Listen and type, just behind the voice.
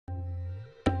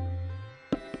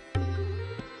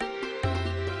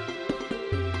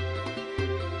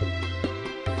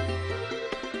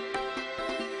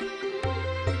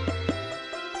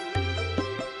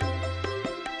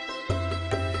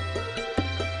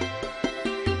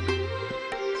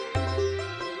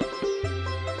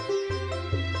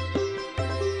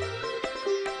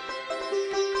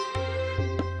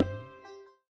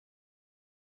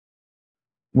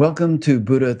Welcome to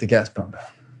Buddha at the Gas Pump.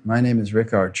 My name is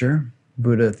Rick Archer.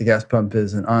 Buddha at the Gas Pump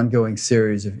is an ongoing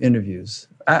series of interviews.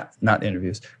 Not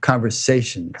interviews,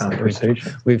 conversations.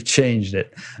 We've changed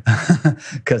it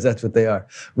because that's what they are,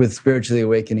 with spiritually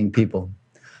awakening people.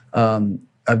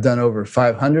 I've done over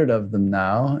 500 of them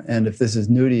now, and if this is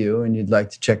new to you and you'd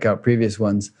like to check out previous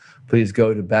ones, please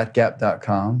go to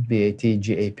batgap.com,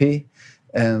 BATGAP,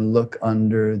 and look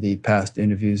under the past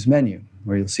interviews menu,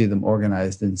 where you'll see them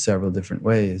organized in several different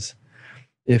ways.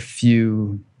 If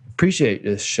you appreciate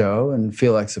this show and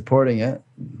feel like supporting it,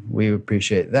 we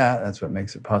appreciate that. That's what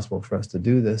makes it possible for us to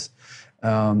do this.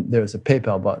 There's a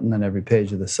PayPal button on every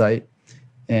page of the site,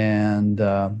 and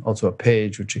also a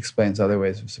page which explains other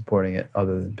ways of supporting it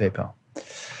other than PayPal.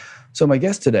 So my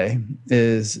guest today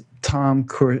is Tom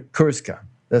Kurzka.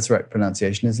 That's the right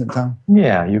pronunciation, isn't it, Tom?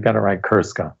 Yeah, you got it right,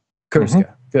 Kurzka.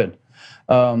 Kurzka, good.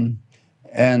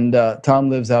 And Tom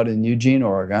lives out in Eugene,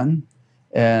 Oregon,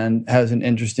 and has an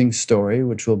interesting story,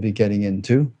 which we'll be getting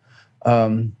into.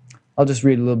 I'll just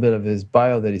read a little bit of his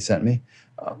bio that he sent me.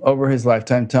 Over his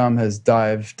lifetime, Tom has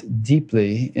dived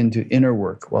deeply into inner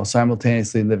work while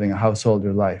simultaneously living a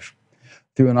householder life.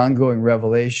 Through an ongoing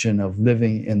revelation of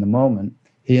living in the moment,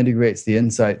 he integrates the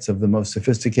insights of the most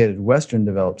sophisticated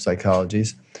Western-developed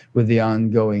psychologies with the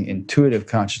ongoing intuitive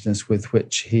consciousness with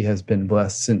which he has been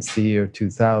blessed since the year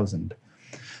 2000.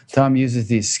 Tom uses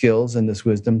these skills and this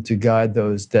wisdom to guide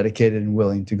those dedicated and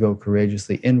willing to go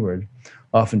courageously inward,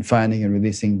 often finding and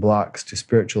releasing blocks to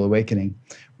spiritual awakening,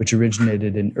 which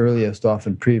originated in earliest,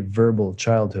 often pre-verbal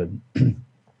childhood.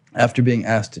 After being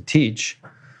asked to teach,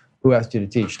 who asked you to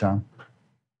teach, Tom?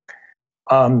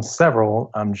 Several.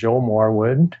 Joel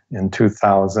Morwood in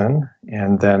 2000,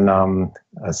 and then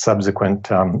a subsequent,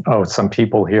 some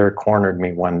people here cornered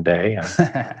me one day and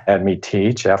had me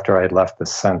teach after I had left the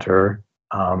center.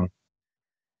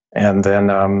 And then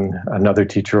another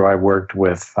teacher I worked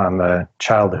with on the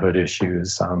childhood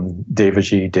issues,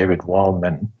 David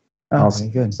Waldman,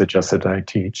 also suggested I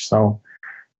teach. So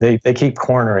they keep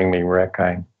cornering me, Rick.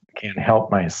 I can't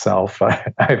help myself.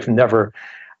 I've never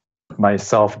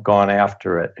myself gone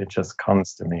after it. It just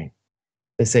comes to me.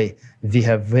 They say, we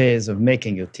have ways of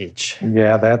making you teach.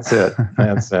 Yeah, that's it.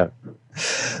 That's it.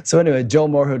 So anyway, Joel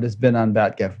Morwood has been on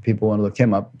BatGap. If people want to look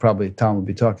him up, probably Tom will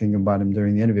be talking about him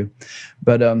during the interview.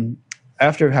 But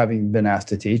after having been asked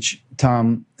to teach,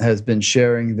 Tom has been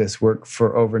sharing this work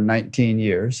for over 19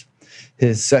 years.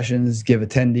 His sessions give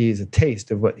attendees a taste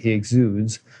of what he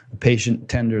exudes, a patient,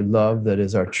 tender love that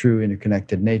is our true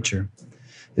interconnected nature.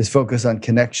 His focus on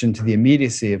connection to the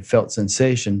immediacy of felt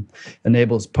sensation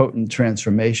enables potent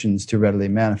transformations to readily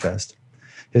manifest.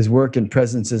 His work and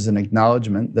presence is an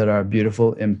acknowledgement that our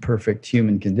beautiful, imperfect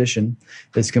human condition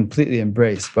is completely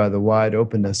embraced by the wide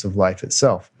openness of life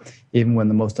itself, even when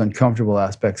the most uncomfortable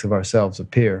aspects of ourselves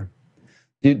appear.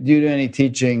 Do you do any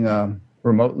teaching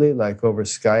remotely, like over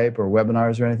Skype or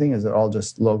webinars or anything? Is it all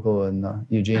just local in the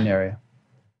Eugene area?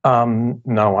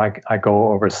 No, I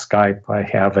go over Skype. I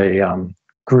have a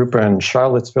group in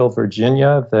Charlottesville,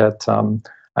 Virginia that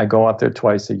I go out there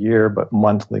twice a year, but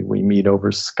monthly we meet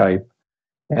over Skype.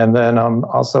 And then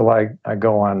also I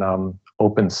go on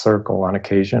Open Circle on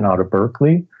occasion out of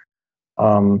Berkeley.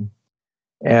 And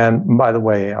by the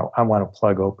way, I want to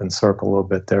plug Open Circle a little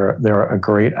bit. They're a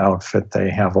great outfit. They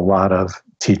have a lot of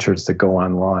teachers that go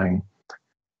online.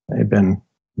 They've been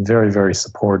very, very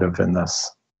supportive in this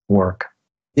work.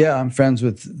 Yeah, I'm friends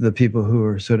with the people who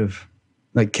are sort of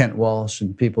like Kent Walsh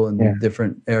and people in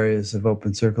different areas of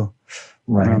Open Circle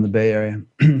around the Bay Area.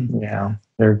 Yeah,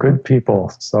 they're good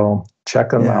people. So check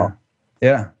them out.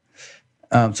 Yeah.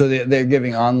 So they're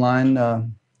giving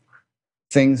online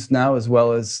things now as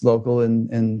well as local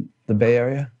in the Bay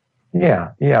Area?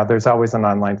 Yeah. There's always an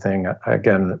online thing.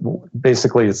 Again,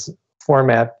 basically it's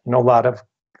format, a lot of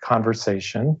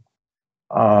conversation,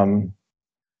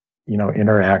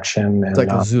 interaction. It's like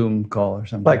a Zoom call or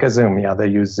something. Like a Zoom, yeah, they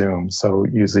use Zoom. So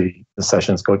usually the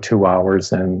sessions go 2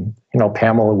 hours and,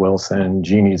 Pamela Wilson,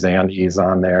 Jeannie Zandy's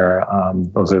on there.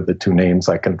 Those are the two names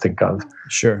I can think of.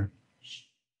 Sure.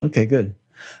 Okay, good.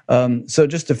 So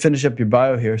just to finish up your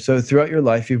bio here, so throughout your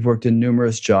life, you've worked in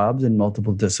numerous jobs in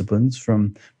multiple disciplines,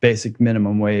 from basic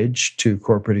minimum wage to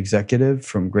corporate executive,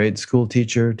 from grade school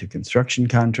teacher to construction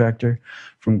contractor,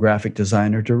 from graphic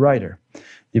designer to writer.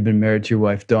 You've been married to your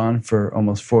wife, Dawn, for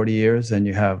almost 40 years, and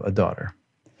you have a daughter.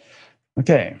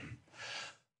 Okay.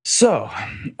 So,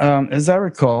 as I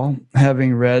recall,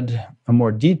 having read a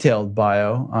more detailed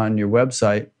bio on your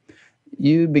website,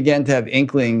 you began to have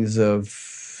inklings of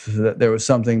that there was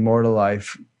something more to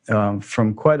life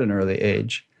from quite an early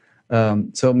age.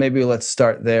 So maybe let's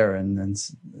start there and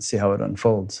see how it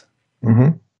unfolds.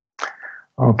 Mm-hmm.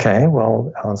 Okay,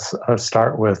 well, I'll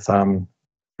start with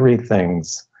three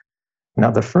things. Now,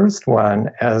 the first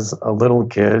one, as a little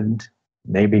kid,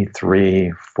 maybe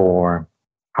 3, 4,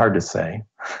 hard to say,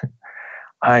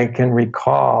 I can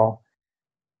recall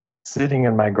sitting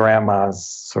in my grandma's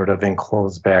sort of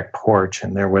enclosed back porch,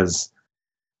 and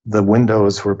the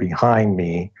windows were behind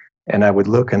me, and I would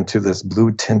look into this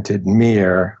blue tinted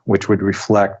mirror, which would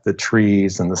reflect the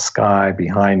trees and the sky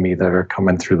behind me that are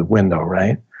coming through the window,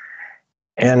 right?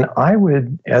 And I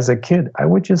would, as a kid, I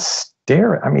would just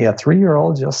stare. I mean, a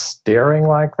 3-year-old just staring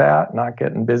like that, not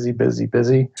getting busy.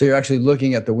 So you're actually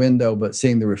looking at the window, but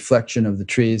seeing the reflection of the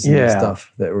trees and the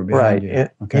stuff that were behind you.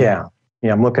 Okay.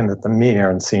 Yeah, I'm looking at the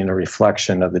mirror and seeing a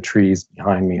reflection of the trees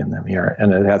behind me in the mirror.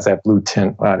 And it has that blue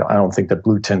tint. I don't think that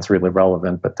blue tint's really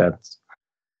relevant, but that's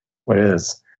what it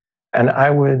is. And I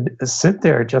would sit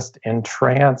there just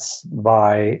entranced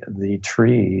by the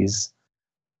trees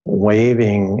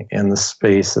waving in the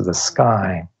space of the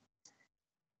sky.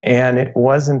 And it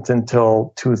wasn't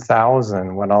until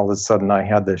 2000 when all of a sudden I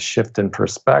had this shift in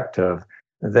perspective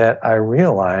that I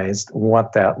realized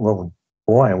what that little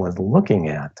boy was looking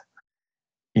at.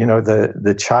 You know,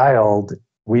 the child,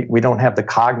 we don't have the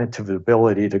cognitive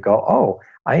ability to go, oh,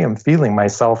 I am feeling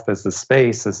myself as the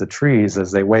space, as the trees,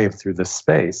 as they wave through the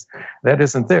space. That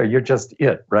isn't there. You're just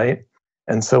it, right?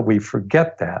 And so we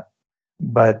forget that.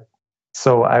 But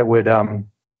so I would,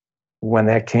 when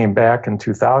that came back in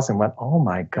 2000, went, oh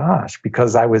my gosh,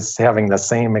 because I was having the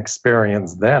same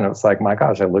experience then. It was like, my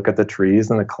gosh, I look at the trees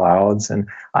and the clouds and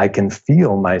I can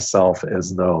feel myself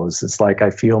as those. It's like I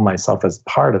feel myself as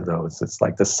part of those. It's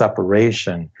like the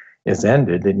separation is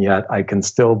ended, and yet I can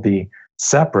still be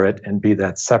separate and be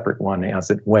that separate one as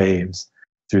it waves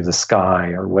through the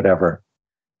sky or whatever.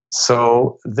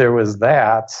 So there was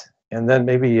that. And then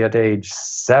maybe at age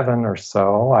 7 or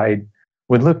so, I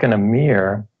would look in a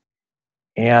mirror.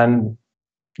 And,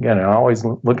 always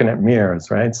looking at mirrors,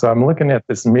 right? So I'm looking at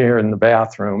this mirror in the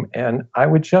bathroom, and I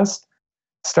would just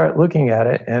start looking at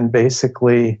it, and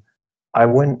basically I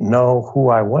wouldn't know who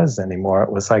I was anymore.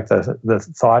 It was like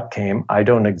the thought came, I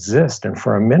don't exist. And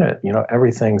for a minute,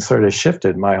 everything sort of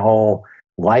shifted. My whole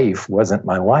life wasn't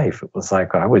my life. It was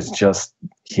like I was just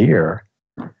here.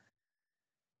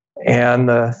 And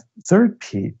the third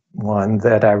one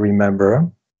that I remember,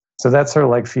 so that's sort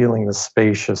of like feeling the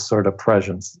spacious sort of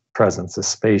presence, the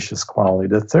spacious quality.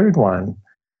 The third one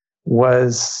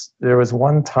was, there was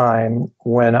one time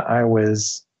when I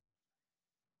was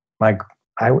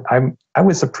I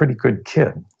was a pretty good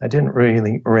kid. I didn't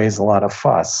really raise a lot of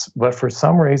fuss, but for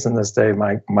some reason this day,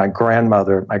 my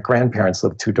grandparents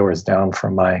lived 2 doors down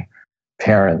from my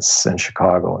parents in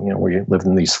Chicago. We lived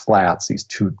in these flats, these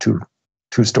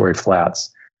two-story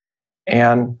flats,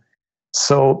 and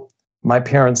so my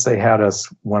parents, they had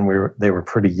us when they were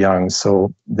pretty young,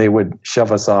 so they would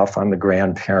shove us off on the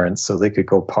grandparents so they could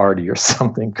go party or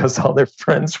something because all their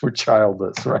friends were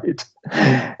childless, right?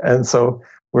 And so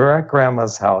we were at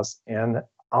grandma's house, and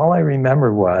all I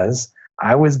remember was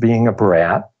I was being a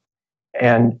brat,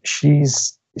 and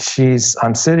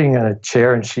I'm sitting in a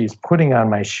chair, and she's putting on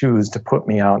my shoes to put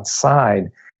me outside,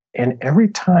 and every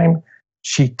time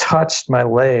she touched my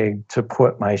leg to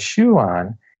put my shoe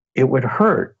on, it would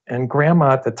hurt. And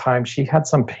grandma at the time, she had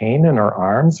some pain in her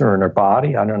arms or in her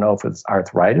body. I don't know if it's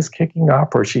arthritis kicking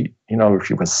up or she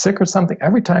was sick or something.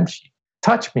 Every time she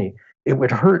touched me, it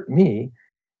would hurt me.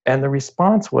 And the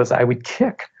response was I would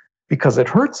kick because it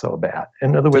hurt so bad.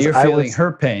 In other words, you're feeling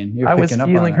her pain. I was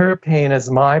feeling her pain as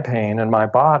my pain in my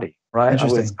body, right? I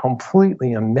was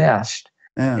completely enmeshed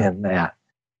in that.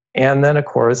 And then, of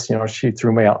course, she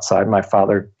threw me outside. My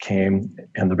father came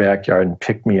in the backyard and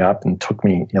picked me up and took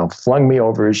me, flung me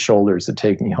over his shoulders to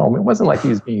take me home. It wasn't like he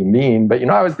was being mean, but,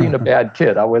 I was being a bad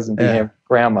kid. I wasn't being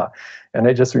grandma. And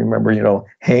I just remember,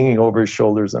 hanging over his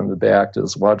shoulders on the back,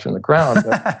 just watching the ground.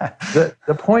 But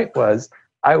the point was,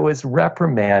 I was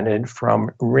reprimanded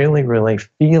from really, really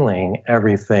feeling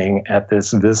everything at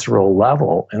this visceral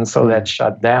level. And so that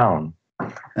shut down.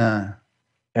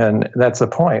 And that's the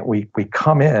point. We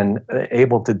come in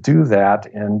able to do that,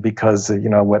 and because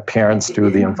what parents do,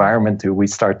 the environment do, we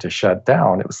start to shut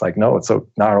down. It was like, no, it's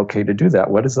not okay to do that.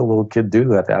 What does a little kid do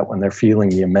with that when they're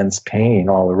feeling the immense pain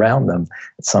all around them?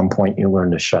 At some point, you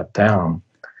learn to shut down.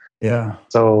 Yeah.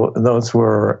 So those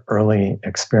were early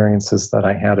experiences that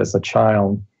I had as a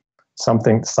child.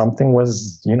 Something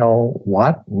was,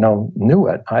 knew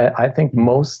it. I think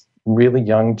most really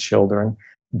young children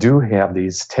do have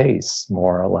these tastes,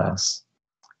 more or less.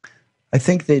 I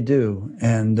think they do,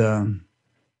 and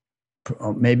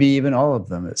maybe even all of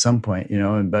them at some point,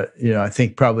 but I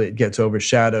think probably it gets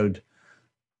overshadowed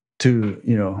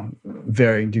to,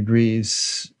 varying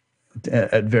degrees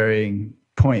at varying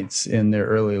points in their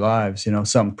early lives.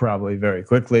 Some probably very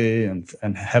quickly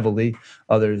and heavily.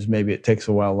 Others, maybe it takes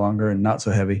a while longer and not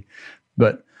so heavy.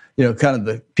 But, kind of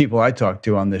the people I talk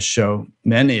to on this show,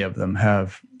 many of them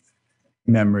have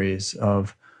memories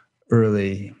of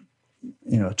early,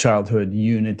 childhood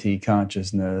unity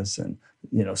consciousness and,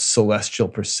 celestial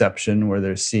perception where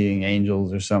they're seeing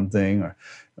angels or something, or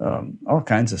all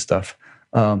kinds of stuff.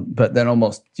 But then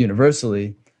almost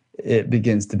universally, it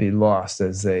begins to be lost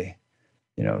as they,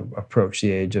 approach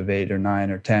the age of 8 or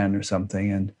 9 or 10 or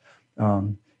something.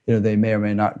 And, they may or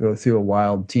may not go through a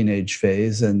wild teenage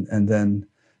phase. And then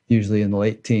usually in the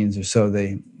late teens or so,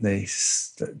 they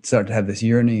start to have this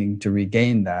yearning to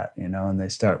regain that, and they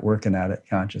start working at it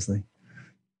consciously.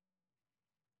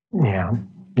 Yeah.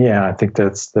 Yeah, I think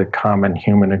that's the common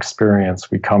human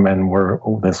experience. We come in, we're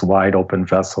this wide open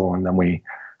vessel, and then we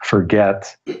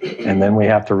forget, and then we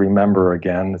have to remember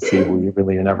again to see we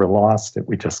really never lost it.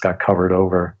 We just got covered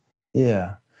over.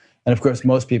 Yeah. And of course,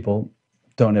 most people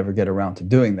don't ever get around to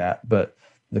doing that. But,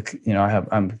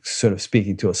 I'm sort of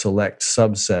speaking to a select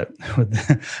subset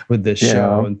with this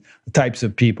show, and the types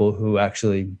of people who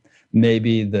actually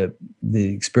maybe the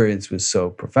experience was so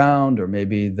profound, or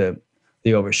maybe the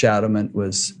overshadowment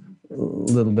was a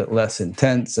little bit less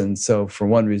intense. And so for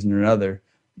one reason or another,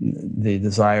 the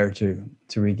desire to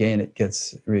regain it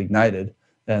gets reignited,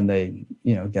 and they,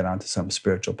 get onto some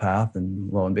spiritual path,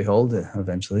 and lo and behold,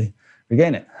 eventually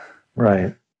regain it.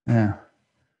 Right. Yeah.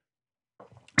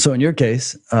 So in your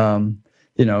case, as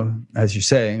you're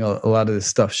saying, a lot of this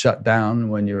stuff shut down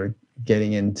when you were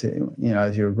getting into,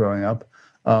 as you were growing up.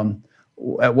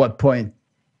 At what point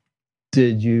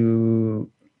did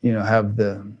you, have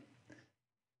the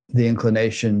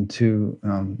inclination to,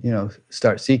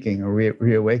 start seeking or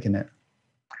reawaken it?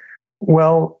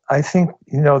 Well, I think,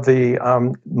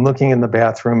 the looking in the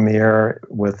bathroom mirror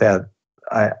with that,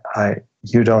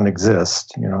 you don't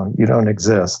exist, you don't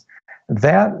exist.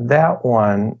 That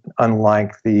one,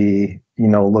 unlike the,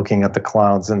 looking at the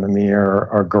clouds in the mirror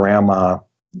or grandma,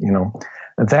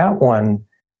 that one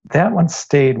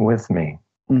stayed with me.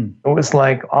 It was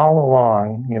like all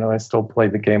along, I still play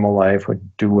the game of life,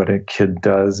 would do what a kid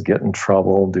does, get in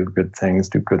trouble, do good things,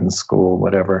 do good in school,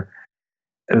 whatever.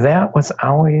 That was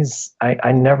always,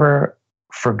 I never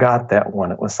forgot that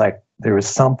one. It was like there was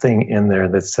something in there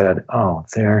that said, oh,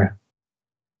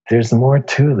 there's more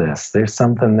to this. There's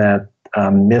something that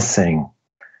I'm missing.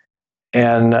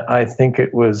 And I think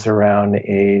it was around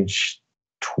age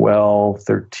 12,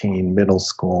 13, middle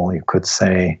school, you could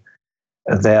say,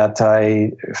 that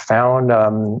I found,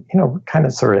 kind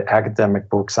of sort of academic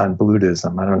books on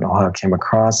Buddhism. I don't know how I came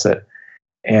across it,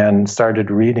 and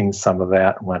started reading some of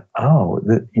that and went,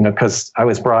 because I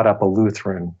was brought up a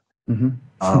Lutheran.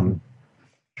 Mm-hmm.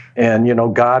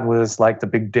 And, God was like the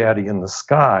big daddy in the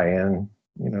sky. And,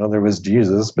 there was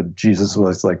Jesus, but Jesus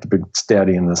was like the big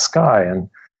daddy in the sky, and,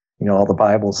 all the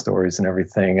Bible stories and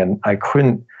everything. And I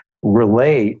couldn't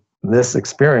relate this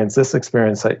experience,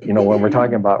 when we're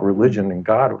talking about religion and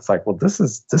God, it's like, well,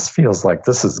 this feels like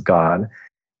this is God.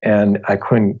 And I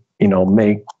couldn't,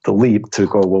 make the leap to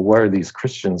go, well, what are these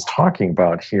Christians talking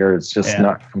about here? It's just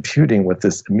not computing with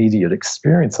this immediate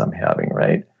experience I'm having,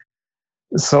 right?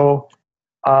 So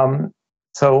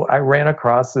I ran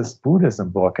across this Buddhism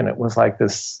book, and it was like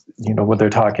this, what they're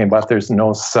talking about, there's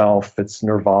no self, it's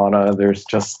nirvana, there's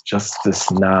just this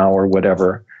now or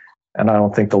whatever. And I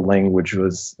don't think the language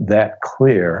was that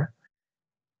clear.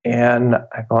 And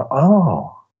I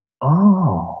go,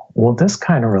 well, this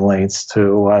kind of relates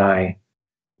to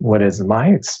what is my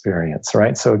experience,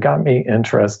 right? So it got me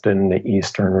interested in the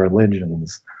Eastern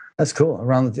religions. That's cool.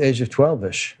 Around the age of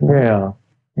 12-ish. Yeah.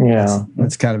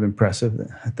 That's kind of impressive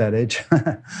at that age.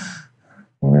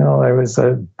 Well, I was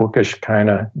a bookish kind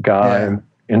of guy,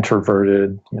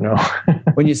 introverted,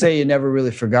 When you say you never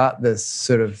really forgot this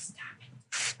sort of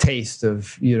taste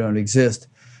of you don't exist,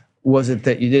 was it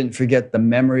that you didn't forget the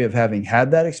memory of having had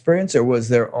that experience, or was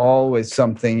there always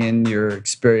something in your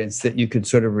experience that you could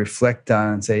sort of reflect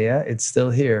on and say, yeah, it's still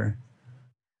here?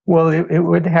 Well, it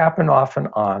would happen off and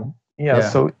on. Yeah,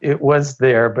 so it was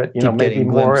there, but, maybe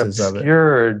more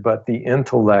obscured, but the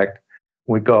intellect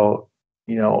would go,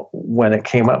 when it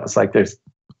came up, it's like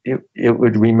it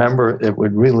would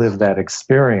relive that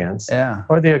experience. Yeah.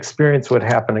 Or the experience would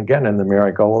happen again in the mirror.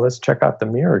 I go, well, let's check out the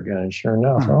mirror again. And sure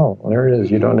enough, there it is.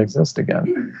 You don't exist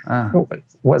again. It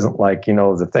wasn't like,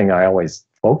 the thing I always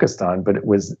focused on, but it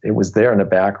was there in the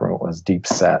background. It was deep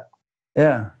set.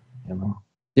 Yeah. You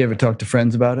ever talk to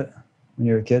friends about it when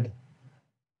you were a kid?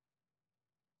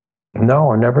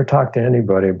 No, I never talked to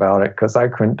anybody about it because I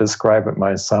couldn't describe it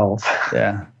myself.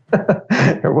 Yeah.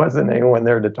 There wasn't anyone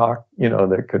there to talk,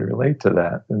 that could relate to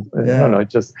that. Yeah.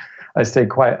 I stayed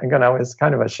quiet. Again, I was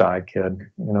kind of a shy kid.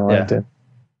 I did.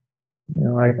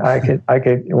 I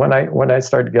could when I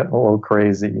started getting a little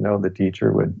crazy, the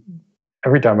teacher would,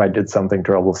 every time I did something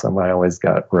troublesome, I always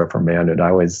got reprimanded. I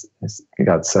always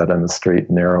got set on the straight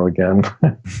and narrow again,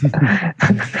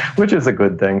 which is a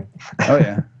good thing. Oh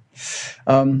yeah.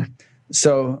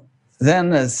 So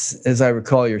then, as I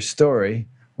recall your story,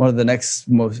 one of the next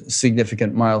most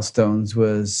significant milestones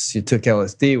was you took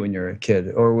LSD when you were a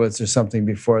kid, or was there something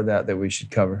before that we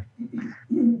should cover?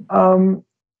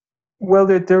 Well,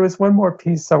 there was one more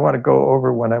piece I want to go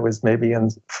over when I was maybe in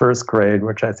first grade,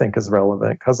 which I think is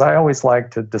relevant, because I always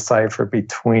like to decipher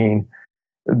between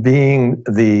being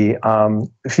the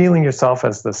feeling yourself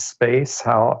as the space.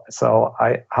 How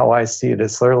I see it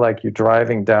is sort of like you're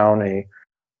driving down a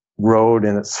road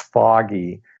and it's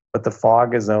foggy, but the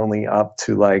fog is only up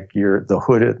to like the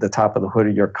hood at the top of the hood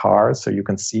of your car, so you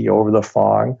can see over the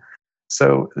fog.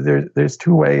 So there's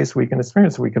two ways we can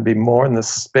experience it. We can be more in the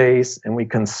space, and we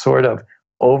can sort of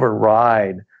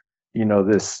override,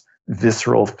 this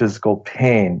visceral physical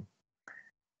pain.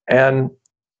 And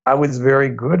I was very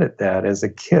good at that as a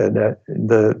kid.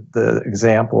 The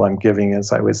example I'm giving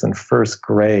is I was in first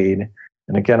grade,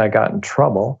 and again, I got in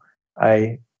trouble.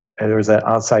 There was an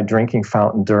outside drinking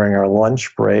fountain during our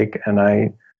lunch break, and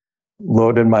I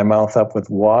loaded my mouth up with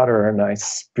water, and I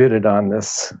spit it on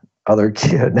this other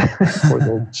kid, poor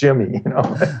little Jimmy,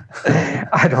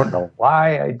 I don't know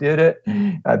why I did it.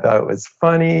 I thought it was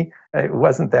funny. It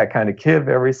wasn't that kind of kid.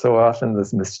 Every so often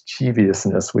this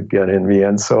mischievousness would get in me.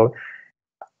 And so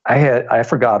I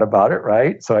forgot about it,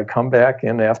 right? So I come back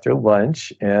in after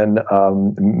lunch, and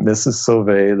Mrs.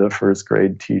 Sauvé, the first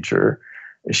grade teacher,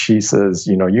 she says,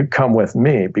 you come with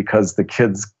me, because the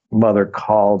kid's mother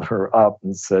called her up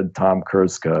and said, Tom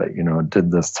Kurzka,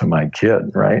 did this to my kid,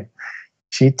 right?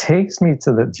 She takes me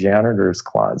to the janitor's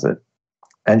closet,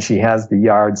 and she has the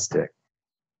yardstick,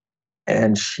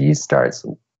 and she starts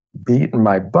beating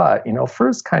my butt,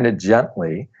 first kind of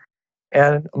gently.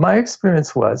 And my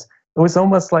experience was, it was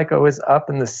almost like I was up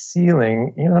in the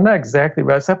ceiling, not exactly,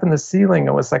 but I was up in the ceiling.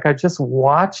 It was like I was just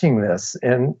watching this,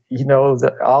 and,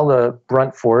 all the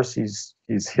brunt force, he's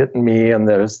hitting me, and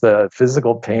there's the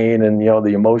physical pain and,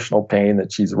 the emotional pain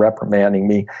that she's reprimanding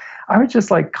me. I was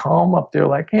just like calm up there,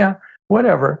 like, yeah,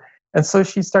 whatever. And so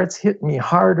she starts hitting me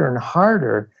harder and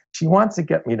harder. She wants to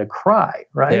get me to cry,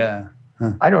 right? Yeah.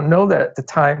 Huh. I don't know that at the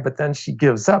time, but then she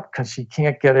gives up because she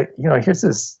can't get it. Here's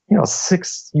this,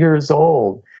 6 years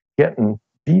old getting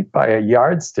beat by a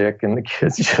yardstick, and the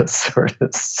kid's just sort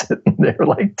of sitting there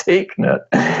like taking it.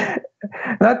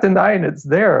 Not denying it's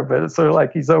there, but it's sort of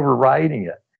like he's overriding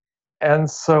it. And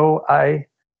so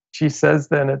she says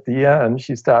then at the end,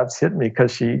 she stops hitting me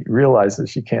because she realizes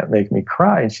she can't make me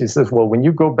cry. And she says, well, when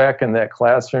you go back in that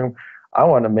classroom, I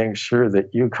want to make sure that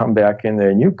you come back in there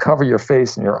and you cover your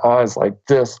face and your eyes like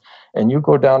this, and you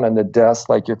go down on the desk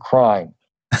like you're crying.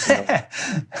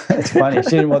 It's funny.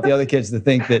 She didn't want the other kids to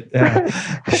think that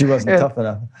she wasn't tough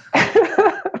enough.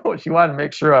 Well, she wanted to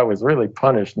make sure I was really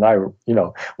punished, and I,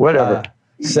 whatever.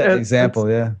 Set an example,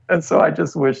 yeah. And so I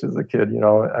just wish as a kid,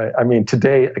 I mean,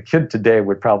 today, a kid today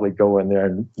would probably go in there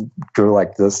and go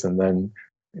like this and then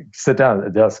sit down at the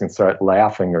desk and start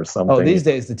laughing or something. Oh, these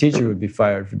days the teacher would be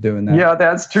fired for doing that. Yeah,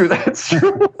 that's true. That's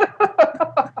true.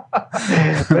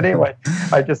 But anyway,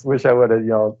 I just wish I would have,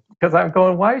 because I'm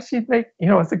going, why is she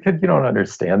as a kid, you don't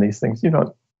understand these things.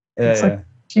 Like,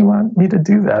 she wanted me to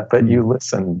do that, but you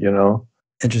listen,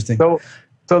 Interesting.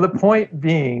 So the point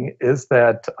being is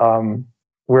that,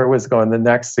 where it was going, the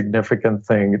next significant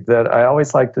thing that I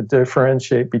always like to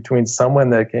differentiate between someone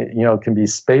that can be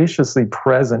spaciously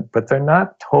present, but they're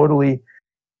not totally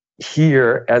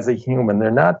here as a human.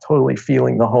 They're not totally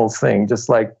feeling the whole thing. Just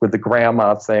like with the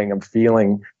grandma saying, I'm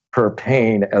feeling her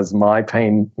pain as my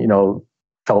pain,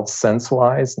 felt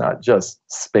sense-wise, not just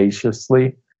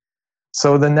spaciously.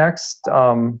 So the next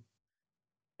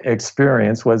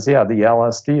experience was, the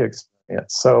LSD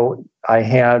experience. So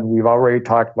we've already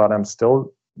talked about, I'm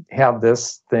still have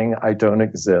this thing, I don't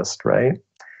exist, right?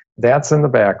 That's in the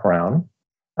background.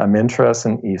 I'm interested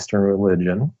in Eastern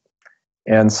religion.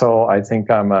 And so I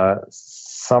think I'm a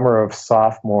summer of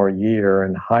sophomore year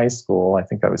in high school. I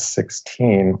think I was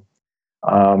 16.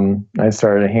 I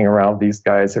started hanging around with these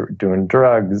guys that were doing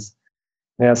drugs.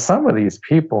 Now, some of these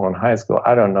people in high school,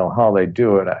 I don't know how they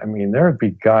do it. I mean, there would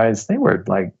be guys, they were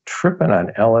like tripping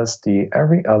on LSD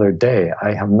every other day.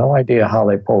 I have no idea how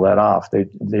they pull that off.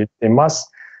 They must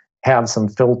have some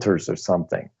filters or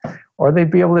something. or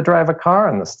they'd be able to drive a car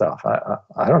on the stuff.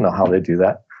 I don't know how they do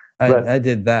that. I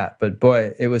did that, but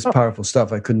boy, it was powerful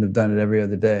stuff. I couldn't have done it every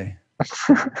other day.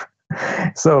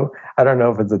 So I don't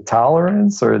know if it's a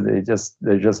tolerance or they're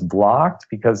just blocked,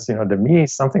 because, you know, to me,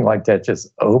 something like that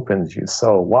just opens you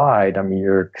so wide. I mean,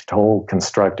 your whole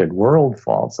constructed world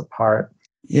falls apart.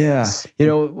 Yeah. You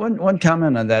know, one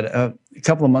comment on that. A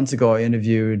couple of months ago, I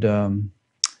interviewed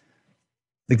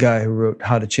the guy who wrote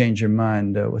How to Change Your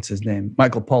Mind. What's his name?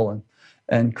 Michael Pollan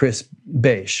and Chris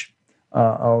Beisch,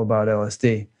 all about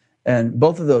LSD. And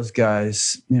both of those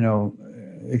guys, you know,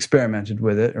 experimented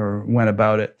with it or went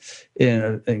about it in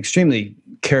an extremely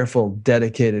careful,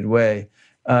 dedicated way,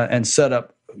 and set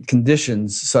up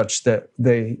conditions such that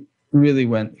they really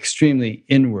went extremely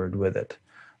inward with it,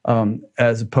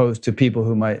 as opposed to people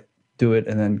who might do it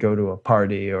and then go to a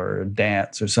party or a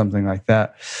dance or something like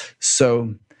that.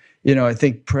 So, you know, I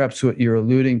think perhaps what you're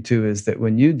alluding to is that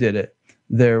when you did it,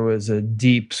 there was a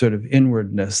deep sort of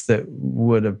inwardness that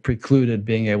would have precluded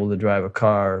being able to drive a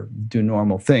car, do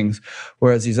normal things.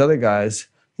 Whereas these other guys,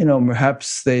 you know,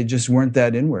 perhaps they just weren't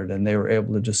that inward and they were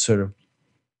able to just sort of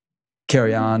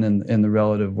carry on in the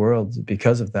relative world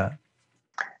because of that.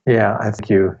 Yeah, I think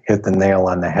you hit the nail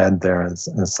on the head there as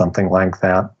something like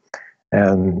that.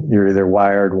 And you're either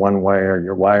wired one way or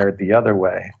you're wired the other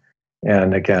way.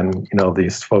 And again, you know,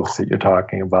 these folks that you're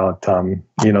talking about,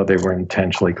 you know, they were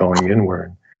intentionally going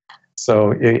inward.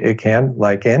 So it can,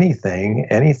 like anything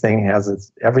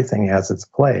has everything has its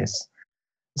place.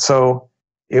 So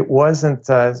it wasn't,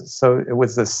 so it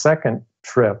was the second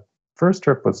trip. First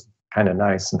trip was kind of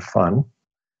nice and fun.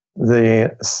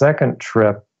 The second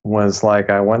trip was like,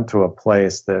 I went to a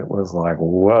place that was like,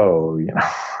 whoa, you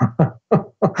know.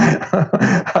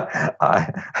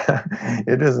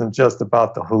 It isn't just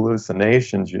about the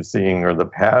hallucinations you're seeing or the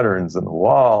patterns in the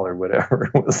wall or whatever.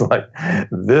 It was like,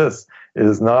 this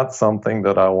is not something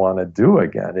that I want to do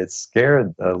again. It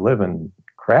scared the living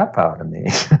crap out of me.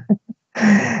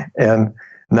 And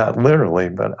not literally,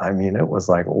 but I mean, it was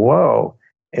like, whoa.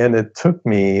 And it took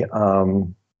me,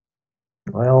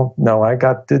 well, no, I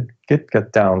did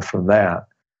get down from that.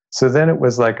 So then it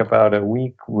was like about a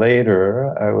week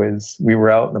later, we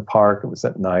were out in the park. It was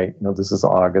at night. You know, this is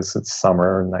August. It's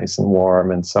summer, nice and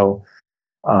warm. And so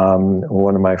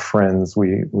one of my friends,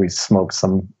 we smoked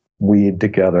some weed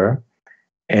together,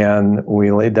 and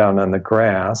we lay down on the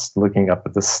grass looking up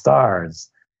at the stars.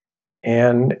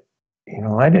 And, you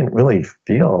know, I didn't really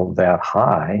feel that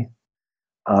high,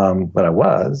 but I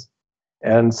was.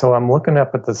 And so I'm looking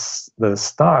up at the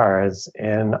stars,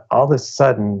 and all of a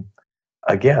sudden,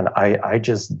 again, I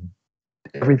just,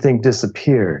 everything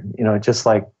disappeared. You know, just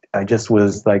like, I just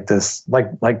was like this,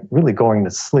 like really going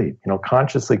to sleep, you know,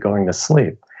 consciously going to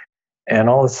sleep. And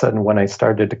all of a sudden, when I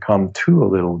started to come to a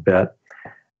little bit,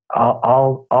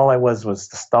 all I was the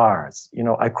stars. You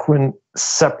know, I couldn't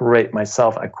separate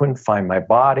myself. I couldn't find my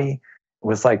body.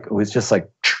 It was just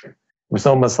like, it was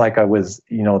almost like I was,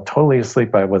 you know, totally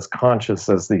asleep. I was conscious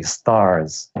as these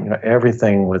stars. You know,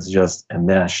 everything was just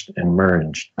enmeshed and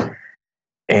merged.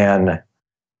 And,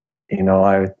 you know,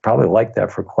 I probably liked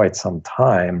that for quite some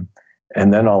time.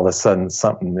 And then all of a sudden,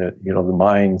 something that, you know, the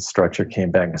mind structure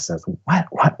came back and says,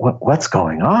 what's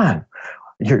going on?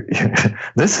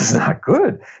 This is not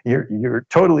good. You're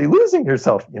totally losing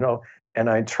yourself, you know. And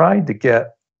I tried to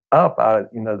get up,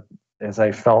 you know, as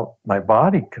I felt my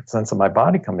body, sense of my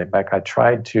body coming back, I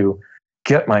tried to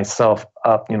get myself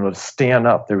up, you know, to stand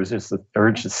up. There was just the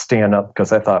urge to stand up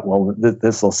because I thought, well,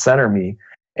 this will center me.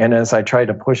 And as I tried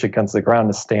to push against the ground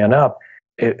to stand up,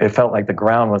 it felt like the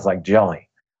ground was like jelly.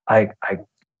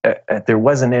 There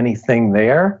wasn't anything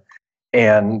there,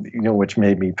 and, you know, which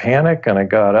made me panic. And I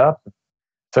got up,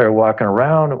 started walking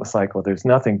around. It was like, well, there's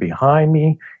nothing behind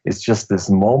me. It's just this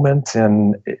moment,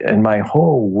 and my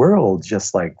whole world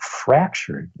just like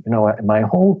fractured. You know, my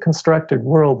whole constructed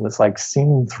world was like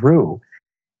seen through.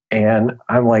 And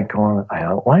I'm like going, I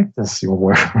don't like this.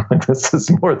 This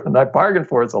is more than I bargained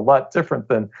for. It's a lot different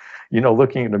than, you know,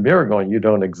 looking in the mirror going, you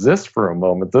don't exist for a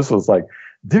moment. This was like,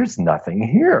 there's nothing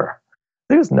here.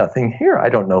 There's nothing here. I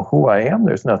don't know who I am.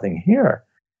 There's nothing here.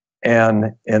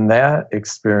 And in that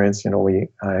experience, you know,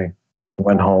 I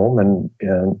went home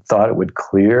and thought it would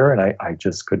clear, and I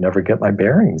just could never get my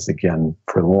bearings again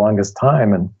for the longest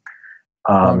time. And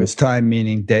longest time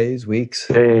meaning days, weeks?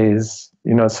 Days.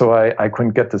 You know, so I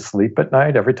couldn't get to sleep at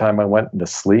night. Every time I went into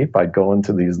sleep, I'd go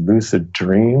into these lucid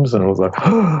dreams, and it was like,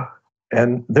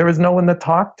 and there was no one to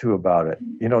talk to about it.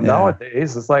 You know,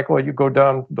 nowadays it's like, well, you go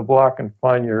down the block and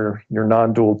find your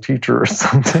non-dual teacher or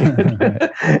something.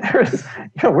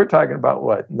 You know, we're talking about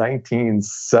what,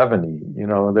 1970. You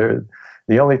know,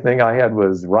 The only thing I had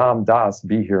was Ram Dass'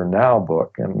 Be Here Now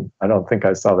book, and I don't think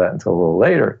I saw that until a little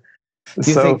later.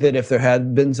 Do you think that if there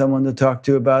had been someone to talk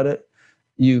to about it,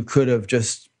 you could have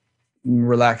just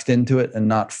relaxed into it and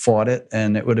not fought it,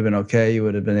 and it would have been okay? You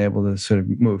would have been able to sort of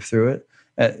move through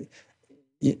it?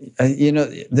 You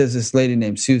know, there's this lady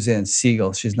named Suzanne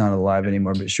Siegel. She's not alive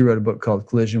anymore, but she wrote a book called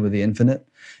Collision with the Infinite.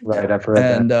 Right, I've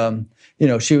read that. And, you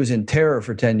know, she was in terror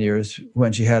for 10 years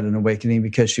when she had an awakening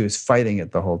because she was fighting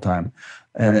it the whole time.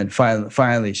 And then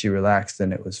finally she relaxed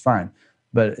and it was fine.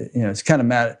 But, you know, it's kind of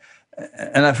mad.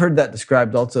 And I've heard that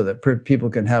described also, that people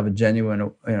can have a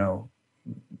genuine, you know,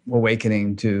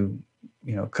 awakening to,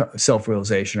 you know,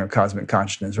 self-realization or cosmic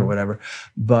consciousness or whatever.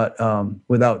 But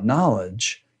without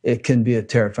knowledge, it can be a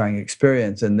terrifying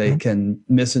experience, and they can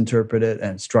misinterpret it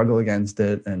and struggle against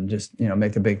it and just, you know,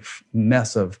 make a big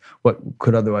mess of what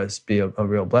could otherwise be a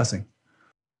real blessing.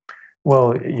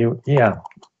 Well, yeah,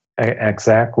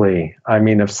 exactly. I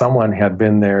mean, if someone had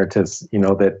been there to, you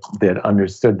know, that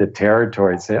understood the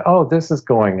territory, say, oh, this is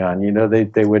going on, you know,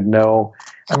 they would know.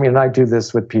 I mean, I do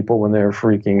this with people when they're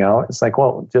freaking out. It's like,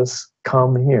 well, just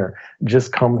come here.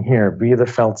 Just come here. Be the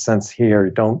felt sense here.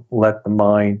 Don't let the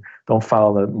mind, don't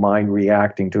follow the mind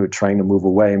reacting to it, trying to move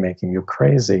away, making you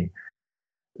crazy.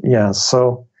 Yeah,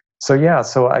 so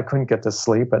I couldn't get to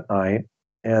sleep at night.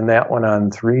 And that went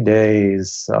on 3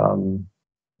 days,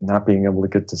 not being able to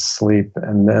get to sleep.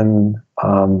 And then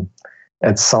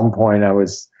at some point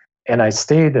I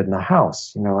stayed in the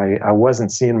house. You know, I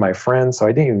wasn't seeing my friends, so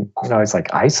I didn't even, you know, I was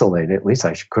like isolated. At least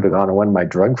I could have gone to one of my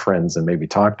drug friends and maybe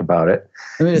talked about it.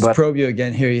 Let me just probe you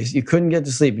again here. You couldn't get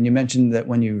to sleep, and you mentioned that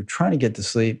when you were trying to get to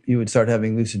sleep, you would start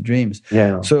having lucid dreams.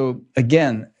 Yeah. So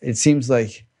again, it seems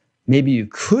like maybe you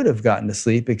could have gotten to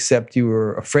sleep, except you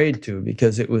were afraid to,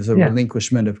 because it was a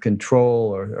relinquishment of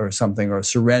control or something, or a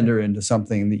surrender into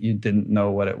something that you didn't know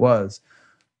what it was.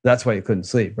 That's why you couldn't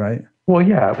sleep, right? Well,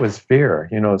 yeah, it was fear.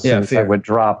 You know, since I would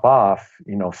drop off,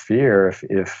 you know, fear,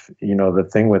 if you know, the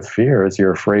thing with fear is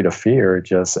you're afraid of fear, it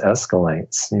just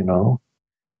escalates, you know.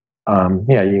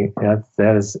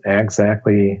 That is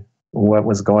exactly what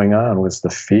was going on. Was the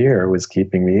fear was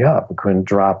keeping me up. I couldn't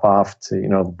drop off to, you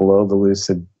know, below the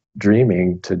lucid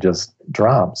dreaming to just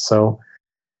drop. So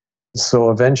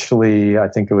eventually, I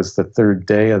think it was the third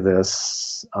day of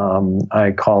this,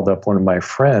 I called up one of my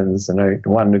friends and I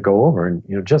wanted to go over and,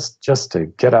 you know, just to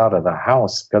get out of the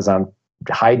house, because I'm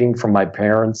hiding from my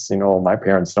parents. You know, my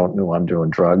parents don't know I'm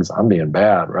doing drugs. I'm being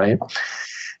bad, right?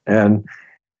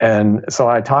 And so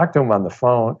I talked to him on the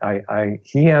phone.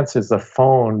 He answers the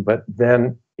phone, but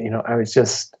then, you know, I was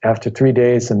just, after 3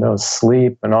 days and no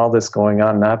sleep and all this going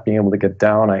on, not being able to get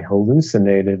down, I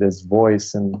hallucinated his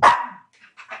voice, and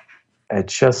it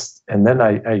just, and then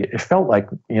it felt like,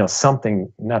 you know,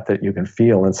 something, not that you can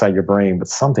feel inside your brain, but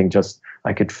something just,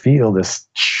 I could feel this,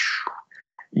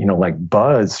 you know, like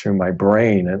buzz through my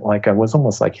brain, and like I was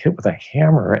almost like hit with a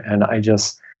hammer, and I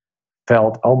just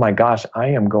felt, oh my gosh, I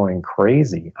am going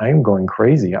crazy. I am going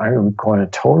crazy. I am going to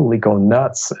totally go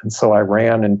nuts. And so I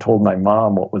ran and told my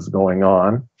mom what was going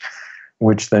on,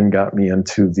 which then got me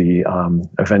into the,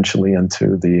 eventually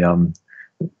into the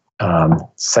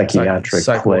psychiatric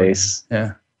place.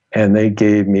 Yeah. And they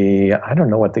gave me, I don't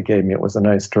know what they gave me. It was a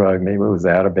nice drug. Maybe it was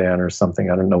Ativan or something.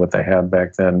 I don't know what they had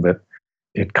back then, but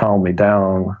it calmed me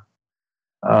down.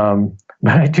 But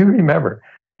I do remember,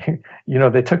 you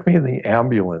know, they took me in the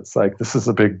ambulance. Like, this is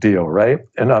a big deal, right?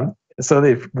 And so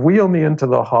they wheeled me into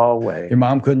the hallway. Your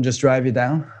mom couldn't just drive you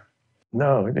down?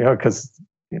 No, you know, because,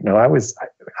 you know,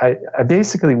 I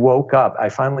basically woke up. I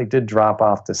finally did drop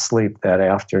off to sleep that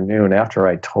afternoon after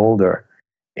I told her.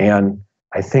 And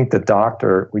I think the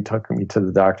doctor, we took me to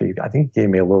the doctor. I think he gave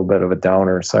me a little bit of a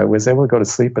downer. So I was able to go to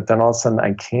sleep. But then all of a sudden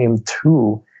I came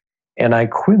to, and I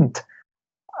couldn't.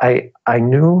 I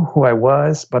knew who I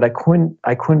was, but I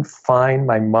couldn't find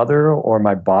my mother or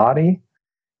my body.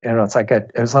 And it's like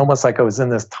it was almost like I was in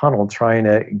this tunnel trying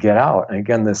to get out. And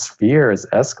again, this fear is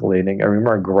escalating. I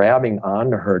remember grabbing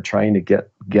onto her, trying to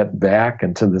get back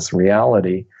into this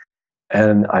reality.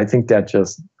 And I think that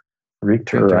just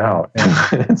freaked her out.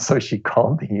 Yeah. And so she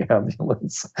called the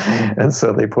ambulance. And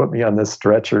so they put me on this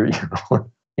stretcher, you know,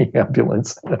 the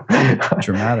ambulance.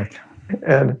 Dramatic.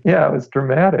 And yeah, it was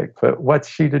dramatic. But what's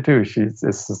she to do?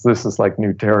 This is like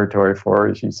new territory for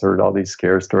her. She's heard all these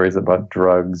scare stories about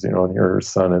drugs, you know, and her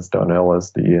son has done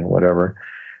LSD and whatever.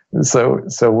 And so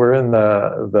we're in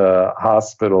the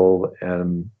hospital,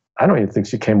 and I don't even think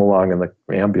she came along in the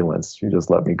ambulance. She just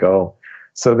let me go.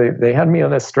 So they had me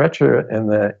on a stretcher in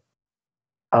the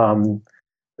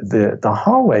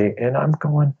hallway, and I'm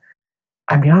going,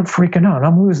 I mean, I'm freaking out.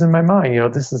 I'm losing my mind.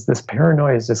 This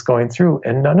paranoia is just going through,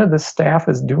 and none of the staff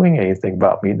is doing anything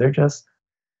about me. They're just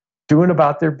doing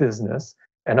about their business.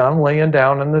 And I'm laying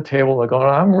down on the table going,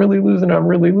 I'm really losing.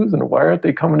 Why aren't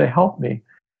they coming to help me?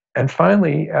 And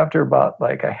finally, after about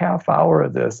like a half hour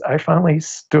of this, I finally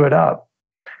stood up.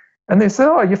 And they said,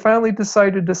 oh, you finally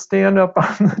decided to stand up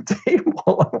on the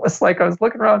table. It was like, I was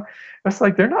looking around. It's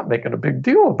like, they're not making a big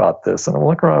deal about this. And I'm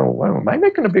looking around, well, am I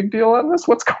making a big deal on this?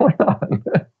 What's going on?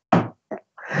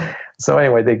 So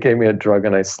anyway, they gave me a drug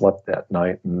and I slept that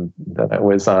night. And then I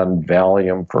was on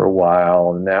Valium for a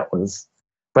while. And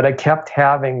but I kept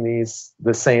having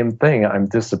the same thing. I'm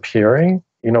disappearing.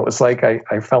 It was like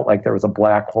I felt like there was a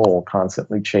black hole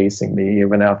constantly chasing me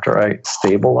even after I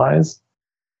stabilized.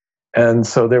 And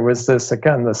so there was this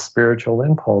spiritual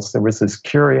impulse. There was this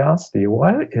curiosity.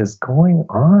 What is going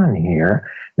on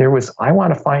here? I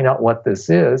want to find out what this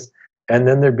is. And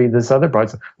then there'd be this other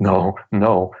part. No,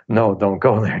 don't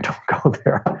go there. Don't go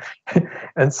there.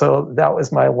 And so that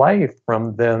was my life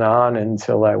from then on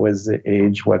until I was the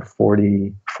age,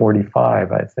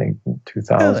 45, I think,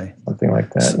 2000, really? Something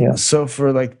like that. Yeah. So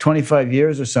for like 25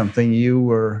 years or something, you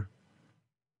were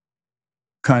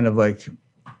kind of like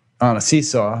on a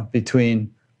seesaw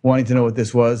between wanting to know what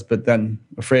this was, but then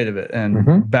afraid of it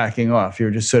and backing off. You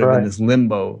were just sort of in this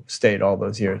limbo state all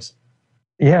those years.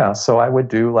 Yeah. So I would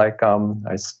do like, I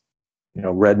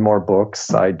read more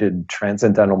books. I did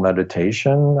transcendental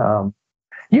meditation.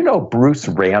 Bruce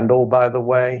Randall, by the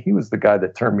way, he was the guy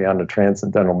that turned me on to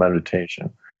transcendental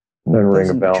meditation. Doesn't ring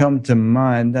a bell. Come to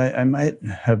mind. I might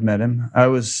have met him. I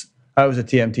was a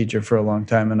TM teacher for a long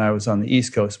time, and I was on the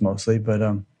East Coast mostly, but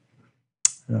I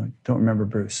don't remember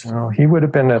Bruce. Well, he would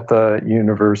have been at the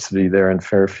university there in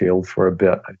Fairfield for a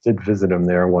bit. I did visit him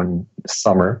there one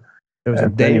summer. There was a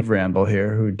Dave Randall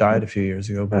here who died a few years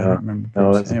ago, but I don't remember Bruce.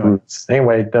 No, that's Bruce.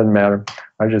 Anyway, it doesn't matter.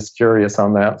 I'm just curious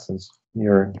on that since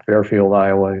you're in Fairfield,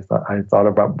 Iowa. I thought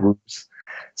about Bruce.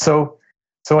 So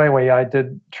anyway, I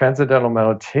did transcendental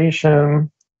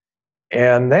meditation,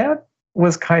 and that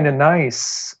was kind of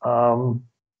nice.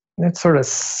 It sort of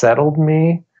settled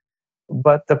me.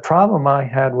 But the problem I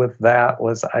had with that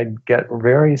was I'd get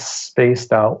very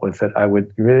spaced out with it. I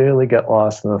would really get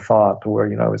lost in the thought to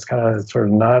where, I was kind of sort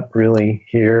of not really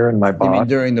here in my body. You mean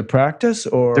during the practice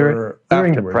or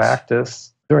during the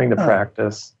practice? During the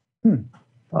practice. I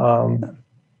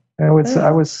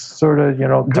was sort of,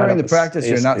 during the practice,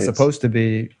 you're not supposed to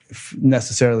be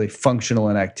necessarily functional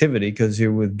in activity because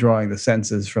you're withdrawing the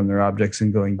senses from their objects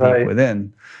and going deep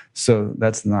within. So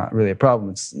that's not really a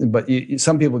problem. But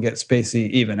some people get spacey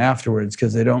even afterwards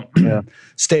because they don't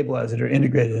stabilize it or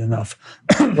integrate it enough.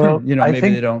 Well, maybe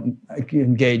they don't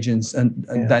engage in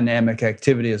dynamic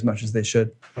activity as much as they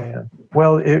should. Yeah.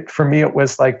 Well, for me, it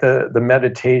was like the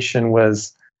meditation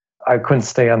was, I couldn't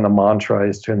stay on the mantra.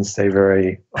 I couldn't stay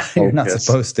very focused. You're not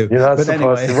supposed to. You're not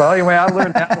supposed to. Well, anyway, I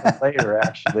learned that one later,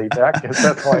 actually.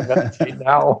 That's why I meditate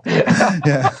now.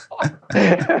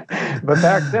 But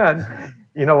back then,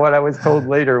 what I was told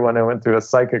later when I went through a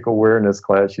psychic awareness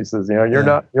class, she says, you're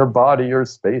not, your body, you're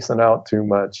spacing out too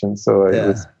much. And so it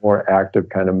was more active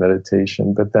kind of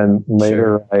meditation. But then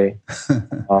later I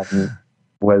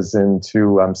was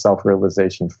into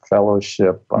self-realization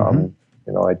fellowship.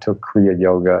 I took Kriya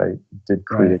Yoga. I did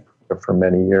Kriya Yoga for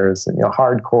many years, and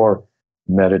hardcore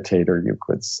meditator, you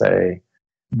could say.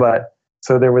 But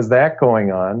so there was that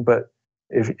going on. But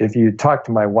if you talk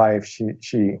to my wife,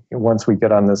 she once we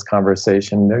get on this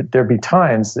conversation, there'd be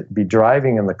times that be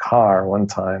driving in the car one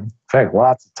time. In fact,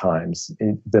 lots of times,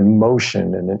 the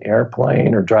motion in an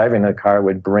airplane or driving a car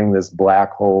would bring this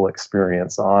black hole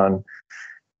experience on.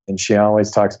 And she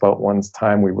always talks about one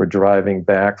time we were driving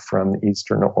back from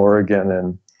Eastern Oregon,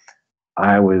 and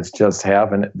I was just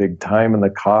having a big time in the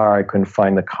car. I couldn't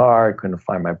find the car. I couldn't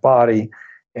find my body.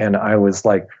 And I was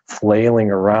like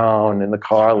flailing around in the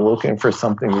car looking for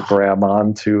something to grab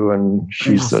onto. And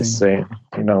she's just saying,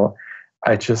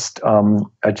 I just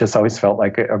always felt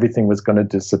like everything was going to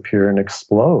disappear and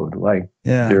explode. Like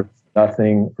there's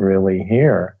nothing really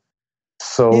here.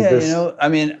 So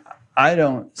I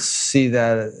don't see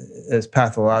that as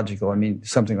pathological. I mean,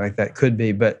 something like that could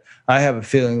be, but I have a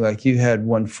feeling like you had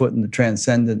one foot in the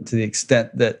transcendent to the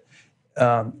extent that,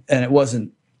 and it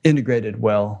wasn't integrated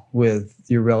well with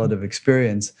your relative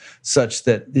experience, such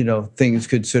that, things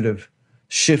could sort of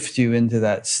shift you into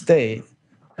that state,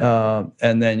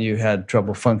 and then you had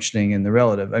trouble functioning in the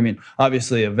relative. I mean,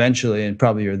 obviously, eventually, and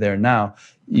probably you're there now,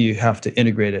 you have to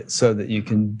integrate it so that you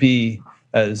can be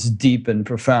as deep and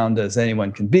profound as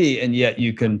anyone can be, and yet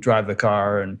you can drive the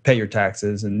car and pay your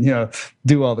taxes and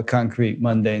do all the concrete,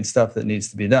 mundane stuff that needs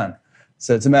to be done.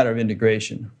 So it's a matter of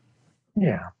integration.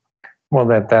 Yeah. Well,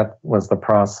 that was the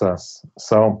process.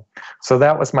 So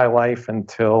that was my life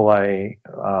until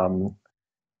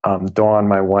Dawn,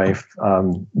 my wife,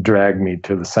 dragged me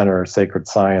to the Center of Sacred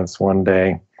Science one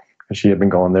day. She had been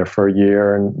going there for a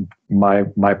year, and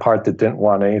my part that didn't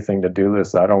want anything to do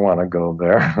this, I don't want to go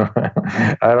there.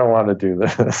 I don't want to do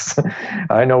this.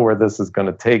 I know where this is going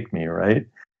to take me, right?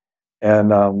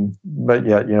 And but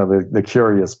yet, the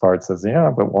curious part says,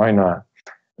 yeah, but why not?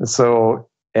 So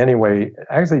anyway,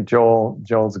 actually,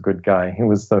 Joel's a good guy. He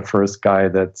was the first guy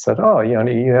that said, "Oh,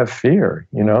 you have fear.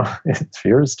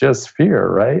 Fear is just fear,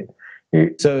 right?"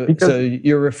 So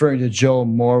you're referring to Joel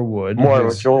Morwood.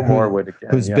 Joel Morwood again,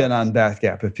 who's been on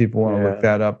Bathgap. If people want to look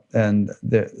that up, and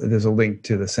there's a link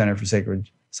to the Center for Sacred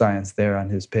Science there on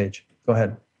his page. Go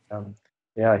ahead.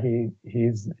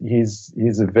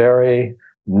 He's a very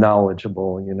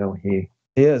knowledgeable. He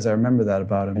is. I remember that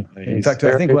about him. In fact,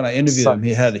 I think when I interviewed him,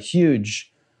 he had a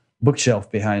huge bookshelf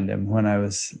behind him. When I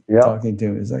was talking to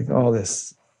him, he was like, all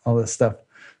this stuff.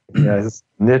 Yeah, his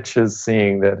niche is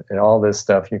seeing that all this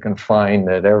stuff you can find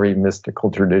that every mystical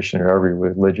tradition or every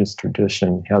religious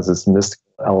tradition has this mystical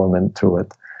element to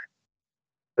it.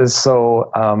 So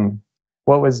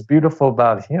what was beautiful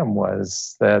about him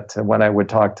was that when I would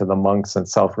talk to the monks in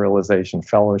Self-Realization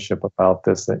Fellowship about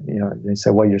this, that they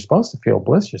said, well, you're supposed to feel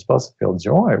bliss, you're supposed to feel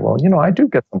joy. Well, I do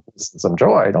get some bliss and some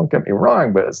joy, don't get me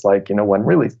wrong, but it's like, when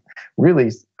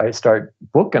really I start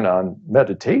booking on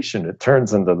meditation, it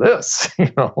turns into this.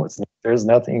 It's like, there's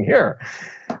nothing here,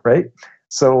 right?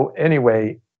 So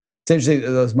anyway, it's interesting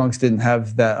that those monks didn't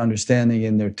have that understanding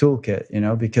in their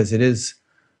toolkit, because it is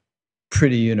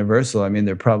pretty universal. I mean,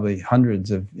 there are probably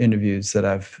hundreds of interviews that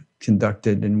I've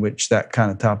conducted in which that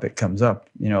kind of topic comes up,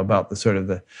 about the sort of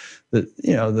the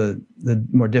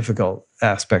more difficult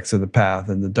aspects of the path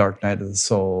and the dark night of the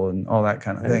soul and all that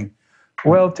kind of thing.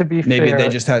 Well, to be fair, maybe they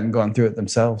just hadn't gone through it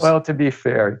themselves. Well, to be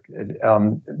fair,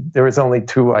 there was only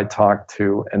two I talked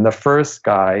to, and the first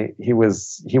guy, he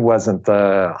wasn't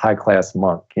the high class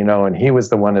monk, and he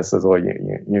was the one that says, "Oh,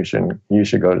 you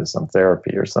should go to some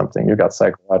therapy or something. You got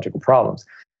psychological problems."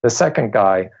 The second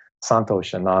guy,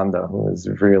 Santosh Ananda, who is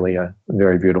really a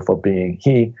very beautiful being,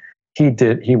 he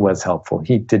was helpful.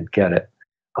 He did get it.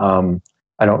 I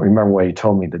don't remember what he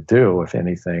told me to do, if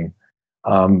anything.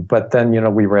 But then,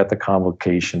 we were at the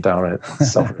convocation down at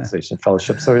Self-Realization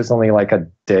Fellowship. So it was only like a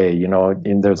day,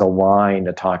 and there's a line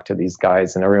to talk to these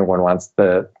guys, and everyone wants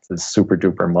the super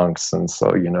duper monks. And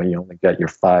so, you only get your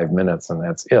 5 minutes and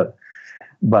that's it.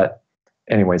 But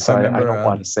anyway, so I don't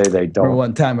want to say they don't. Remember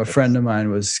one time a friend of mine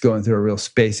was going through a real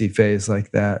spacey phase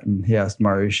like that, and he asked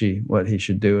Maharishi what he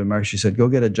should do, and Maharishi said, go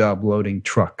get a job loading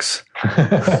trucks.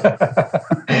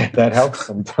 That helps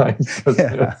sometimes.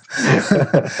 Yeah.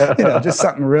 Just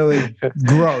something really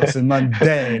gross and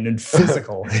mundane and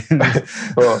physical.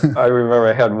 Well, I remember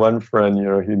I had one friend,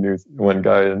 he knew one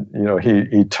guy, and,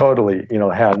 he totally,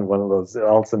 had one of those,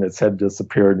 all of a sudden his head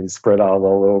disappeared and he spread out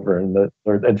all over, and the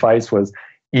advice was,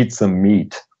 eat some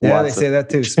meat. Yeah, they say that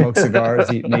too. Smoke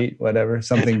cigars, eat meat, whatever,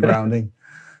 something grounding.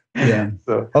 Yeah.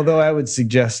 Although I would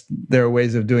suggest there are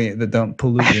ways of doing it that don't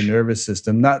pollute your nervous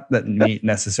system. Not that meat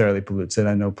necessarily pollutes it.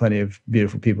 I know plenty of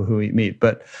beautiful people who eat meat,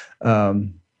 but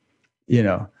there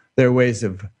are ways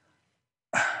of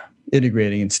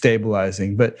integrating and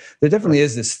stabilizing. But there definitely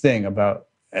is this thing about,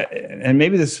 and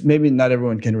maybe not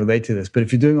everyone can relate to this, but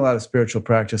if you're doing a lot of spiritual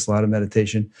practice, a lot of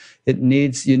meditation, you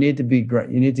need to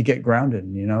get grounded,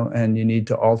 and you need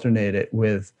to alternate it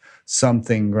with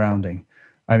something grounding.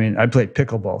 I mean, I played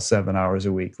pickleball 7 hours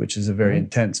a week, which is a very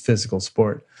intense physical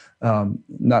sport.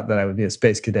 Not that I would be a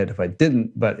space cadet if I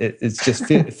didn't, but it's just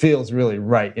it feels really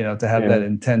right, to have that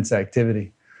intense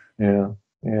activity. Yeah.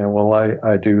 Yeah, well,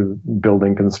 I do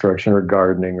building construction or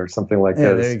gardening or something like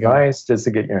that. It's nice just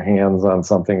to get your hands on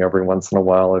something every once in a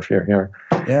while if you're here.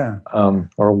 Yeah.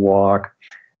 Or walk.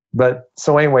 But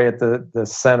so anyway, at the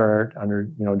center under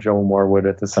Joel Morwood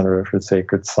at the Center for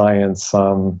Sacred Science,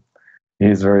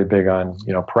 he's very big on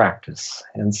practice,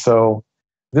 and so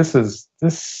this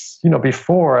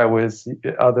before I was,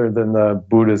 other than the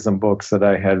Buddhism books that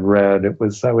I had read,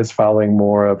 I was following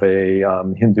more of a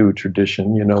Hindu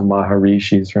tradition,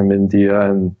 Maharishis from India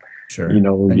and, and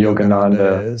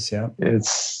Yogananda.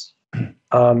 It's,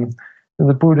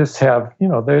 the Buddhists have,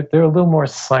 they're a little more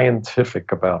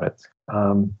scientific about it.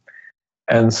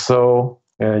 And so,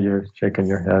 yeah, you're shaking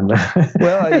your head.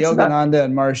 Well, Yogananda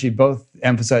and Maharishi both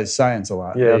emphasized science a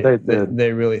lot. Yeah, they did.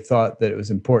 They really thought that it was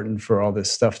important for all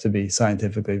this stuff to be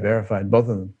scientifically verified, both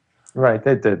of them. Right,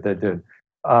 they did.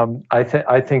 I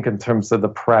think in terms of the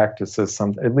practices,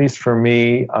 at least for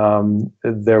me,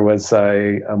 there was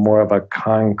a more of a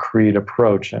concrete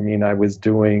approach. I mean, I was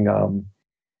doing.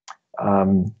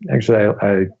 Actually,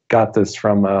 I got this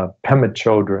from Pema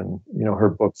Chodron. You know, her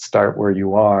book "Start Where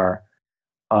You Are."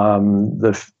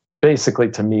 Basically,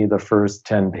 to me, the first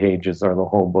 10 pages are the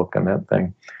whole book in that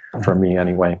thing, for me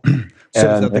anyway.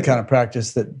 So is that the kind of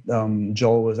practice that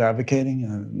Joel was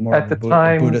advocating? More at of the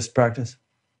time, Buddhist practice?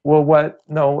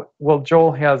 Well,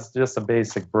 Joel has just a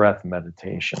basic breath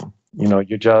meditation. You know,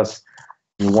 you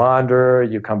wander,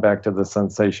 you come back to the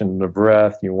sensation of the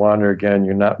breath, you wander again,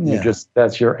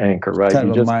 that's your anchor, right? Kind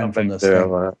you of just a mindfulness there,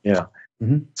 thing. yeah.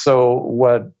 Mm-hmm. So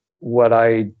what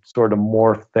I sort of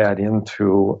morphed that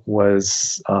into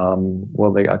was, I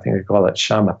think they call it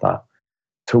shamatha,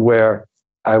 to where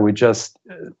I would just,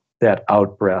 that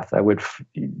out breath, I would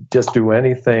just do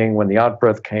anything. When the out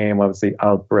breath came, I was the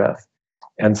out breath.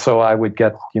 And so I would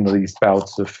get, these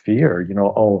bouts of fear,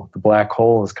 oh, the black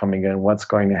hole is coming in, what's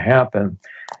going to happen?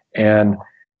 And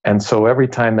so every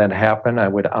time that happened, I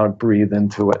would out breathe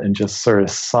into it and just sort of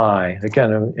sigh.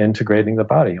 Again, I'm integrating the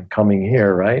body. I'm coming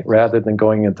here, right? Rather than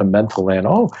going into mental land,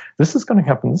 oh, this is going to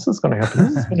happen, this is going to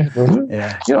happen, this is going to happen.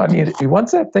 Yeah. I mean,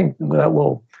 once that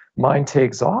little mind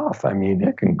takes off, I mean,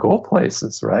 it can go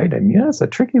places, right? I mean, it's a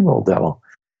tricky little devil.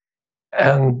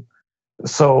 And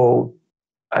so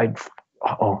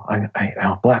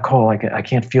black hole, I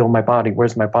can't feel my body.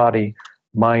 Where's my body?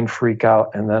 Mind freak out.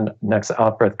 And then next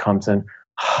out breath comes in.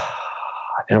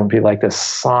 And it'll be like this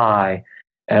sigh.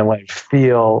 And when I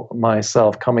feel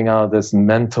myself coming out of this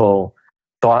mental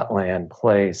thought land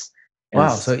place.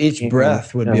 Wow. So each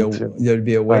breath would there'd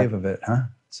be a wave of it, huh?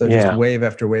 So just wave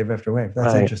after wave after wave.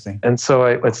 That's interesting. And so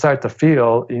I would start to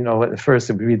feel, at first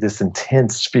it would be this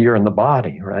intense fear in the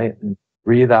body, right? And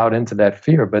breathe out into that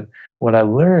fear. But what I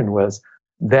learned was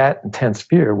that intense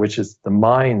fear, which is the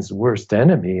mind's worst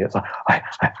enemy, it's like,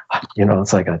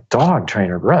 it's like a dog trying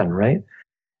to run, right?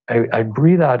 I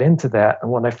breathe out into that.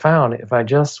 And what I found, if I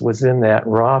just was in that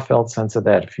raw felt sense of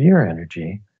that fear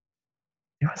energy,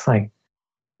 it was like,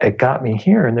 it got me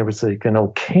here. And there was like an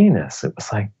okayness. It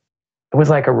was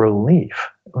like a relief.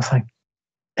 It was like,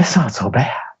 it's not so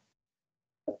bad.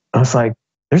 I was like,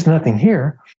 there's nothing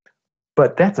here.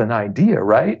 But that's an idea,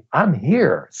 right? I'm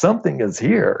here. Something is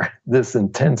here. This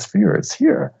intense fear is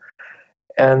here.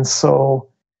 And so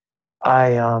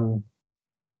I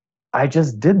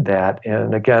just did that.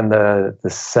 And again, the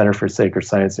Center for Sacred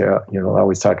Science,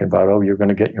 always talking about, oh, you're going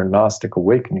to get your Gnostic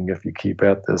awakening if you keep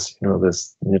at this,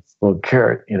 this little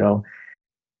carrot,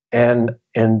 And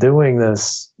in doing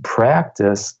this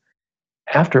practice,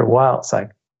 after a while, it's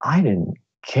like, I didn't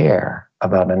care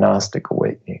about a Gnostic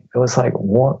awakening. It was like,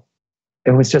 what?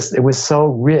 It was so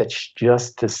rich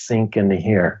just to sink into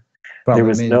here. Well, there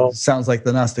was sounds like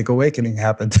the Gnostic awakening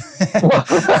happened.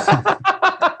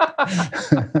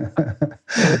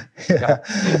 Yeah.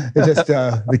 It's just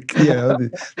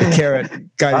the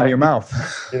carrot got in your mouth.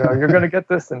 You're going to get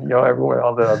this, and everywhere,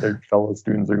 all the other fellow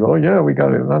students are going, oh yeah, we got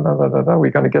to, we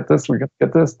got to get this, we got to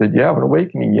get this. Did you have an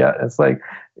awakening yet? It's like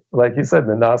you said,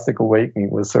 the Gnostic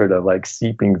awakening was sort of like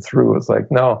seeping through. It's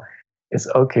like, no, it's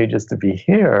okay just to be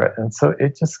here. And so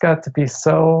it just got to be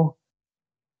so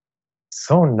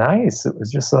nice. It was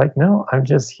just like, no, I'm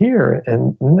just here.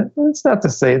 And it's not to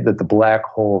say that the black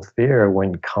hole fear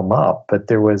wouldn't come up, but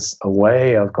there was a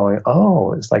way of going,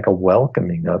 oh, it's like a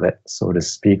welcoming of it, so to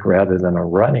speak, rather than a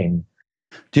running.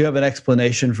 Do you have an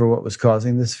explanation for what was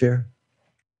causing this fear?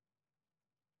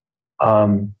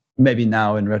 Maybe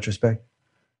now in retrospect?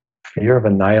 Fear of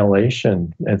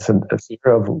annihilation. It's a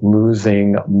fear of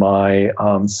losing my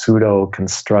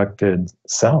pseudo-constructed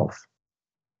self.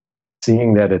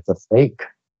 Seeing that it's a fake.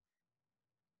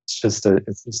 It's just a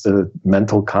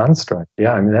mental construct.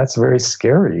 Yeah, I mean, that's very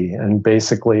scary. And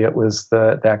basically it was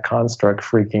that construct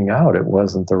freaking out. It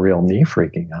wasn't the real me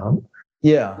freaking out.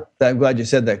 Yeah, I'm glad you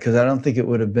said that, because I don't think it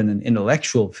would have been an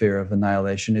intellectual fear of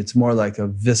annihilation. It's more like a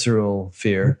visceral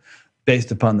fear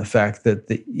based upon the fact that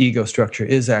the ego structure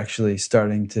is actually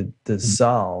starting to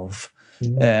dissolve.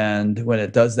 Mm-hmm. And when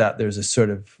it does that, there's a sort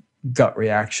of gut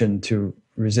reaction to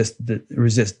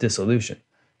resist dissolution,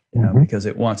 because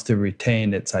it wants to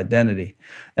retain its identity.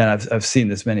 And I've seen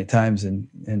this many times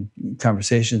in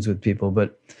conversations with people,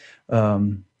 but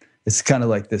it's kind of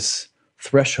like this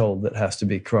threshold that has to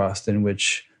be crossed, in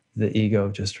which the ego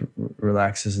just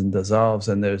relaxes and dissolves.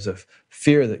 And there's a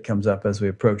fear that comes up as we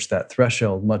approach that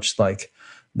threshold, much like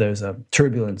there's a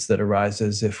turbulence that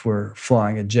arises if we're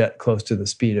flying a jet close to the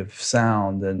speed of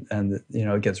sound, and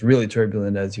it gets really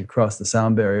turbulent as you cross the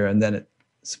sound barrier, and then it's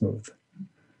smooth.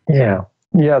 Yeah.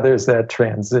 Yeah, there's that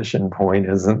transition point,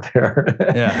 isn't there?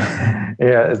 Yeah.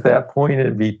 Yeah, it's that point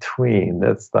in between.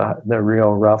 That's the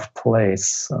real rough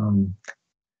place.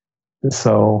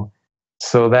 So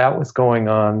so that was going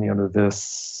on,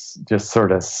 this just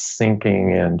sort of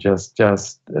sinking and just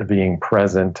being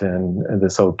present and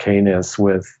this okayness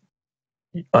with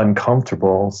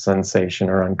uncomfortable sensation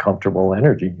or uncomfortable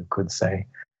energy, you could say.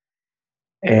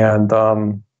 And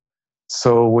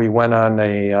so we went on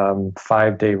a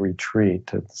 5-day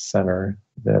retreat at the center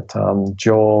that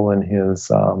Joel and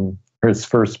his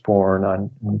firstborn,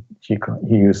 he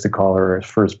used to call her his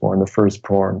firstborn, the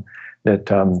firstborn that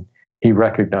he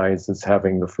recognized as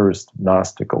having the first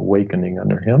Gnostic awakening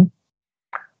under him.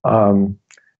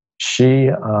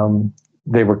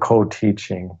 They were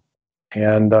co-teaching,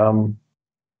 and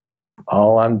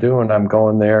all I'm doing, I'm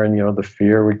going there, and the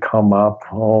fear would come up.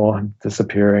 Oh, I'm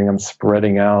disappearing. I'm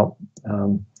spreading out.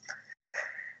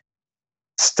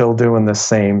 Still doing the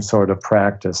same sort of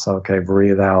practice. Okay,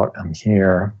 breathe out. I'm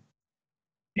here.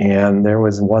 And there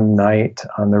was one night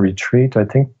on the retreat, I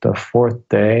think the 4th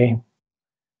day,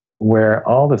 where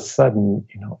all of a sudden,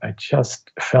 I just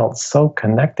felt so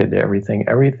connected to everything.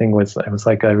 Everything was, it was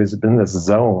like I was in this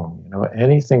zone.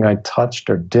 Anything I touched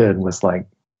or did was like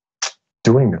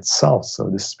doing itself,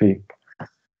 so to speak.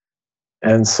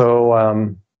 And so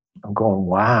I'm going,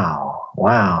 wow,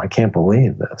 I can't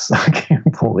believe this. I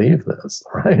can't believe this,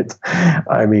 right?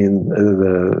 I mean,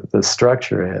 the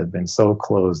structure had been so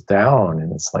closed down,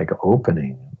 and it's like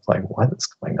opening. It's like, what is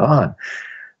going on?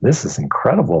 This is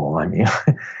incredible. I mean,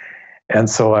 and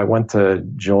so I went to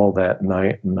Joel that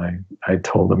night, and I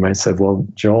told him, I said, well,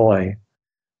 Joel,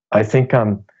 I think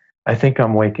I'm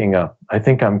waking up. I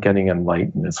think I'm getting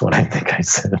enlightened, is what I think I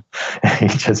said.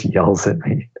 And he just yells at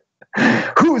me.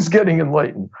 Who's getting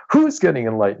enlightened? Who's getting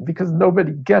enlightened? Because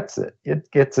nobody gets it.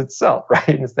 It gets itself, right?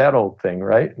 It's that old thing,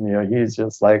 right? And, he's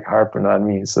just like harping on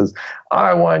me. He says,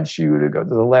 I want you to go to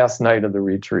the last night of the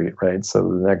retreat, right? So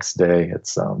the next day,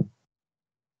 it's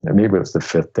maybe it was the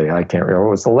 5th day. I can't remember.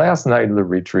 It was the last night of the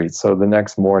retreat. So the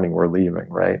next morning we're leaving,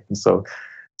 right? And so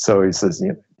he says,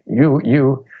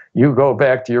 you go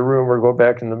back to your room or go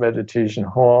back in the meditation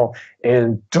hall,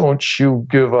 and don't you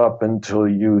give up until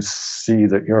you see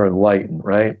that you're enlightened,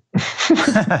 right?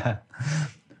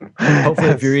 Hopefully,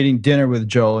 if you're eating dinner with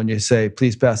Joel and you say,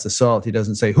 please pass the salt, he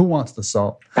doesn't say, who wants the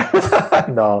salt?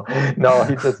 No,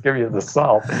 he just gives you the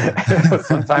salt.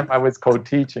 Sometime I was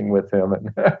co-teaching with him,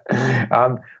 and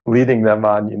I'm leading them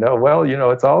on,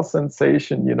 it's all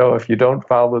sensation, if you don't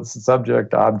follow the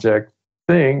subject-object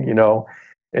thing,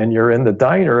 and you're in the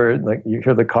diner, like you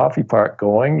hear the coffee pot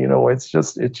going, it's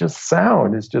just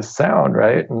sound,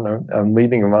 right? And I'm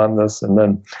leading him on this, and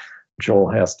then Joel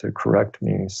has to correct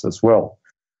me. He says, well,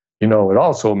 it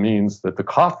also means that the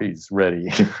coffee's ready.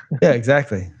 Yeah,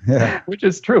 exactly. Yeah. Which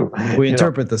is true. We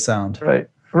interpret the sound.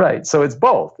 Right. So it's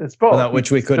both. Without which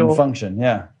we couldn't function,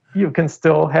 yeah. You can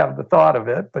still have the thought of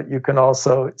it, but you can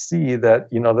also see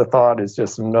that, the thought is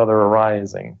just another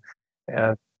arising.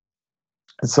 And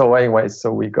so anyway,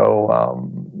 so we go,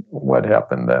 what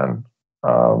happened then?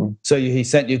 So he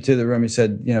sent you to the room. He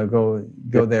said, go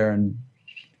there and,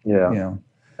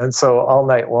 And so all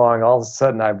night long, all of a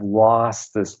sudden I've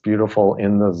lost this beautiful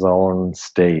in the zone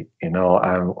state.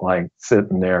 I'm like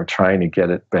sitting there trying to get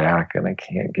it back, and I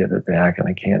can't get it back, and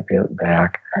I can't get it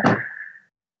back. And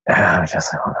I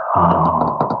just going,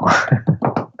 oh,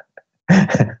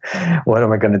 what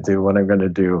am I going to do? What am I going to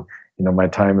do? My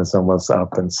time is almost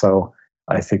up. And so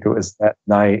I think it was that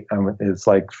night, it's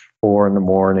like 4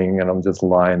 a.m, and I'm just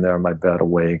lying there on my bed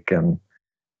awake, and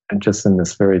just in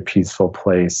this very peaceful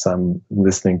place. I'm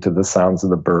listening to the sounds of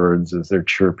the birds as they're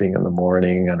chirping in the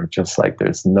morning, and just like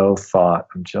there's no thought.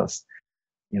 I'm just,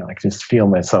 I can just feel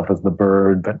myself as the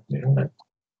bird, but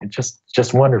it's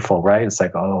just wonderful, right? It's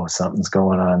like, oh, something's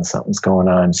going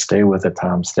on. Stay with it,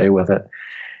 Tom, stay with it.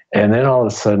 And then all of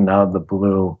a sudden, out of the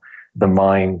blue, the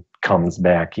mind comes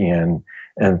back in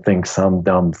and thinks some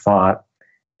dumb thought.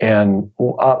 And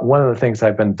one of the things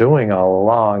I've been doing all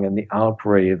along in the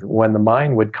out-breathe, when the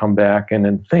mind would come back in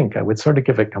and think, I would sort of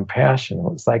give it compassion.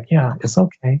 It was like, yeah, it's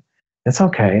okay. It's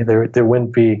okay. There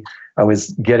wouldn't be, I was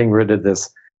getting rid of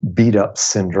this beat-up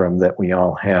syndrome that we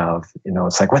all have.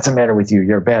 It's like, what's the matter with you?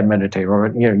 You're a bad meditator. Or,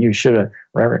 you should have,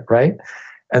 right?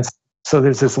 And so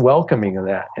there's this welcoming of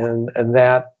that. And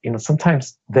that,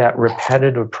 sometimes that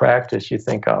repetitive practice, you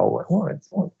think,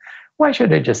 why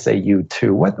should I just say you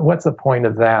too? What's the point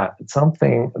of that?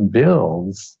 Something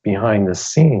builds behind the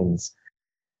scenes.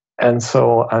 And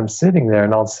so I'm sitting there,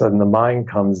 and all of a sudden the mind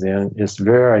comes in, just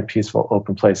very peaceful,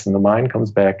 open place, and the mind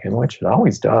comes back in, which it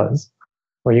always does.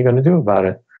 What are you going to do about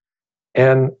it?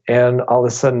 And all of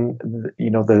a sudden,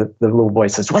 the little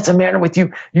voice says, "What's the matter with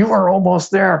you? You are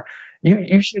almost there.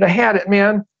 You should have had it,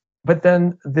 man." But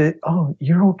then "Oh,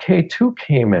 you're okay too"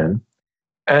 came in.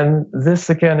 And this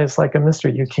again is like a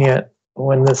mystery. You can't,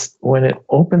 when it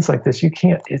opens like this, you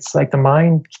can't, it's like the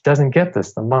mind doesn't get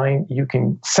this. The mind, you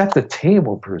can set the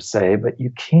table per se, but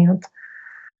you can't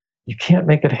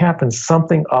make it happen.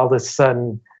 Something all of a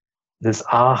sudden, this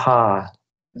aha,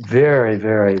 very,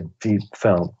 very deep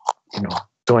felt,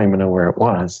 don't even know where it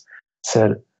was,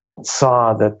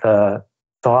 saw that the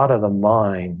thought of the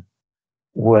mind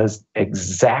was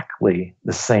exactly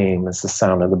the same as the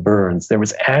sound of the birds. There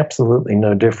was absolutely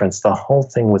no difference. The whole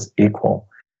thing was equal.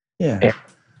 Yeah. And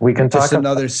we can just talk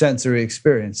another sensory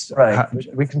experience. Right.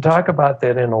 We can talk about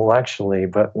that intellectually,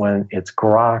 but when it's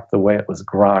grokked the way it was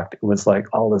grokked, it was like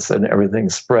all of a sudden everything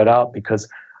spread out because,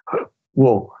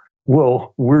 well,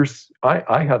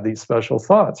 I have these special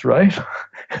thoughts, right?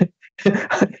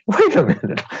 Wait a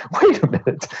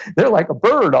minute. They're like a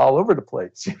bird all over the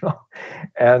place,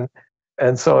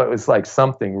 And so it was like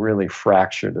something really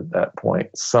fractured at that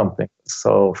point, something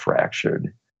so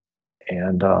fractured.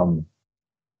 And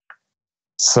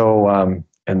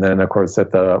and then, of course,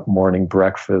 at the morning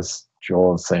breakfast,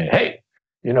 Joel was saying, "Hey,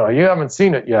 you haven't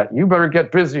seen it yet. You better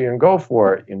get busy and go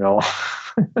for it,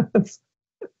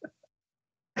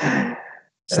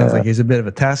 Sounds like he's a bit of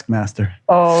a taskmaster.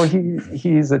 Oh,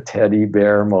 he's a teddy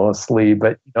bear mostly,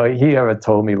 but he ever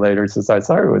told me later, says, "I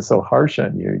sorry it was so harsh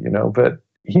on you, but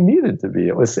he needed to be.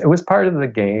 It was part of the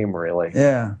game, really."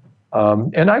 Yeah.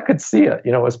 And I could see it,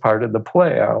 it was part of the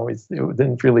play. It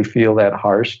didn't really feel that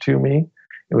harsh to me.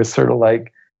 It was sort of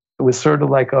like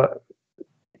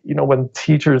when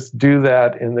teachers do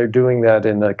that and they're doing that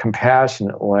in a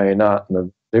compassionate way, not in a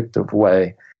vindictive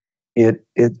way, it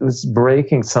was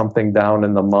breaking something down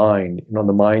in the mind. The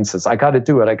mind says, I got to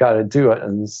do it.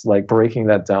 And it's like breaking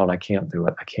that down. I can't do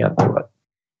it.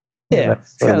 Yeah,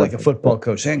 it's kind of like a football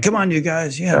coach saying, "Come on, you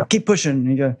guys, keep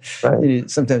pushing."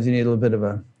 Sometimes you need a little bit of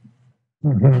a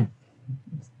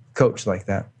coach like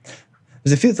that.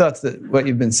 There's a few thoughts that what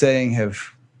you've been saying have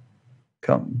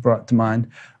brought to mind.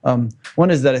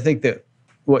 One is that I think that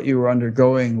what you were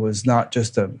undergoing was not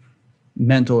just a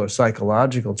mental or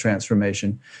psychological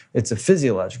transformation, it's a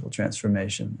physiological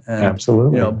transformation. And,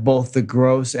 absolutely. Both the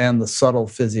gross and the subtle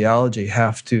physiology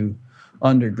have to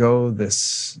undergo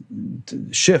this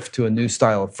shift to a new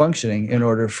style of functioning in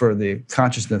order for the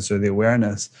consciousness or the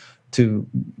awareness to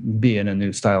be in a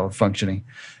new style of functioning.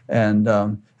 And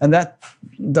that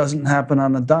doesn't happen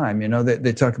on a dime.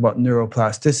 They talk about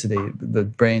neuroplasticity, the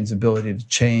brain's ability to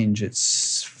change its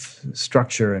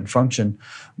structure and function,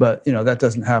 but that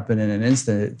doesn't happen in an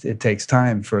instant. It takes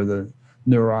time for the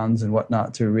neurons and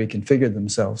whatnot to reconfigure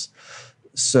themselves.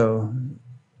 So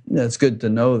it's good to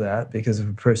know that, because if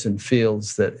a person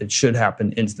feels that it should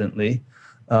happen instantly,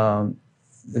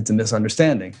 it's a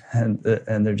misunderstanding, and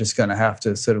they're just going to have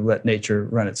to sort of let nature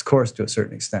run its course to a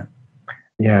certain extent.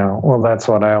 Yeah, well, that's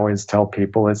what I always tell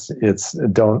people. It's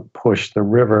don't push the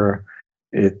river.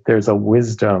 There's a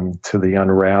wisdom to the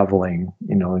unraveling.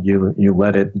 You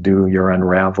let it do your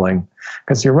unraveling,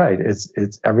 because you're right.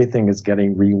 It's everything is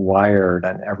getting rewired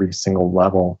on every single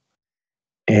level,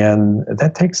 and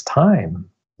that takes time.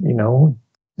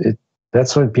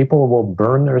 That's when people will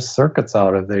burn their circuits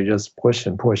out if they just push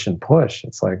and push and push.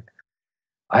 It's like,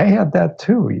 I had that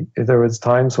too. There was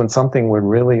times when something would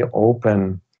really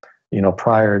open,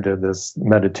 prior to this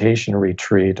meditation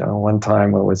retreat. One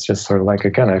time it was just sort of like,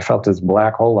 again, I felt this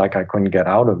black hole, like I couldn't get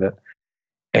out of it.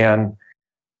 And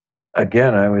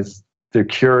again, I was the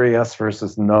curious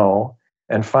versus no.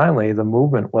 And finally the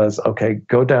movement was, okay,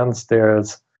 go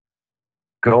downstairs,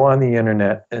 go on the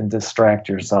internet and distract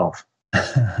yourself.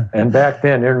 And back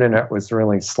then, internet was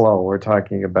really slow. We're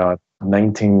talking about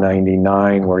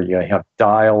 1999, where you have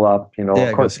dial-up.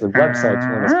 Of course, the websites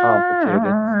weren't as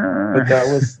complicated, but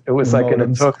it was like, and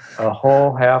it took a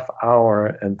whole half hour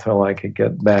until I could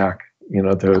get back,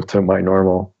 to my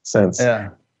normal sense. Yeah.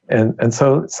 And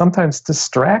so sometimes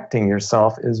distracting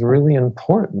yourself is really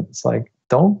important. It's like,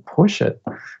 don't push it.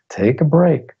 Take a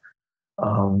break.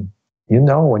 When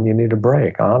you need a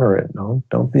break, honor it.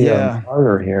 Don't be a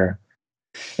martyr here.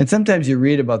 And sometimes you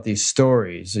read about these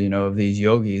stories, of these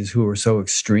yogis who were so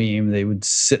extreme, they would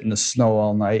sit in the snow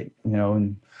all night,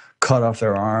 and cut off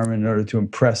their arm in order to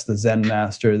impress the Zen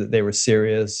master that they were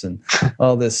serious and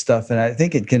all this stuff. And I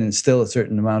think it can instill a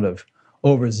certain amount of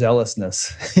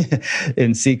overzealousness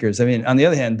in seekers. I mean, on the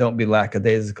other hand, don't be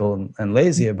lackadaisical and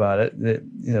lazy about it.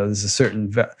 There's a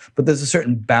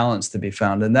certain balance to be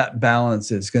found, and that balance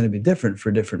is going to be different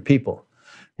for different people.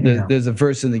 There's a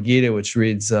verse in the Gita which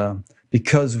reads,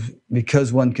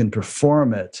 because one can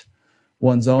perform it,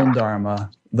 one's own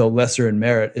dharma, though lesser in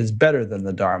merit, is better than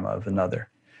the dharma of another.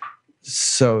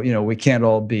 So, we can't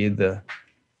all be the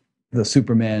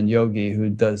Superman yogi who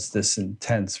does this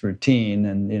intense routine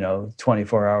and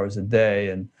 24 hours a day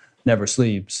and never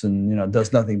sleeps and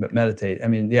does nothing but meditate. I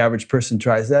mean, the average person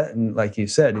tries that, and like you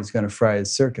said, he's going to fry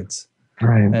his circuits,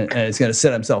 right? And he's going to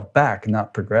set himself back and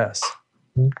not progress.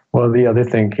 Well, the other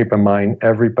thing, keep in mind,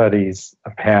 everybody's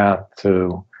path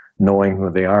to knowing who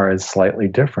they are is slightly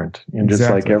different. Just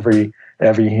like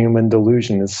every human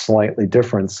delusion is slightly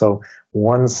different. So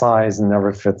one size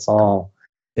never fits all.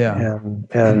 Yeah.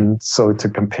 And so to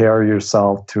compare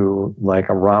yourself to like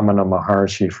a Ramana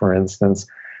Maharshi, for instance,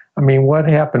 I mean, what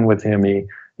happened with him? He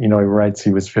writes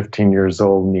he was 15 years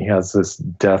old and he has this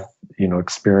death,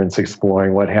 experience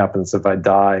exploring what happens if I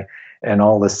die. And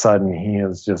all of a sudden he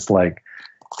is just like,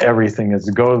 everything is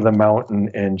go to the mountain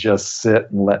and just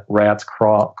sit and let rats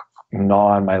gnaw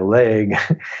on my leg.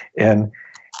 And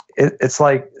it's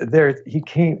like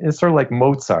it's sort of like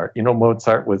Mozart.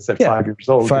 Mozart was at 5 years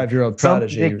old. 5-year-old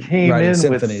prodigy. They came in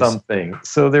symphonies with something.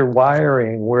 So their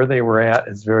wiring, where they were at,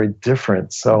 is very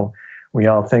different. So we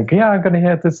all think, I'm going to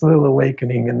have this little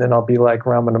awakening and then I'll be like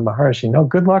Ramana Maharshi. No,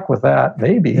 good luck with that.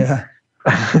 Maybe. Yeah.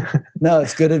 No,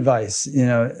 it's good advice.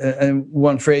 And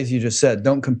one phrase you just said,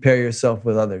 don't compare yourself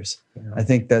with others. Yeah. I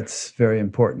think that's very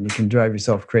important. You can drive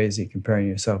yourself crazy comparing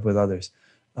yourself with others.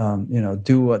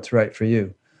 Do what's right for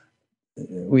you.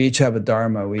 We each have a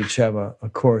dharma. We each have a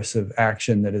course of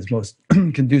action that is most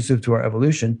conducive to our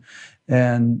evolution.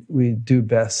 And we do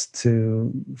best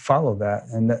to follow that.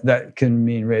 And that can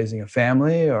mean raising a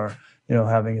family or,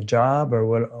 having a job or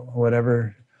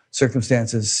whatever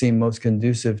circumstances seem most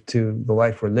conducive to the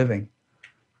life we're living.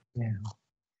 Yeah.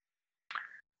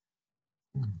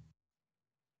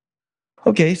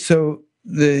 Okay, so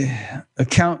the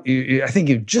account, I think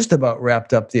you just about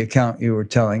wrapped up the account you were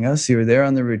telling us. You were there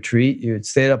on the retreat. You had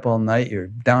stayed up all night. You're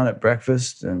down at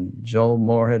breakfast, and Joel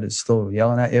Moorhead is still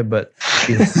yelling at you, but...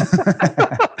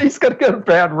 He's going to get a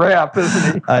bad rap,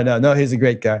 isn't he? I know. No, he's a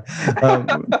great guy.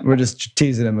 We're just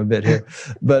teasing him a bit here.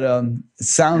 But it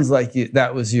sounds like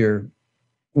that was your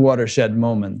watershed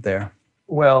moment there.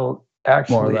 Well,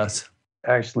 actually... More or less.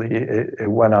 Actually,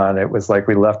 it went on. It was like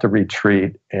we left a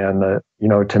retreat, and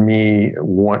to me,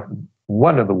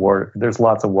 one of the there's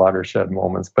lots of watershed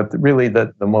moments, but really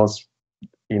the most,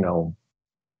 the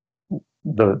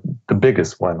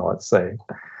biggest one, let's say,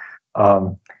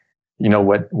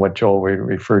 what Joel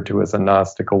referred to as a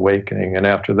Gnostic awakening, and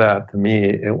after that, to me,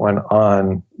 it went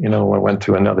on. I went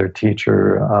to another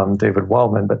teacher, David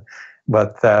Waldman,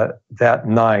 but that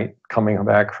night, coming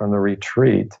back from the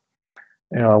retreat.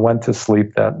 I went to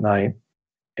sleep that night,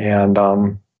 and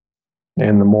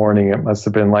in the morning, it must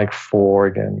have been like 4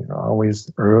 again, always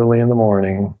early in the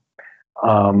morning.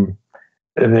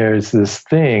 There's this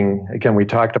thing, again, we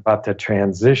talked about the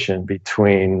transition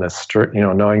between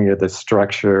knowing you're the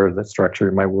structure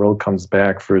of my world comes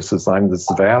back versus I'm this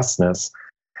vastness.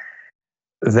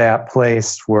 That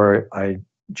place where I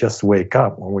just wake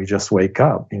up, when we just wake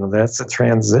up, that's a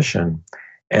transition.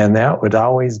 And that would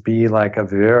always be like a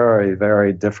very,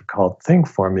 very difficult thing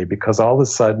for me, because all of a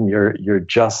sudden you're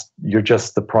just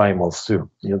the primal soup.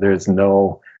 There's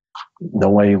no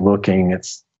way looking.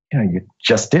 It's you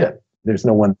just it. There's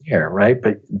no one there, right?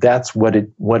 But that's what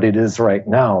it is right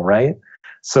now, right?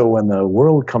 So when the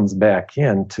world comes back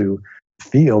in, to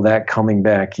feel that coming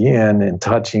back in and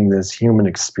touching this human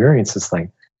experience, it's like,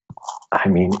 I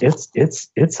mean, it's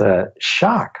a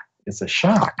shock. It's a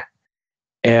shock.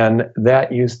 And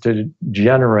that used to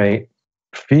generate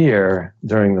fear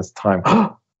during this time.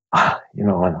 Where's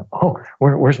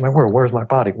my world? Where's my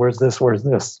body? Where's this? Where's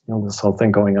this? This whole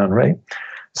thing going on, right?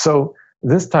 So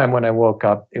this time when I woke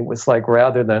up, it was like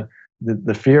rather than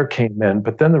the fear came in,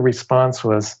 but then the response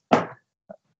was,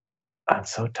 I'm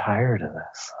so tired of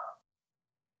this.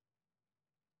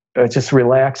 I just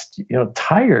relaxed.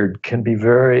 Tired can be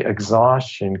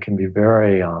exhaustion can be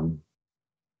very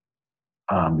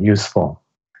useful.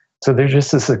 So there's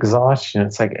just this exhaustion.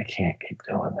 It's like, I can't keep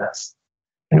doing this.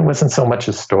 And it wasn't so much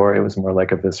a story. It was more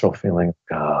like a visceral feeling.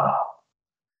 Oh.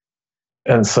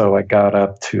 And so I got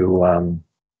up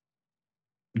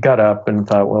and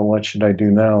thought, well, what should I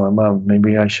do now? I'm up.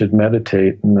 Maybe I should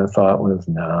meditate. And the thought was,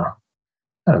 no,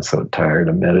 I'm so tired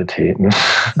of meditating.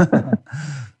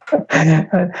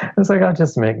 It's like, I'll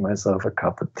just make myself a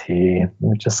cup of tea.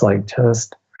 And just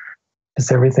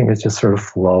everything is just sort of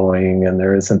flowing, and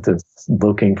there isn't this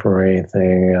looking for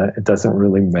anything. It doesn't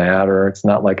really matter. It's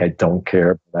not like I don't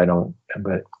care, but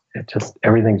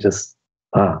everything's just,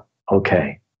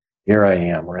 okay, here I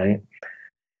am, right?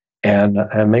 And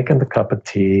I'm making the cup of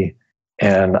tea.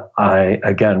 And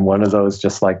again, one of those,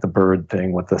 just like the bird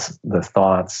thing with the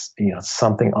thoughts,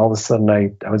 something, all of a sudden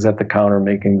I was at the counter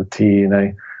making the tea, and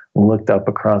I looked up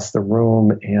across the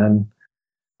room, and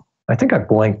I think I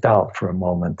blanked out for a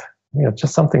moment.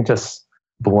 Just something just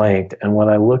blanked. And when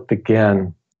I looked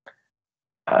again,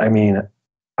 I mean,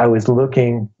 I was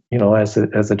looking,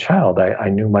 as a child, I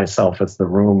knew myself as the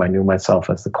room. I knew myself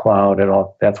as the cloud. And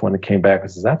all that's when it came back,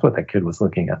 because that's what that kid was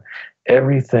looking at.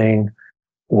 Everything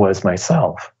was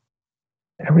myself.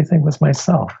 Everything was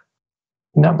myself.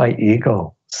 Not my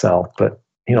ego self, but,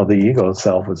 the ego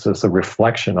self was just a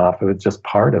reflection off of it, just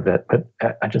part of it. But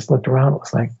I just looked around. It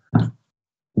was like,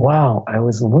 wow, I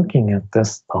was looking at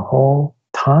this the whole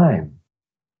time.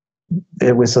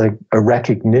 It was like a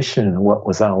recognition of what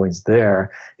was always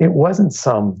there. It wasn't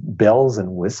some bells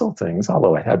and whistle things,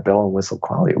 although it had bell and whistle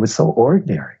quality. It was so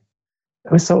ordinary.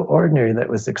 It was so ordinary that it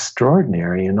was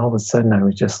extraordinary. And all of a sudden I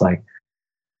was just like,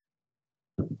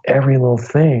 every little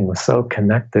thing was so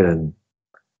connected.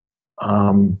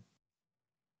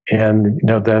 And,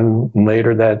 then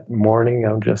later that morning,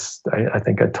 I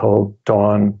think I told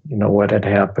Dawn, what had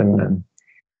happened. And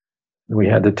we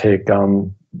had to take,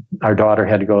 our daughter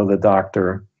had to go to the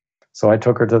doctor. So I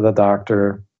took her to the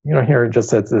doctor, here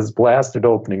just at this blasted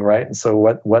opening, right? And so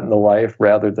what in the life,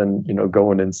 rather than,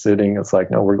 going and sitting, it's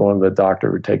like, no, we're going to the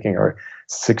doctor. We're taking our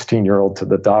 16-year-old to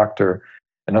the doctor.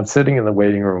 And I'm sitting in the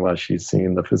waiting room while she's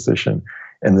seeing the physician.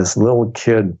 And this little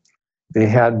kid,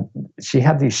 she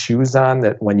had these shoes on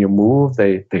that when you move,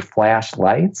 they flash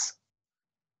lights.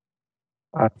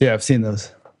 Yeah, I've seen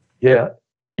those. Yeah.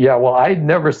 Yeah, well, I'd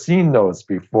never seen those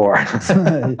before.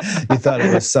 You thought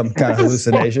it was some kind of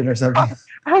hallucination or something?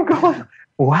 I'm going,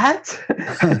 what?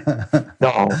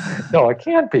 No, it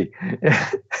can't be.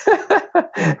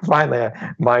 Finally,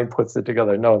 mind puts it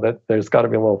together. No, that there's got to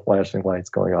be a little flashing lights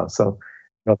going on. So,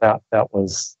 that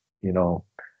was,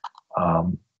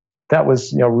 that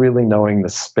was, really knowing the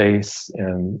space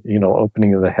and,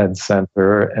 opening of the head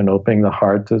center and opening the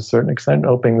heart to a certain extent,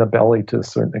 opening the belly to a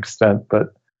certain extent.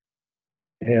 But,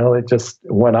 it just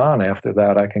went on after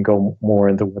that. I can go more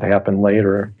into what happened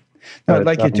later. No, I'd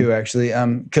like you to, actually,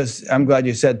 because I'm glad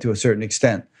you said to a certain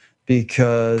extent,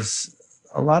 because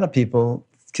a lot of people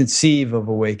conceive of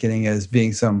awakening as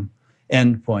being some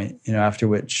end point, after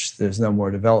which there's no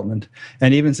more development.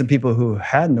 And even some people who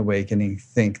had an awakening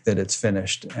think that it's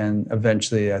finished. And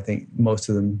eventually, I think most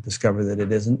of them discover that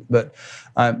it isn't. But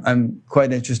I'm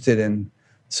quite interested in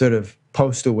sort of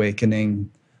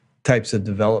post-awakening types of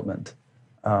development.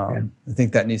 I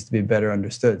think that needs to be better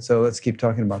understood. So let's keep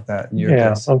talking about that in your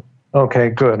case. Okay,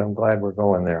 good. I'm glad we're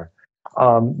going there.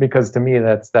 Because to me,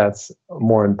 that's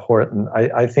more important.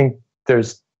 I think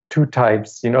there's two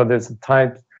types. There's a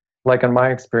type, like in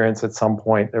my experience, at some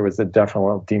point, there was a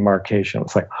definite demarcation.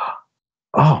 It's like,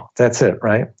 oh, that's it,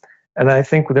 right? And I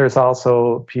think there's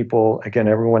also people, again,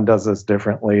 everyone does this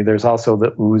differently. There's also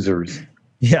the oozers.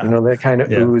 Yeah. They kind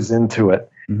of ooze into it.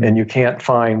 Mm-hmm. And you can't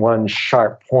find one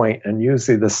sharp point. And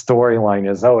usually the storyline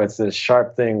is, it's this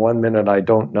sharp thing. 1 minute I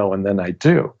don't know, and then I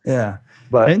do. Yeah.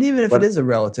 And even if it is a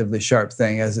relatively sharp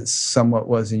thing, as it somewhat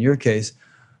was in your case,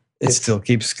 it still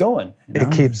keeps going.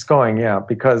 It keeps going, yeah.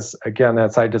 Because, again,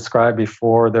 as I described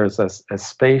before, there's a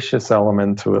spacious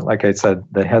element to it. Like I said,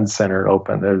 the head center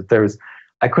open.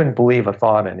 I couldn't believe a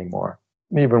thought anymore.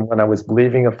 Even when I was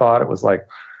believing a thought, it was like,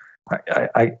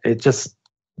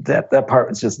 that part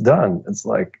was just done. It's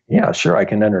like, yeah, sure, I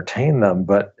can entertain them,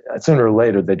 but sooner or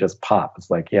later they just pop.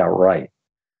 It's like, yeah, right.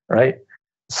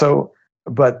 So,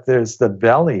 but there's the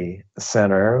belly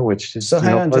center, which is... So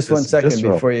hang on just 1 second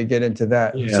before you get into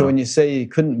that. Yeah. So when you say you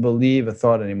couldn't believe a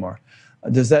thought anymore,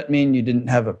 does that mean you didn't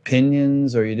have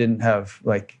opinions, or you didn't have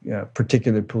like a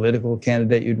particular political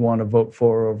candidate you'd want to vote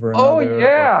for over another? Oh,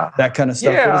 yeah. That kind of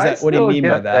stuff? Yeah, what do you mean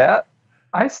by that?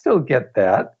 I still get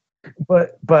that.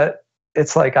 But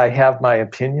it's like I have my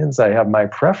opinions, I have my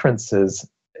preferences,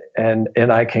 and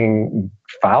I can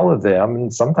follow them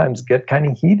and sometimes get kind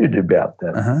of heated about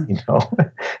them,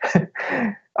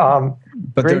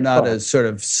 But they're not as sort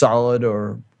of solid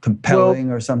or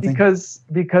compelling or something?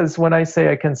 Because when I say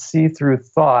I can see through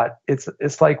thought,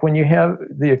 it's like when you have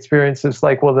the experience, it's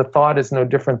like, well, the thought is no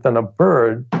different than a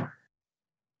bird.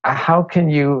 How can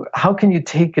you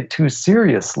take it too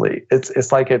seriously?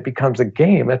 It's like it becomes a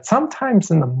game. And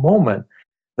sometimes in the moment,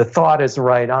 the thought is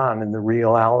right on in the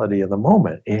reality of the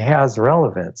moment. It has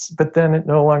relevance, but then it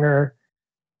no longer,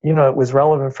 it was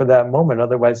relevant for that moment.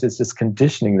 Otherwise, it's just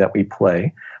conditioning that we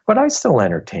play. But I still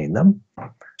entertain them.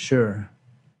 Sure.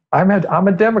 I'm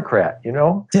a Democrat, you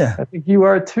know? Yeah. I think you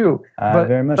are too. But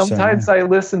very much sometimes so, yeah. I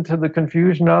listen to the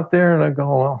confusion out there and I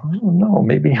go, well, I don't know,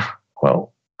 maybe,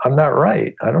 well, I'm not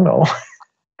right. I don't know.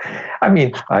 I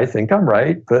mean, I think I'm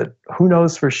right, but who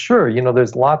knows for sure? You know,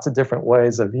 there's lots of different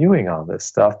ways of viewing all this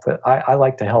stuff, but I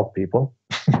like to help people.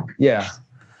 Yeah.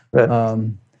 But,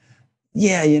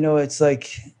 yeah, you know, it's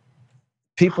like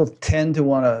people tend to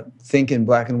want to think in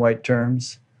black and white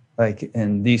terms, like,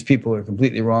 and these people are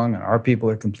completely wrong and our people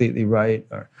are completely right,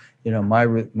 or, you know, my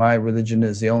religion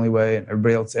is the only way and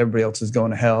everybody else is going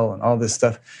to hell and all this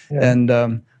stuff. yeah.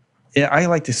 And yeah, I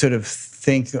like to sort of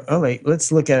think, oh, wait,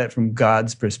 let's look at it from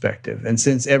God's perspective. And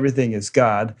since everything is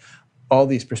God, all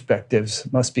these perspectives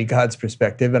must be God's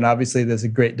perspective. And obviously there's a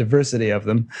great diversity of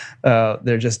them.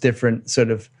 They're just different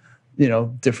sort of, you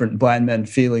know, different blind men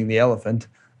feeling the elephant,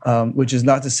 which is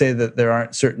not to say that there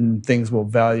aren't certain things we'll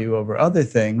value over other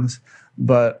things,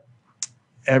 but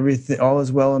everything, all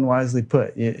is well and wisely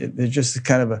put. It's just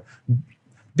kind of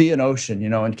be an ocean, you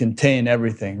know, and contain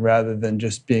everything rather than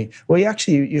just being, well,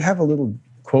 you have a little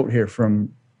quote here from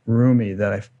Rumi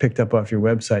that I picked up off your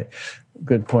website.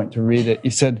 Good point to read it. You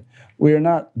said, we are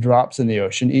not drops in the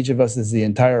ocean. Each of us is the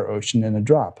entire ocean in a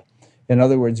drop. In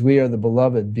other words, we are the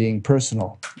beloved being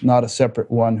personal, not a separate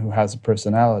one who has a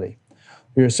personality.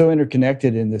 We are so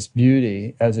interconnected in this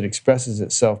beauty as it expresses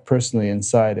itself personally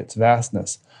inside its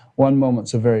vastness. One moment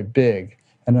so very big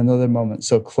and another moment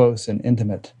so close and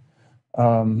intimate.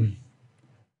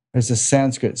 There's a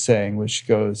Sanskrit saying which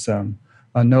goes,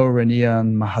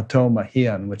 Anoraniyan Mahato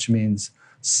Mahiyan, which means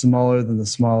smaller than the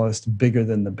smallest, bigger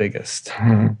than the biggest.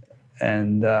 Mm-hmm.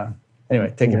 And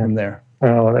anyway, take it from there.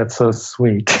 Oh, that's so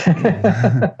sweet.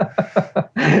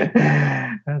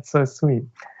 That's so sweet.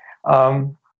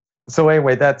 So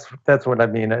anyway, that's what I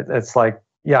mean. It's like,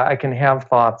 yeah, I can have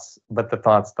thoughts, but the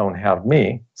thoughts don't have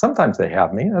me. Sometimes they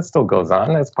have me. That still goes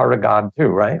on. That's part of God too,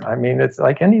 right? I mean, it's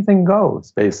like anything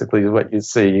goes, basically, is what you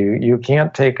see. You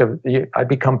can't take I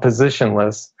become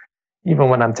positionless even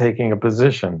when I'm taking a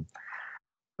position.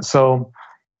 So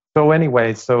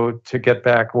anyway, so to get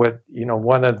back,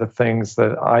 one of the things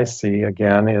that I see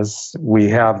again is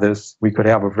we could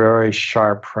have a very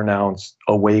sharp, pronounced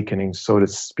awakening, so to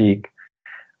speak.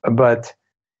 But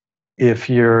if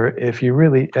you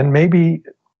really, and maybe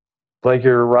like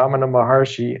your Ramana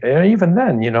Maharshi, and even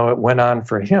then, it went on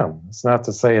for him. It's not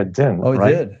to say it didn't. Oh, it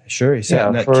right? did. Sure, he sat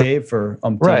in that cave for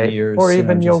umpteen years. Or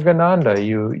even Yogananda.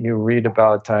 You read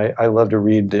about. I love to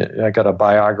read. I got a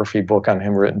biography book on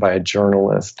him written by a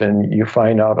journalist, and you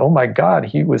find out, oh my God,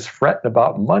 he was fretting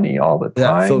about money all the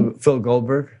time. Yeah, Phil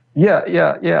Goldberg. Yeah.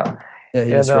 Yeah, he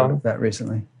just wrote that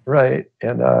recently. Right,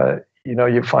 and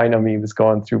you find him. He was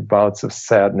going through bouts of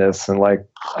sadness,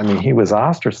 and he was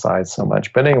ostracized so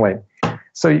much. But anyway.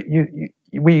 So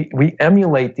we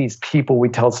emulate these people. We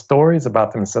tell stories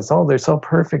about them and says, "Oh, they're so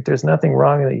perfect. There's nothing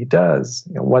wrong that he does."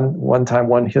 One time,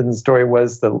 one hidden story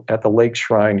was at the lake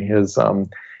shrine, his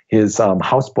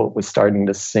houseboat was starting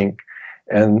to sink,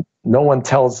 and no one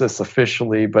tells this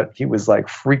officially, but he was like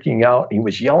freaking out. He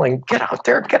was yelling, "Get out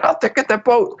there! Get out there! Get that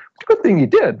boat!" Good thing he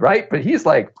did, right? But he's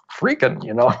like freaking,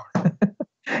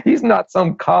 He's not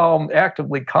some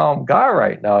actively calm guy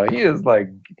right now. He is like,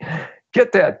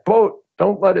 "Get that boat!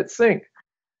 Don't let it sink."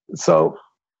 So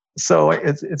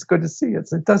it's good to see. It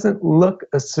doesn't look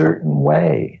a certain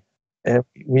way. And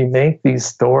we make these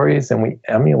stories and we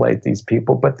emulate these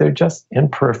people, but they're just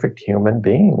imperfect human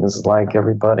beings like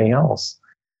everybody else.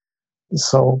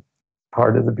 So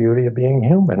part of the beauty of being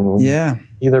human. Yeah.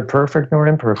 Either perfect or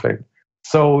imperfect.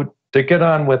 So to get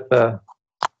on with the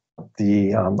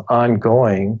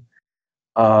ongoing,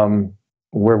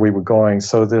 where we were going.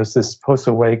 So there's this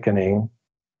post-awakening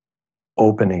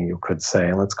opening, you could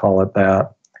say, let's call it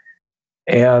that.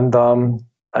 And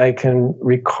I can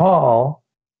recall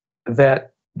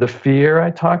that the fear I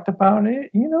talked about, it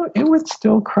would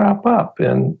still crop up.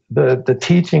 And the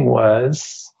teaching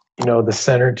was, the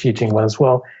center teaching was,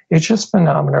 well, it's just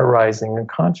phenomena arising in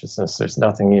consciousness. There's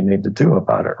nothing you need to do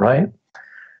about it, right?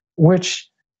 Which,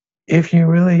 if you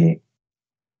really...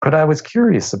 But I was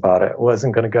curious about it.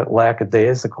 Wasn't going to get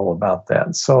lackadaisical about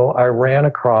that. So I ran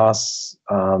across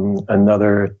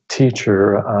another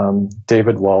teacher,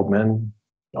 David Waldman,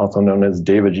 also known as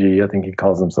David G. I think he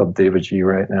calls himself David G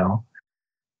right now,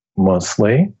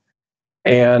 mostly.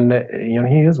 And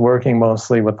he is working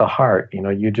mostly with the heart.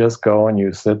 You just go and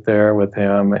you sit there with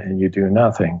him and you do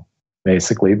nothing,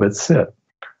 basically, but sit.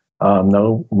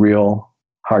 No real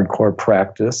hardcore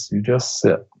practice. You just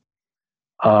sit.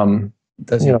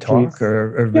 Does he talk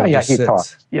or yeah, just he sits?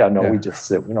 talks. Yeah, no, we just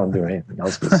sit. We don't do anything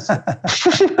else but sit.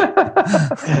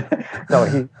 No,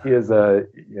 he is a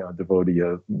devotee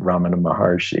of Ramana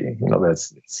Maharshi.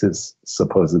 That's his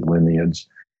supposed lineage.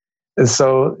 And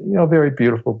so, very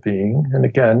beautiful being, and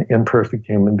again, imperfect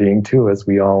human being too, as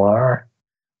we all are.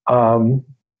 And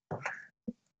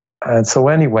so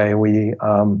anyway,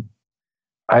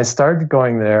 I started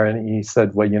going there, and he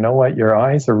said, well, you know what? Your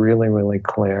eyes are really, really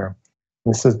clear.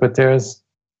 He says, but there's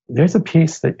a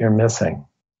piece that you're missing.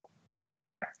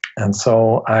 And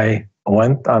so I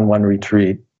went on one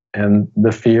retreat, and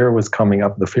the fear was coming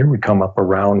up. The fear would come up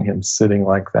around him sitting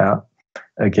like that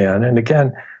again. And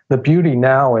again, the beauty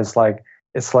now is like,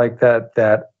 it's like that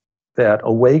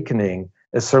awakening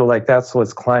is sort of like that's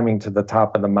what's climbing to the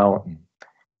top of the mountain.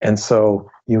 And so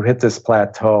you hit this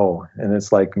plateau, and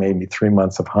it's like maybe 3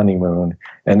 months of honeymoon.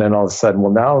 And then all of a sudden,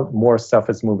 well, now more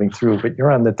stuff is moving through, but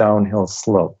you're on the downhill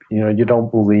slope. You don't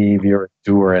believe you're a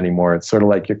doer anymore. It's sort of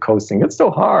like you're coasting. It's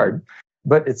still hard,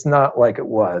 but it's not like it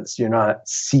was. You're not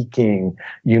seeking,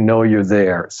 you're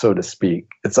there, so to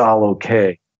speak. It's all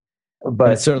okay.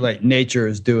 But it's sort of like nature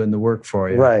is doing the work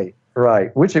for you.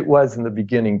 Right. Which it was in the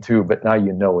beginning too, but now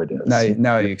it is.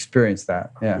 Now you experience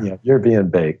that. Yeah. You're being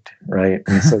baked, right?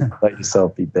 And so let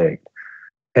yourself be baked.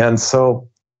 And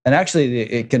actually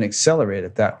it can accelerate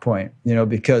at that point,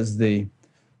 because an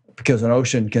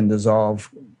ocean can dissolve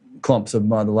clumps of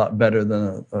mud a lot better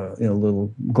than a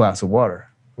little glass of water.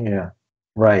 Yeah.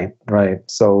 Right.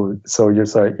 So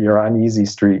you're on easy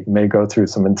street. You may go through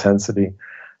some intensity.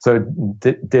 So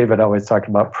David always talked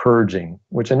about purging,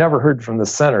 which I never heard from the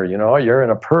center. You're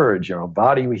in a purge.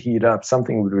 Body would heat up,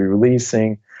 something would be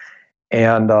releasing,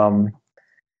 and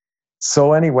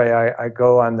so anyway, I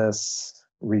go on this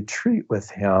retreat with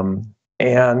him,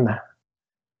 and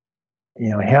he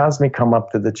has me come up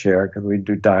to the chair because we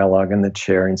do dialogue in the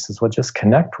chair, and he says, "Well, just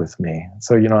connect with me."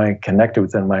 So I connected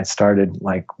with him. I started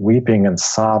like weeping and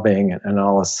sobbing, and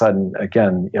all of a sudden,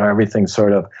 again, everything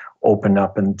sort of open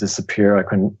up and disappear. I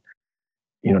couldn't,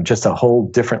 just a whole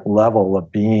different level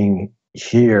of being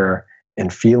here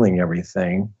and feeling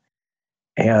everything.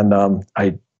 And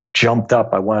I jumped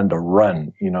up. I wanted to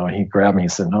run, and he grabbed me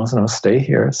and said, no, stay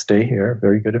here.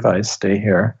 Very good advice. Stay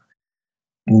here.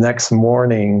 Next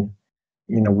morning,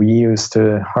 we used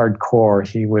to hardcore.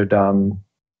 He would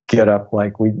get up,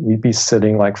 like we'd be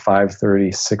sitting like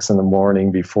 5:30, 6 in the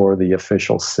morning before the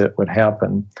official sit would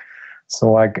happen.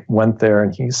 So I went there,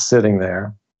 and he's sitting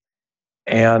there.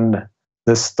 And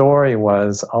the story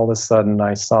was, all of a sudden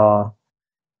I saw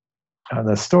on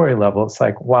the story level, it's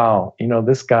like, wow,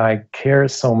 this guy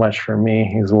cares so much for me.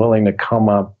 He's willing to come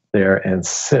up there and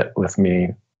sit with me.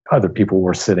 Other people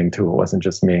were sitting too. It wasn't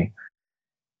just me.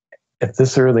 At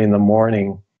this early in the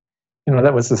morning,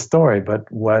 that was the story. But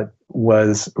what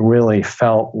was really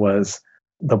felt was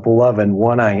the beloved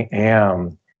one I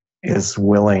am is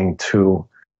willing to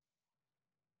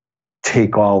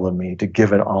take all of me, to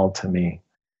give it all to me.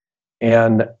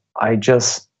 And I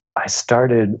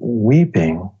started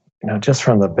weeping, just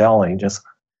from the belly, just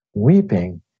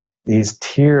weeping, these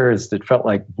tears that felt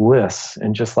like bliss,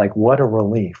 and just like, what a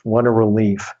relief.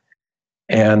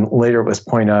 And later it was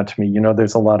pointed out to me,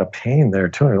 there's a lot of pain there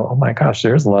too. And I go, oh my gosh,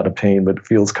 there's a lot of pain, but it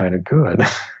feels kind of good.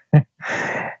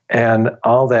 And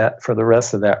all that, for the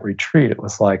rest of that retreat, it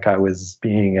was like I was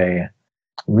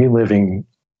reliving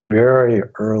very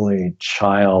early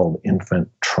infant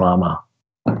trauma.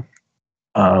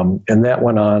 And that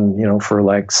went on, for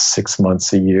like 6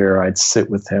 months, a year. I'd sit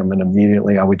with him, and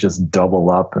immediately I would just double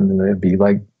up, and then it'd be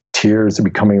like tears would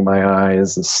be coming in my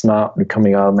eyes, the snot would be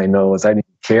coming out of my nose. I didn't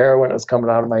care when it was coming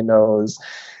out of my nose.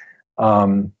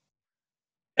 And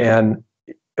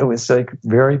it was like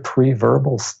very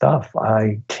pre-verbal stuff.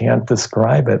 I can't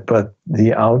describe it, but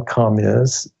the outcome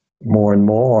is more and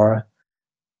more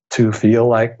to feel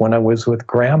like when I was with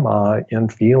grandma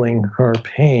and feeling her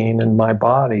pain in my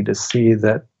body, to see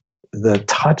that the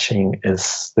touching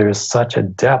there's such a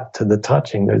depth to the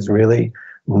touching. There's really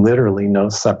literally no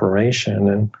separation.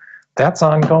 And that's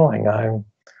ongoing.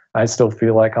 I still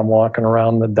feel like I'm walking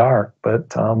around in the dark,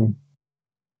 but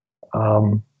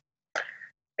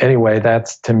anyway,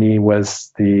 that's, to me,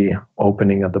 was the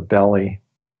opening of the belly.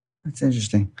 That's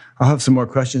interesting. I'll have some more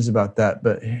questions about that,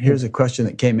 but here's a question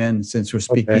that came in since we're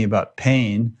speaking about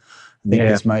pain. I think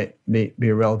this might be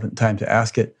a relevant time to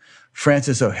ask it.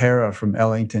 Francis O'Hara from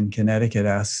Ellington, Connecticut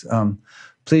asks,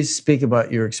 please speak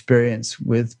about your experience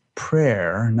with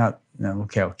prayer,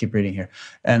 I'll keep reading here,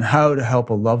 and how to help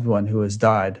a loved one who has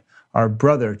died. Our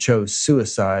brother chose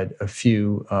suicide a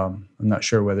few, I'm not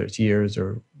sure whether it's years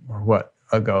or what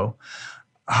ago.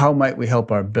 How might we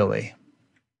help our Billy?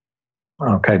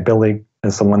 Okay, Billy,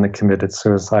 is the one that committed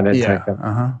suicide, I take it.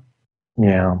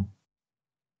 Yeah.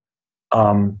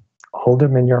 Hold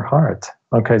him in your heart.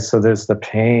 Okay, so there's the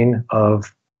pain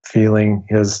of feeling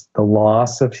the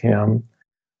loss of him.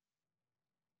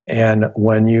 And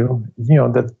when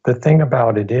the thing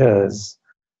about it is,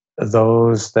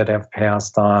 those that have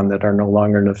passed on that are no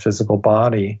longer in a physical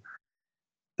body,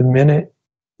 the minute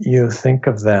you think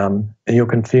of them, you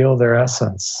can feel their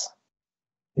essence.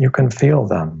 You can feel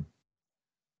them.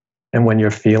 And when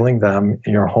you're feeling them,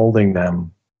 you're holding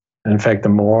them. In fact, the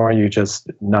more you just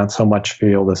not so much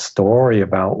feel the story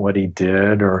about what he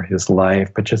did or his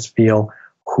life, but just feel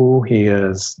who he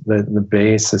is, the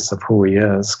basis of who he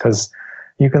is. Because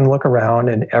you can look around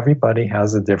and everybody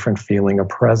has a different feeling of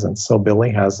presence. So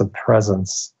Billy has a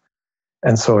presence.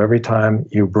 And so every time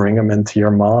you bring him into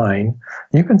your mind,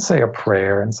 you can say a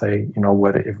prayer and say,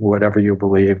 whatever you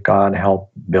believe, God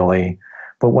help Billy.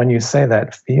 But when you say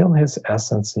that, feel his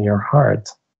essence in your heart.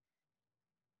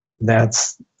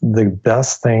 That's the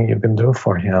best thing you can do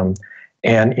for him.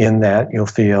 And in that, you'll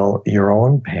feel your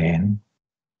own pain.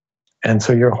 And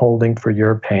so you're holding for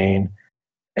your pain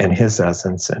and his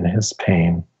essence and his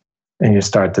pain. And you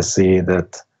start to see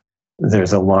that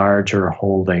there's a larger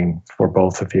holding for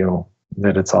both of you,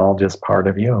 that it's all just part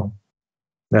of you.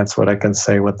 That's what I can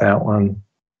say with that one.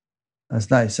 That's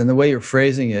nice. And the way you're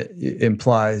phrasing it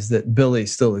implies that Billy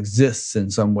still exists in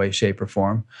some way, shape, or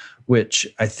form, which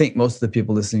I think most of the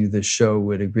people listening to this show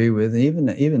would agree with.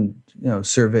 And even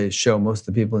surveys show most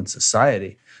of the people in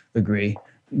society agree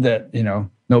that,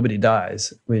 nobody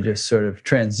dies. We just sort of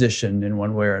transition in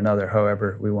one way or another,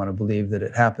 however we want to believe that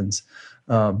it happens.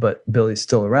 But Billy's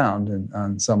still around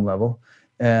on some level.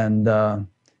 And,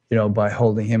 by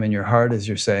holding him in your heart, as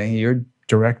you're saying, you're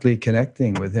directly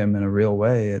connecting with him in a real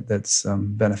way that's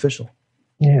beneficial.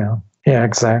 Yeah,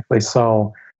 exactly.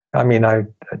 So, I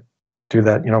do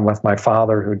that, with my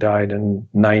father who died in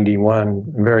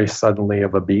 91, very suddenly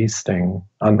of a bee sting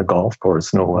on the golf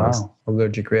course, no less. Wow,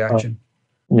 allergic reaction.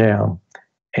 Yeah.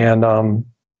 And,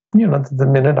 the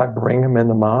minute I bring him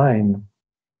into mind,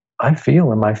 I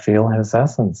feel him, I feel his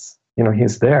essence.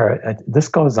 He's there. This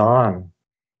goes on.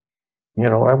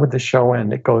 Why would the show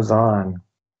end? It goes on.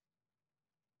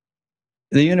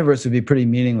 The universe would be pretty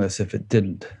meaningless if it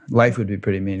didn't. Life would be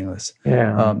pretty meaningless.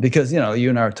 Yeah. Because, you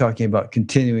and I are talking about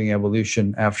continuing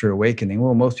evolution after awakening.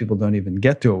 Well, most people don't even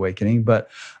get to awakening, but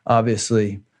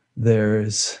obviously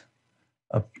there's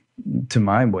to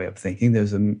my way of thinking,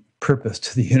 there's a purpose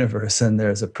to the universe and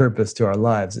there's a purpose to our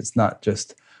lives. It's not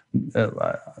just,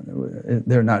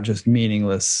 they're not just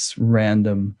meaningless,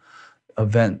 random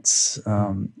events.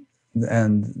 And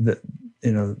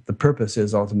the purpose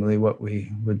is ultimately what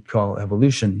we would call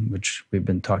evolution, which we've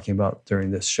been talking about during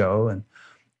this show. And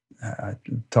I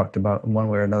talked about in one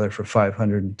way or another for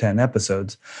 510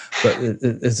 episodes, but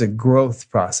it's a growth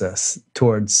process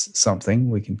towards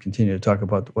something. We can continue to talk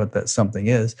about what that something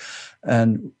is.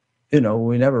 And,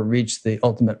 we never reach the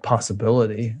ultimate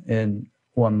possibility in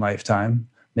one lifetime.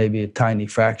 Maybe a tiny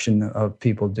fraction of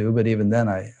people do, but even then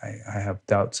I have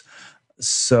doubts.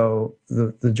 So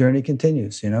the journey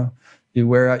continues, You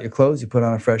wear out your clothes, you put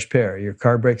on a fresh pair. Your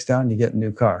car breaks down, you get a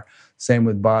new car. Same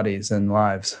with bodies and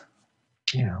lives.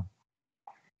 Yeah,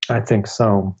 I think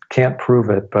so. Can't prove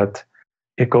it, but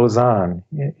it goes on.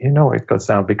 It goes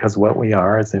on because what we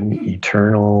are is an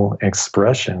eternal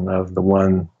expression of the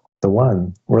one.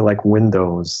 We're like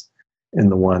windows in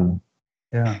the one.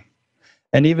 Yeah.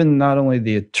 And even not only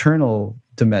the eternal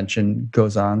dimension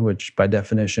goes on, which by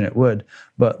definition it would,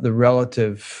 but the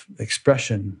relative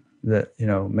expression that,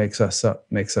 makes us up,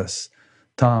 makes us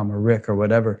Tom or Rick or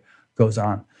whatever goes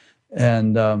on.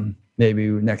 And maybe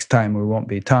next time we won't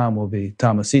be Tom, we'll be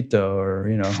Tomasito or,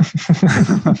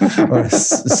 or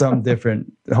some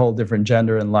whole different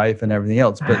gender in life and everything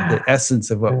else. But the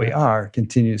essence of what we are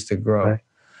continues to grow.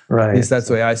 Right. At least that's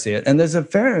the way I see it. And there's a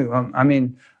fair,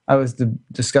 I was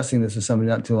discussing this with somebody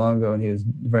not too long ago, and he was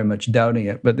very much doubting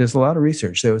it. But there's a lot of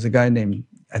research. There was a guy named,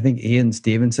 I think, Ian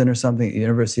Stevenson or something at the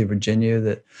University of Virginia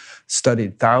that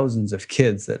studied thousands of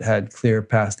kids that had clear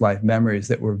past life memories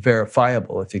that were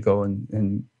verifiable if you go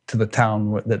in to the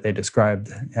town that they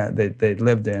described they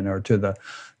lived in, or to the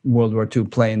World War II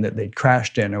plane that they'd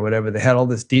crashed in or whatever. They had all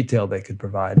this detail they could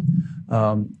provide.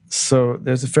 So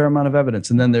there's a fair amount of evidence.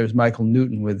 And then there's Michael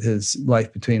Newton with his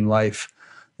Life Between Life,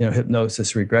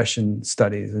 hypnosis regression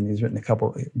studies, and he's written a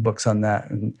couple books on that.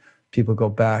 And people go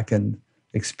back and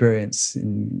experience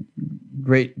in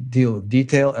great deal of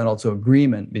detail and also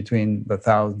agreement between the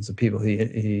thousands of people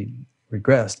he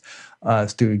regressed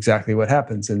as to exactly what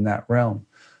happens in that realm.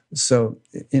 So,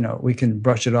 we can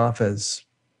brush it off as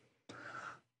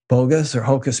bogus or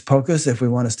hocus pocus if we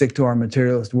want to stick to our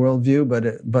materialist worldview,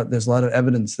 but there's a lot of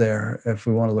evidence there if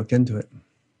we want to look into it.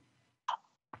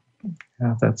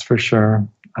 Yeah, that's for sure.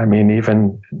 I mean,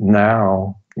 even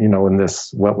now, in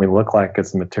this, what we look like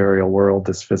as the material world,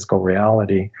 this physical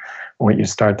reality, what you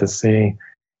start to see,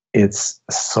 it's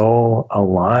so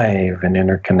alive and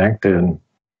interconnected.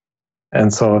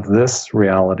 And so if this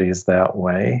reality is that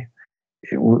way,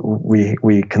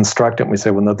 we construct it and we say,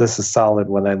 well, no, this is solid.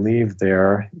 When I leave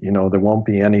there, there won't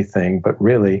be anything. But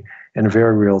really, in a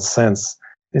very real sense,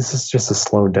 this is just a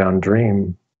slowed down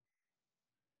dream.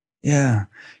 Yeah.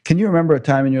 Can you remember a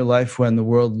time in your life when the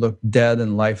world looked dead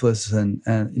and lifeless and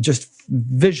just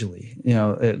visually,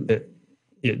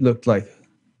 it looked like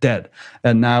dead,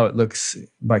 and now it looks,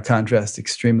 by contrast,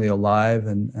 extremely alive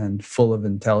and full of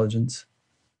intelligence?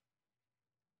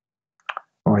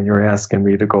 Well, you're asking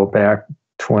me to go back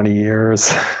 20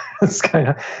 years. It's kind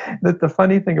of the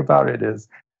funny thing about it is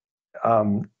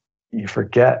you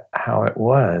forget how it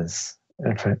was.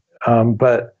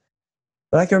 But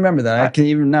I can remember that. I can,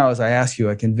 even now, as I ask you,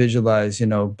 I can visualize,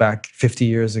 back 50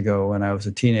 years ago when I was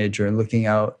a teenager and looking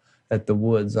out at the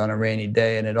woods on a rainy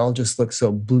day, and it all just looks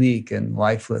so bleak and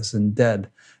lifeless and dead.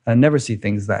 I never see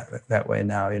things that way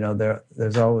now.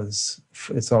 It's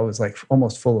always like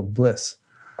almost full of bliss.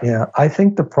 Yeah, I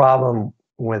think the problem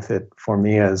with it for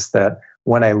me is that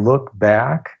when I look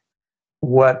back,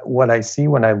 what I see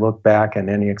when I look back in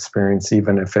any experience,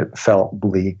 even if it felt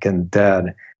bleak and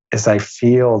dead, is I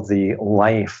feel the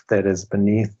life that is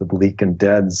beneath the bleak and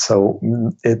dead. So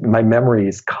my memory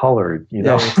is colored,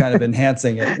 Yeah, you're kind of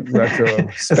enhancing it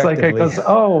retrospectively. It's like it goes,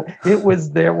 oh, it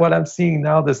was there. What I'm seeing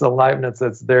now, this aliveness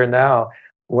that's there now,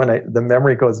 when the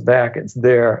memory goes back, it's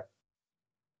there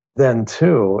then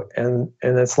too. And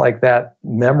it's like that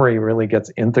memory really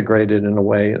gets integrated in a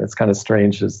way that's kind of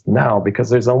strange as now, because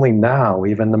there's only now,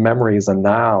 even the memory is a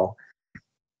now.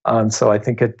 So I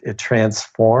think it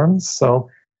transforms. So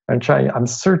I'm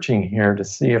searching here to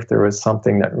see if there was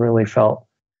something that really felt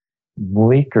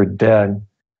bleak or dead.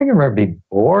 I can remember being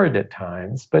bored at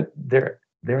times, but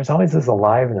there's always this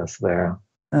aliveness there.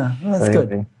 Well, that's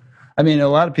good. I mean, a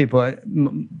lot of people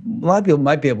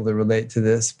might be able to relate to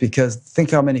this, because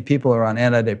think how many people are on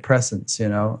antidepressants,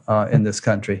 in this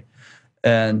country,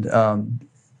 and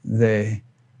the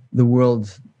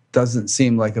world doesn't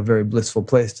seem like a very blissful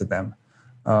place to them.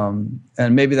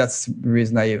 And maybe that's the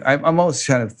reason I'm always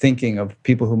kind of thinking of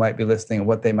people who might be listening and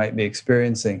what they might be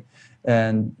experiencing,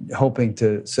 and hoping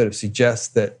to sort of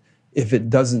suggest that if it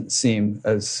doesn't seem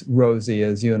as rosy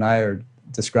as you and I are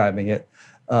describing it,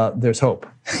 there's hope.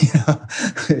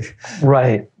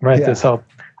 Right. Yeah. There's hope.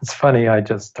 It's funny, I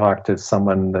just talked to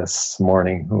someone this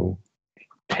morning who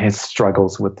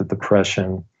struggles with the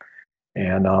depression,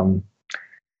 and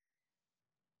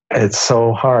it's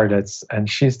so hard. And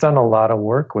she's done a lot of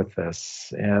work with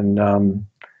this. And,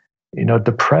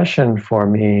 depression for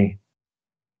me,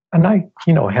 and I,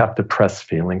 have depressed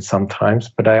feelings sometimes,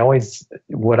 but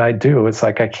what I do is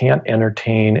like, I can't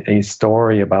entertain a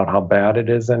story about how bad it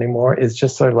is anymore. It's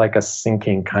just sort of like a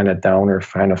sinking kind of downer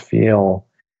kind of feel.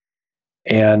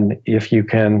 And if you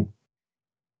can,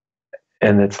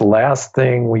 and it's the last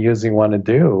thing we usually want to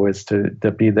do is to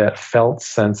be that felt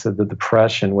sense of the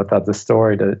depression without the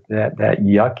story, that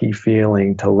yucky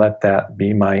feeling, to let that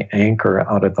be my anchor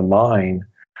out of the mind.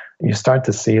 You start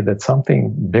to see that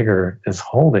something bigger is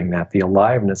holding that. The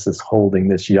aliveness is holding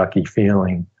this yucky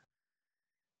feeling.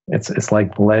 It's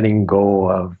like letting go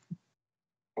of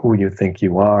who you think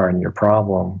you are and your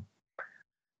problem.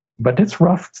 But it's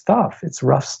rough stuff.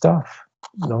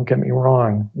 Don't get me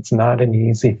wrong. It's not an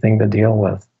easy thing to deal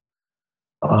with.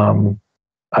 I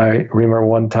remember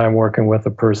one time working with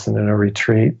a person in a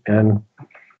retreat, and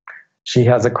she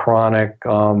has a chronic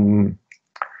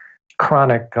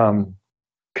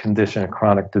condition, a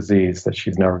chronic disease that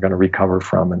she's never going to recover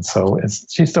from. And so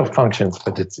she still functions,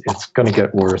 but it's going to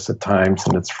get worse at times,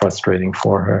 and it's frustrating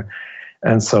for her.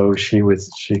 And so she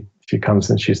comes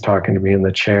and she's talking to me in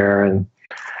the chair, and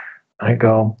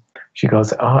she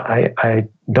goes, oh, I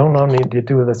don't know what to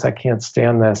do with this. I can't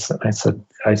stand this. And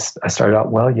I started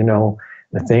out, well,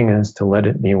 the thing is to let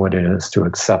it be what it is, to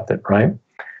accept it, right?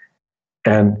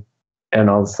 And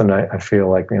all of a sudden I feel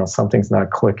like, something's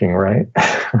not clicking, right?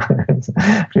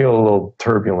 I feel a little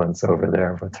turbulence over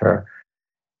there with her.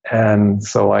 And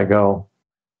so I go,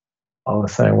 all of a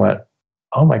sudden I went,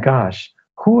 oh my gosh,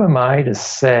 who am I to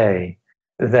say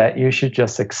that you should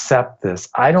just accept this?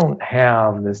 I don't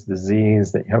have this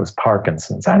disease that was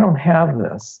Parkinson's. I don't have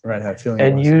this. Right, I feel.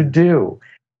 And you do.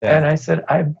 Yeah. And I said,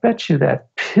 I bet you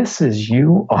that pisses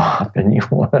you off and you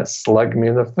want to slug me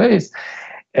in the face.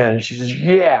 And she says,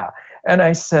 yeah. And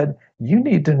I said, you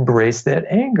need to embrace that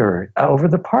anger over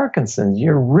the Parkinson's.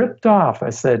 You're ripped off.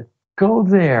 I said, go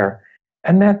there.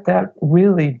 And that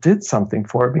really did something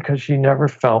for her, because she never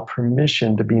felt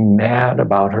permission to be mad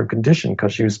about her condition,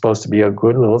 because she was supposed to be a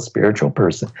good little spiritual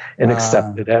person and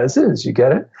accept it as is. You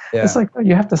get it? Yeah. It's like, oh,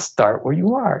 you have to start where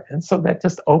you are. And so that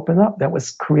just opened up. That was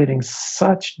creating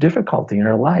such difficulty in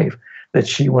her life that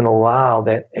she wouldn't allow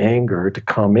that anger to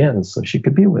come in so she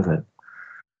could be with it.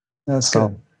 That's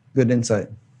good. Good insight.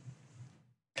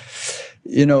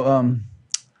 You know,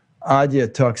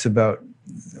 Adya talks about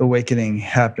awakening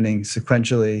happening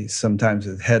sequentially, sometimes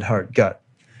with head, heart, gut.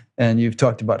 And you've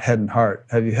talked about head and heart.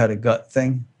 Have you had a gut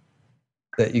thing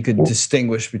that you could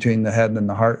distinguish between the head and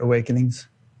the heart awakenings?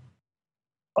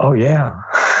 Oh, yeah.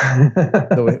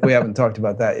 So we haven't talked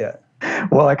about that yet.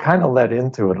 Well, I kind of led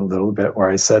into it a little bit, where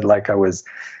I said, like, I was,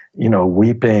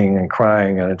 weeping and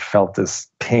crying, and it felt this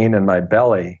pain in my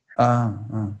belly.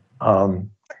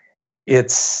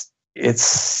 It's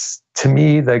to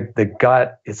me, the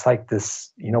gut, it's like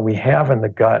this, we have in the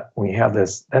gut, we have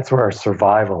this, that's where our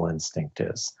survival instinct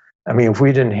is. I mean, if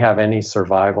we didn't have any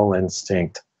survival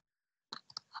instinct,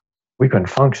 we couldn't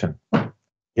function.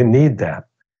 You need that,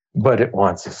 but it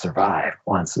wants to survive.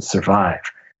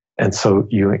 And so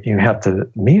you have to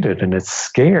meet it, and it's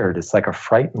scared. It's like a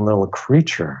frightened little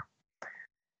creature.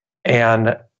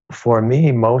 And for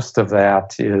me, most of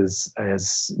that is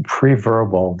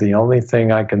pre-verbal. The only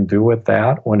thing I can do with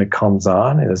that when it comes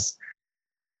on is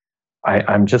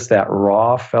I'm just that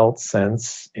raw felt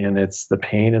sense, and it's the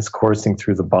pain is coursing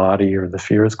through the body, or the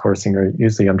fear is coursing, or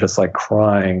usually I'm just like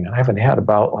crying. I haven't had a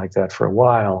bout like that for a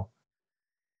while.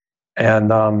 And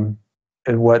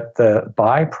what the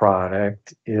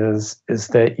byproduct is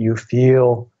that you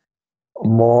feel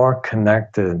more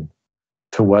connected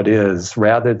to what is,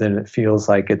 rather than it feels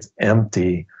like it's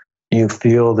empty. You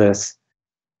feel this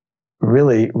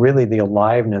really, really, the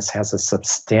aliveness has a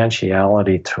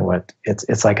substantiality to it.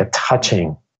 It's like a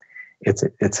touching. It's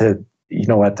a, at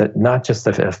the, not just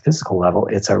at a physical level,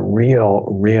 it's a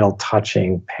real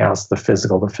touching past the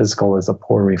physical. The physical is a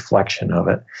poor reflection of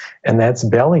it. And that's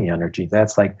belly energy.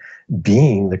 That's like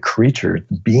being the creature,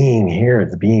 being here,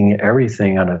 being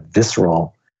everything on a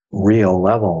visceral, real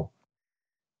level.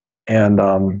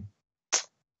 And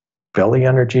belly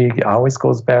energy always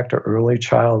goes back to early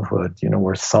childhood,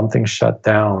 where something shut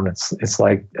down. It's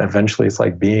like, eventually it's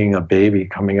like being a baby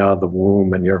coming out of the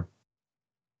womb, and you're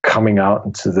coming out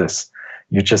into this,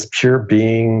 you're just pure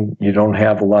being. You don't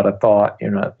have a lot of thought.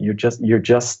 You're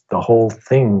just the whole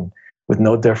thing with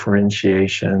no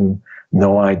differentiation,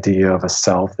 no idea of a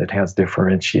self that has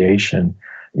differentiation.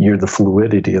 You're the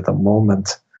fluidity of the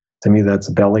moment. To me, that's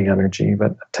belly energy.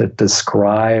 But to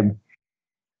describe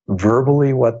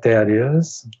verbally what that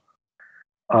is,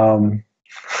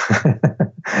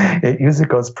 it usually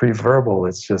goes pre-verbal.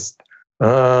 It's just,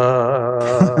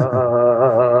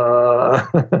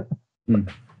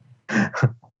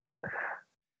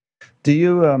 Do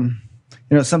you,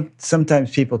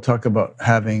 sometimes people talk about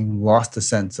having lost a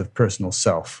sense of personal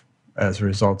self as a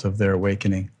result of their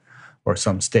awakening, or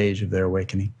some stage of their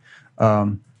awakening.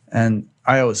 And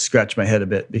I always scratch my head a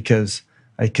bit, because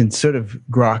I can sort of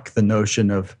grok the notion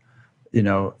of,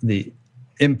 the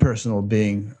impersonal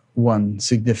being one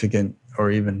significant or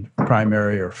even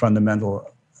primary or fundamental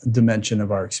dimension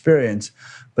of our experience.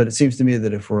 But it seems to me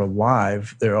that if we're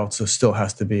alive, there also still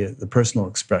has to be the personal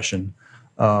expression.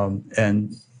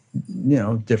 And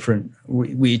different,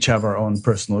 we each have our own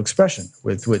personal expression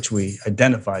with which we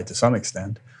identify to some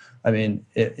extent. I mean,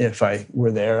 if I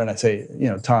were there and I say,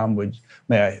 Tom,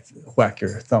 may I whack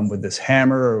your thumb with this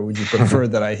hammer, or would you prefer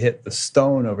that I hit the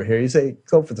stone over here? You say,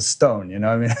 go for the stone,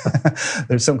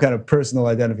 There's some kind of personal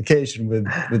identification with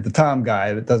the Tom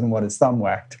guy that doesn't want his thumb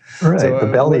whacked. Right, so, the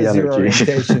belly what is energy. Your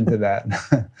orientation to that?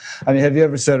 I mean, have you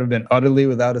ever sort of been utterly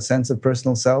without a sense of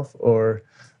personal self, or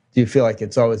do you feel like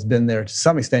it's always been there to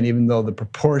some extent, even though the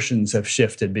proportions have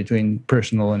shifted between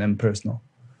personal and impersonal?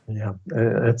 Yeah,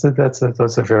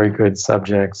 those are very good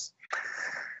subjects.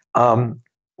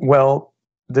 Well,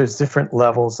 there's different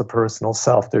levels of personal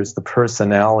self. There's the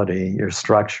personality, your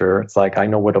structure. It's like, I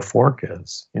know what a fork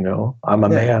is. I'm a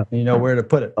man. You know where to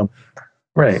put it.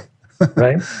 Right.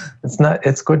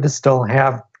 It's good to still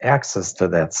have access to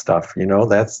that stuff.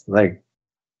 That's like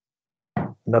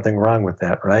nothing wrong with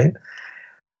that, right?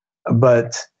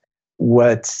 But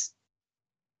what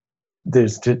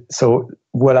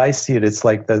I see it's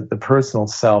like the personal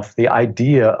self, the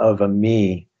idea of a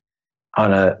me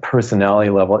on a personality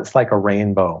level, it's like a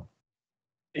rainbow.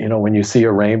 When you see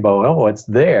a rainbow, oh, it's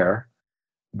there,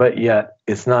 but yet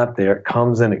it's not there. It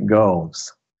comes and it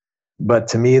goes. But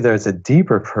to me, there's a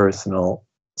deeper personal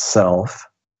self,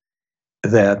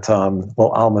 that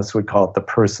Almas would call it the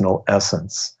personal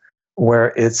essence,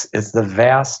 where it's the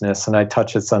vastness, and I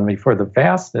touched this on before, the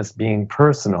vastness being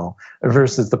personal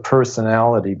versus the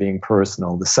personality being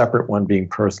personal, the separate one being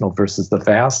personal versus the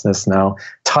vastness now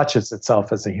touches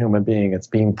itself as a human being. It's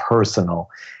being personal.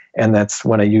 And that's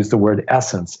when I use the word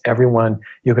essence. Everyone,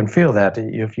 you can feel that.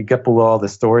 If you get below all the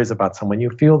stories about someone, you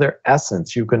feel their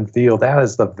essence. You can feel that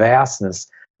is the vastness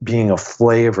being a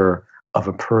flavor of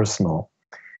a personal.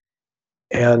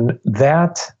 And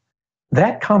that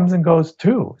comes and goes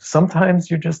too. Sometimes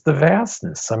you're just the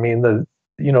vastness. I mean, the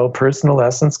personal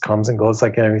essence comes and goes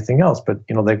like everything else. But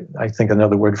I think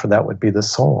another word for that would be the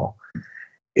soul.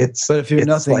 But if you're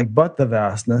nothing but the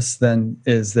vastness, then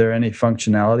is there any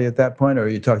functionality at that point, or are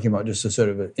you talking about just a sort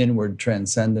of an inward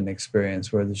transcendent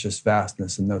experience where there's just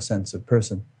vastness and no sense of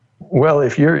person? Well,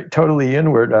 if you're totally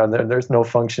inward, there's no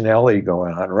functionality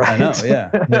going on, right? I know, yeah.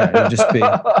 You'd just be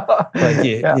like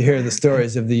you hear the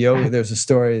stories of the yogi. There's a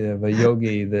story of a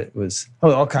yogi that was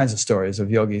all kinds of stories of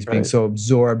yogis being so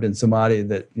absorbed in samadhi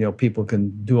that people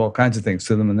can do all kinds of things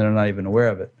to them and they're not even aware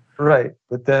of it. Right,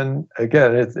 but then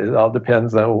again, it all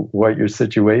depends on what your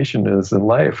situation is in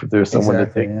life. If there's someone to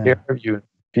take care of you,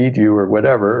 feed you, or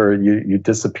whatever, or you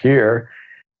disappear.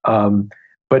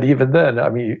 But even then, I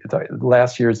mean,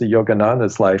 last year's of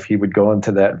Yogananda's life, he would go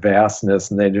into that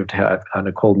vastness, and they'd have to have, on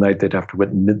a cold night, they'd have to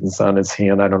put mittens on his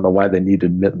hand. I don't know why they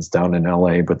needed mittens down in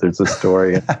LA, but there's a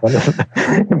story.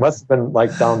 It must have been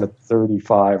like down to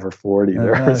 35 or 40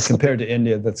 there. Compared to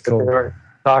India, that's cold. They were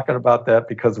talking about that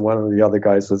because one of the other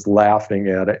guys was laughing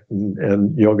at it,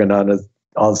 and Yogananda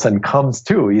all of a sudden comes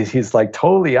to. He's like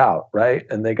totally out, right?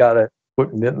 And they got to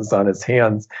put mittens on his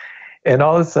hands. And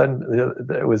all of a sudden,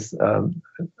 it was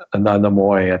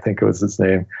Anandamoy, I think it was his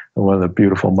name, one of the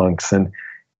beautiful monks. And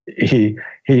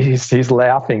he's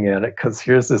laughing at it because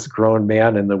here's this grown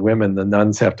man, and the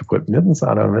nuns have to put mittens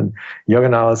on him. And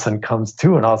Yogananda all of a sudden comes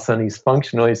to, and all of a sudden he's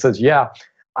functional. He says, yeah,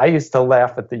 I used to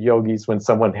laugh at the yogis when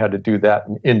someone had to do that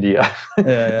in India.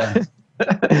 Yeah.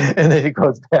 And then he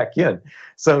goes back in.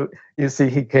 So you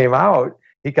see, he came out.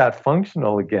 He got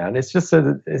functional again. It's just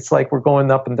it's like we're going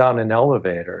up and down an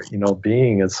elevator.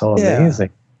 Being is so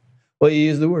amazing. Well, you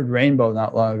used the word rainbow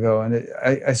not long ago, and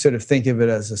I sort of think of it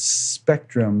as a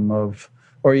spectrum of,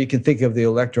 or you can think of the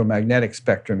electromagnetic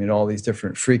spectrum, all these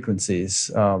different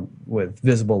frequencies with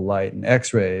visible light and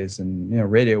X-rays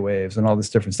and radio waves and all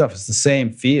this different stuff. It's the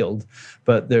same field,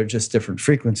 but they're just different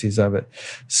frequencies of it.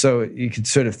 So you could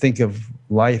sort of think of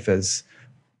life as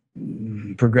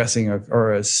progressing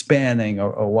or as spanning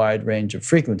a wide range of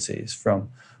frequencies from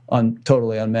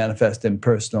totally unmanifest,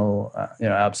 impersonal,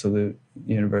 absolute,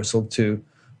 universal to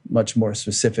much more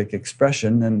specific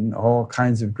expression and all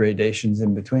kinds of gradations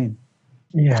in between.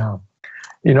 Yeah.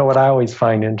 What I always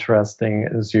find interesting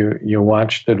is you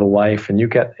watch through the life and you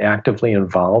get actively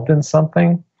involved in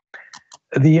something.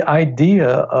 The idea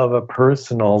of a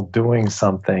personal doing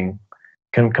something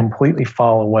can completely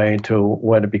fall away to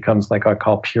what it becomes like I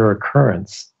call pure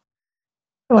occurrence.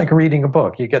 Like reading a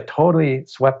book. You get totally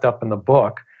swept up in the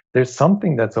book. There's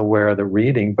something that's aware of the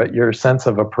reading, but your sense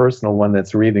of a personal one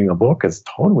that's reading a book is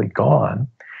totally gone.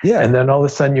 Yeah. And then all of a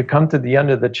sudden you come to the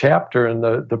end of the chapter and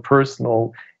the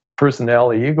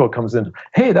personality ego comes in.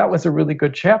 Hey, that was a really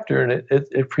good chapter. And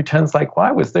it pretends like, well,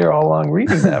 I was there all along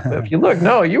reading that. But if you look,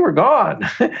 no, you were gone.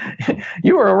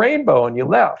 You were a rainbow and you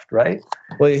left, right?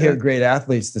 Well, you hear great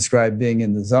athletes describe being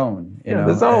in the zone,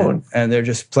 the zone. And they're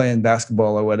just playing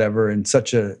basketball or whatever in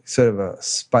such a sort of a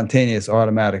spontaneous,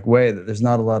 automatic way that there's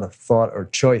not a lot of thought or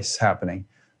choice happening.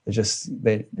 They're just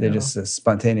a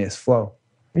spontaneous flow.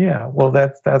 Yeah, well,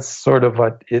 that's sort of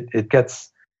what it gets.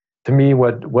 To me,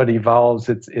 what evolves,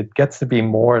 it gets to be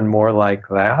more and more like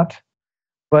that.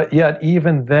 But yet,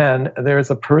 even then, there's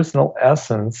a personal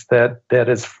essence that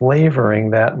is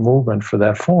flavoring that movement for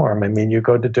that form. I mean, you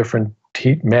go to different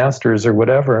masters or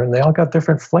whatever, and they all got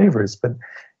different flavors. But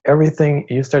everything,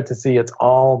 you start to see it's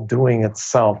all doing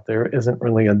itself. There isn't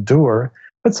really a doer,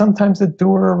 but sometimes a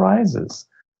doer arises.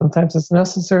 Sometimes it's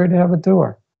necessary to have a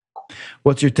doer.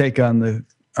 What's your take on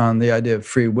the idea of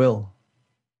free will?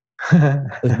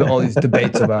 There's been all these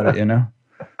debates about it,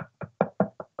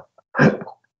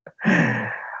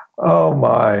 Oh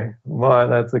my,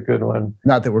 that's a good one.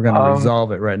 Not that we're going to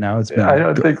resolve it right now. It's been I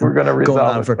don't think we're going to resolve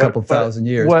going on for a couple thousand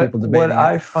years. People debating what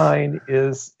I find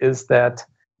is that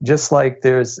just like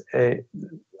there's a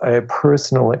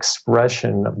personal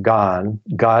expression of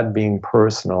God being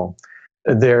personal,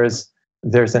 there's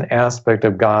an aspect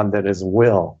of God that is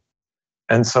will.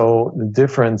 And so the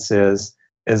difference is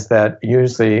that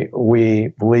usually we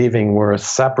believing we're a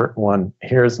separate one.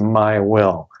 Here's my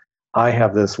will. I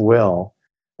have this will.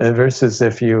 And versus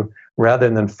if you rather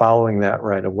than following that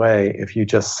right away, if you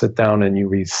just sit down and you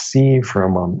receive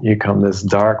from them, you come this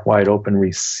dark, wide open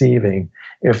receiving.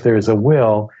 If there's a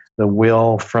will, the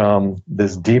will from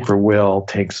this deeper will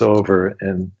takes over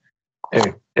and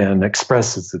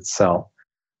expresses itself.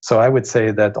 So I would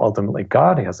say that ultimately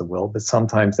God has a will, but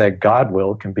sometimes that God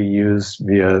will can be used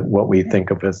via what we think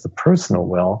of as the personal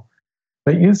will.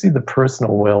 But usually the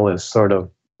personal will is sort of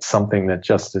something that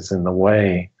just is in the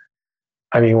way.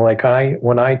 I mean, like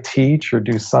when I teach or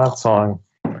do satsang,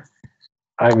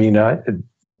 I mean,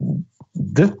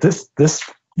 this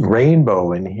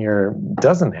rainbow in here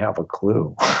doesn't have a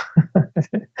clue.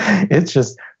 It's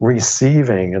just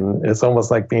receiving, and it's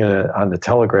almost like being on the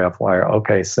telegraph wire.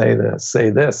 Okay, say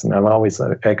this, and I'm always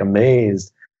like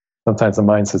amazed. Sometimes the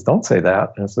mind says, "Don't say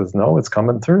that," and it says, "No, it's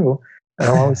coming through," and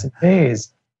I'm always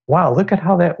amazed. Wow, look at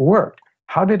how that worked.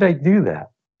 How did I do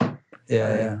that?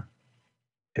 Yeah.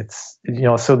 It's,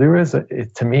 so there is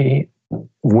to me,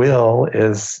 will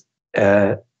is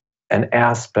an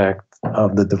aspect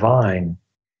of the divine.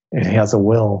 It has a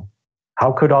will.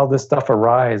 How could all this stuff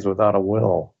arise without a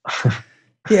will?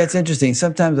 Yeah, it's interesting.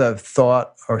 Sometimes I've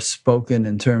thought or spoken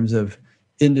in terms of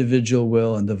individual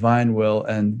will and divine will,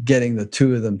 and getting the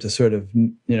two of them to sort of,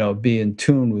 be in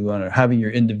tune with one another, having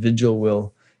your individual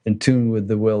will in tune with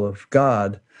the will of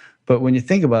God. But when you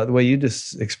think about it, the way you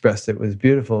just expressed it was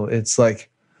beautiful. It's like,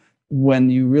 when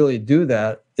you really do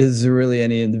that, is there really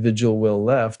any individual will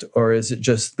left, or is it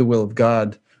just the will of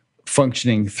God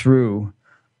functioning through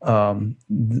an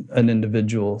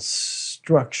individual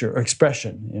structure or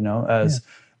expression,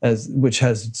 as which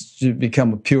has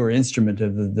become a pure instrument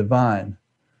of the divine?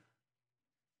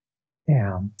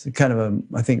 Yeah, it's a kind of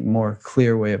I think, more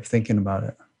clear way of thinking about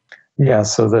it. Yeah.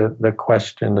 So the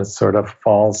question is sort of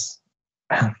falls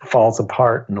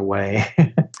apart in a way.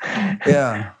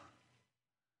 Yeah.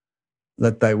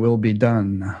 Let thy will be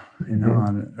done,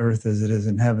 on earth as it is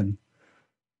in heaven.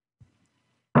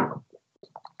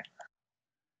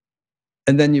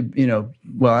 And then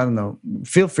I don't know,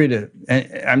 feel free to,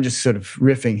 I'm just sort of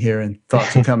riffing here and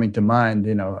thoughts are coming to mind,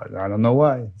 I don't know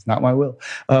why, it's not my will.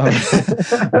 But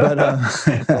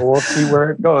we'll see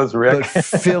where it goes, Rick. But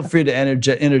feel free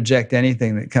to interject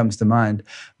anything that comes to mind.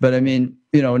 But I mean,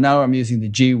 now I'm using the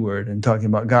G word and talking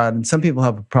about God, and some people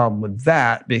have a problem with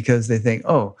that because they think,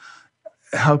 oh,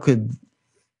 how could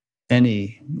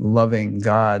any loving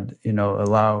God,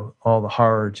 allow all the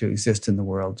horror to exist in the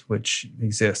world, which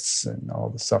exists, and all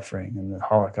the suffering and the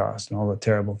Holocaust and all the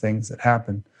terrible things that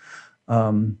happen.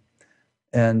 And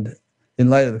in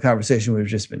light of the conversation we've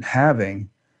just been having,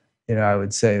 I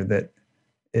would say that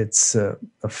it's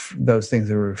those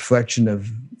things are a reflection of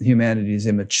humanity's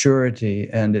immaturity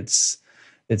and its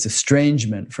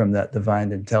estrangement from that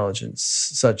divine intelligence,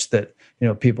 such that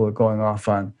people are going off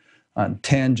on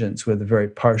tangents with a very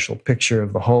partial picture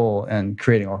of the whole and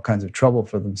creating all kinds of trouble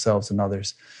for themselves and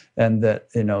others. And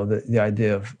that, the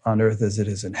idea of on earth as it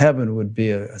is in heaven would be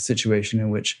a situation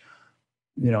in which,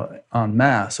 en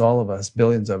masse, all of us,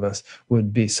 billions of us,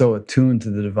 would be so attuned to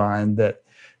the divine that,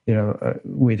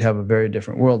 we'd have a very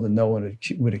different world, and no one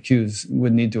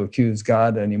would need to accuse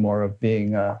God anymore of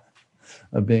being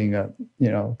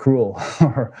cruel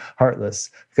or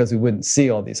heartless, because we wouldn't see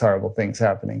all these horrible things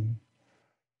happening.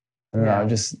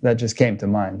 That just came to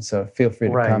mind. So feel free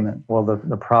to comment. Well,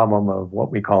 the problem of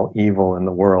what we call evil in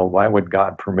the world, why would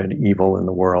God permit evil in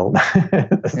the world?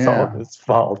 It's all his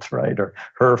fault, right? Or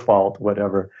her fault,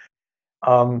 whatever.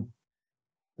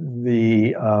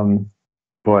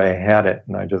 Boy, I had it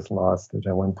and I just lost it.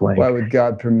 I went blank. Why would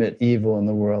God permit evil in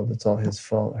the world? It's all his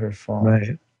fault, her fault.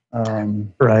 Right.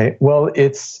 Right. Well,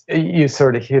 you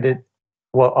sort of hit it.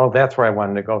 Well, that's where I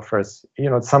wanted to go first.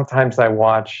 Sometimes I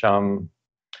watch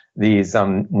these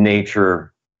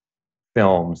nature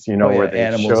films, where they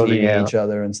animals show eating each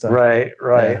other and stuff. Right.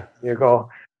 Yeah. You go,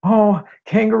 oh,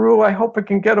 kangaroo, I hope it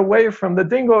can get away from the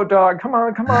dingo dog. Come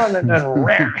on. And then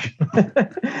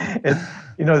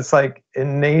it's like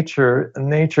in nature,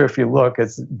 if you look,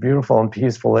 as beautiful and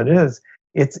peaceful it is,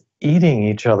 it's eating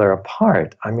each other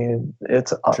apart. I mean,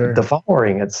 it's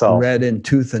devouring itself. Red in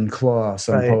tooth and claw,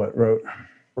 some poet wrote.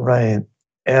 Right.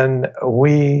 And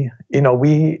we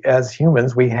as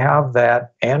humans, we have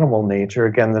that animal nature,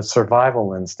 again, the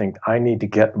survival instinct. I need to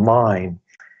get mine.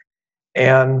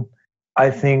 And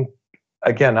I think,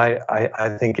 again,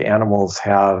 I think animals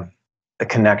have a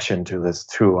connection to this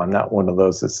too. I'm not one of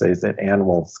those that says that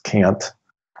animals can't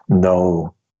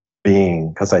know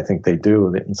being, because I think they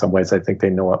do. In some ways, I think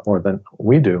they know it more than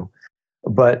we do.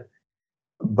 But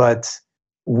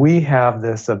we have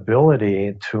this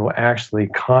ability to actually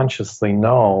consciously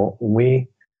know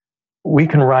we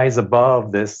can rise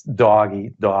above this dog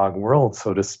eat dog world,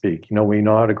 so to speak. We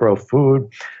know how to grow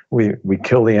food. We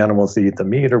kill the animals to eat the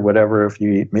meat or whatever. If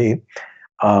you eat meat,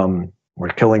 we're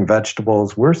killing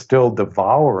vegetables. We're still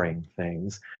devouring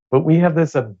things, but we have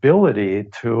this ability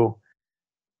to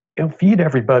feed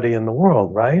everybody in the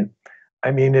world, right?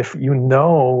 I mean, if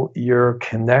you're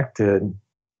connected,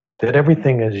 that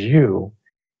everything is you,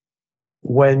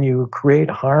 when you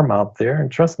create harm out there,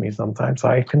 and trust me, sometimes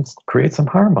I can create some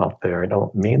harm out there. I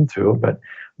don't mean to,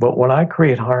 but when I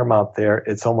create harm out there,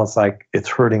 it's almost like it's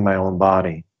hurting my own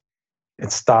body.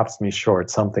 It stops me short.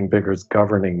 Something bigger is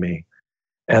governing me.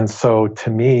 And so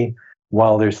to me,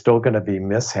 while there's still going to be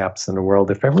mishaps in the world,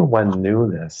 if everyone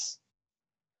knew this,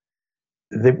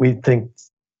 that we'd think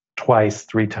twice,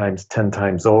 3 times, 10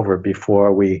 times over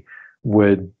before we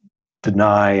would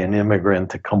deny an immigrant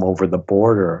to come over the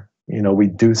border. We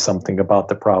do something about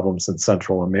the problems in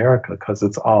Central America because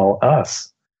it's all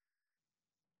us.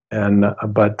 And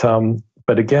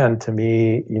but again, to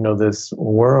me, this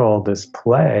world, this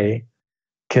play,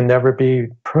 can never be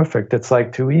perfect. It's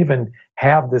like, to even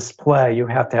have this play, you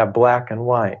have to have black and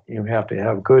white. You have to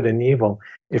have good and evil.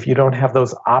 If you don't have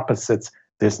those opposites,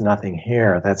 there's nothing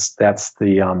here. That's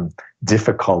the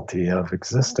difficulty of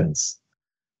existence.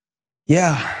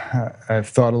 Yeah, I've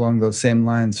thought along those same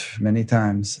lines many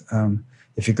times.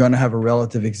 If you're going to have a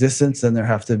relative existence, then there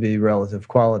have to be relative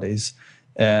qualities.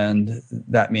 And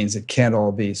that means it can't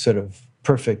all be sort of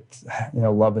perfect,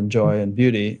 love and joy and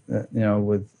beauty,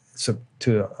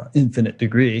 to an infinite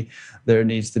degree. There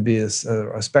needs to be a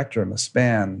spectrum, a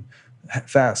span,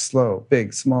 fast, slow,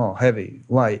 big, small, heavy,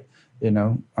 light,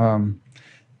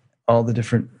 all the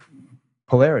different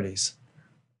polarities.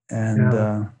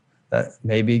 And that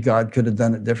maybe God could have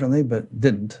done it differently, but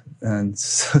didn't. And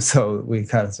so we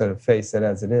kind of sort of face it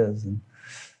as it is. And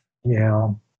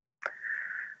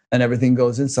everything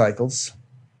goes in cycles.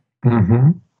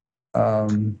 Mm-hmm.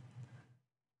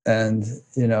 And,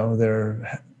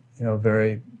 they're,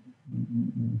 very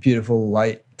beautiful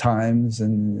light times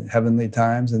and heavenly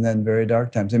times, and then very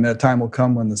dark times. I mean, a time will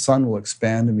come when the sun will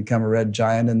expand and become a red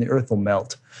giant and the earth will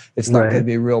melt. It's not going to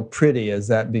be real pretty as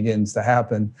that begins to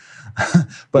happen.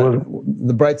 But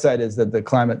the bright side is that the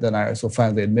climate deniers will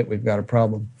finally admit we've got a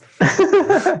problem.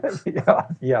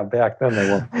 Yeah, back then they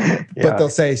will. Yeah. But they'll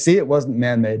say, see, it wasn't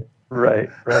man-made. Right.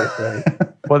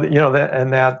 Well,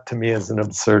 that to me is an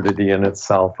absurdity in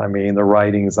itself. I mean, the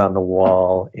writing's on the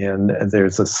wall and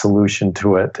there's a solution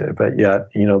to it, but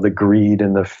yet, the greed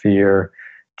and the fear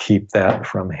keep that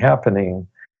from happening.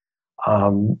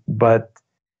 But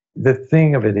the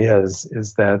thing of it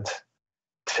is that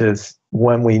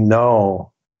when we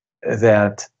know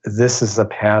that this is a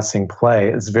passing play,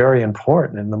 it's very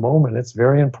important in the moment. It's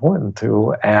very important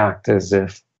to act as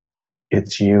if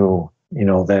it's you.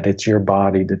 That it's your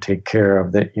body to take care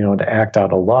of, that, to act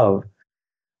out of love.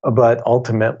 But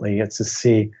ultimately, it's to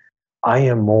see, I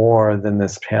am more than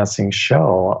this passing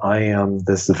show. I am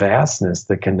this vastness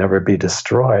that can never be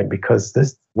destroyed, because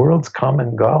this world's come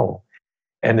and go.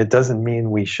 And it doesn't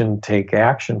mean we shouldn't take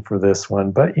action for this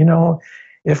one. But,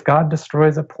 if God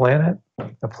destroys a planet,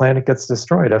 the planet gets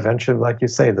destroyed. Eventually, like you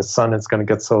say, the sun is going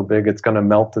to get so big, it's going to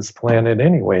melt this planet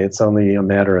anyway. It's only a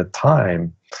matter of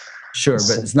time. Sure,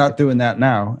 but it's not doing that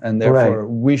now, and therefore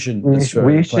we shouldn't destroy the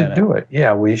planet. We should do it.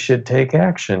 Yeah, we should take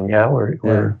action. Yeah,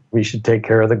 we should take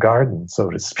care of the garden, so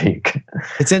to speak.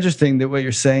 It's interesting that what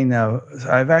you're saying now.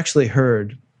 I've actually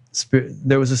heard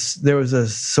there was a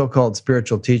so-called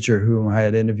spiritual teacher whom I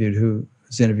had interviewed,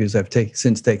 whose interviews I've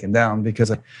since taken down, because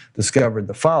I discovered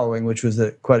the following, which was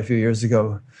that quite a few years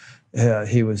ago,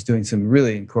 he was doing some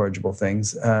really incorrigible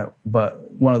things, but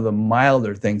one of the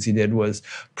milder things he did was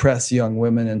press young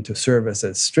women into service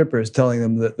as strippers, telling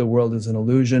them that the world is an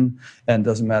illusion and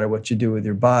doesn't matter what you do with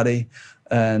your body,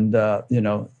 and we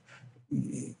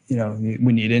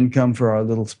need income for our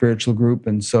little spiritual group,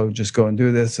 and so just go and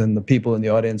do this, and the people in the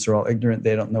audience are all ignorant,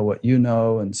 they don't know what you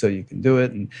know, and so you can do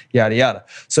it, and yada yada.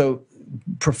 So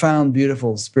profound,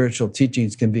 beautiful spiritual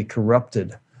teachings can be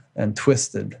corrupted and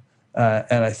twisted.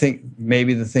 And I think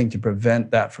maybe the thing to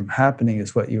prevent that from happening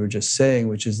is what you were just saying,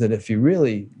 which is that if you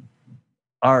really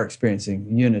are experiencing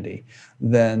unity,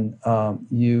 then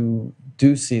you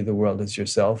do see the world as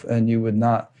yourself, and you would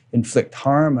not inflict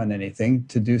harm on anything.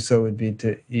 To do so would be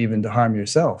to harm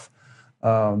yourself.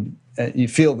 And you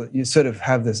feel that you sort of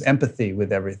have this empathy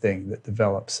with everything that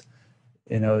develops.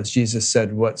 As Jesus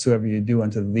said, whatsoever you do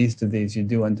unto the least of these, you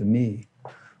do unto me.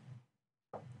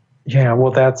 Yeah,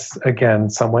 well, that's,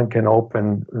 again, someone can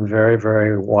open very,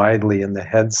 very widely in the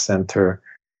head center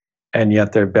and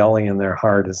yet their belly and their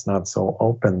heart is not so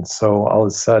open. So all of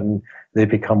a sudden, they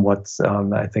become what's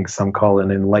I think some call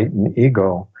an enlightened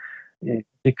ego,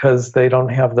 because they don't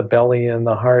have the belly and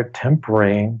the heart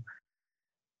tempering.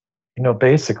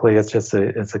 Basically, it's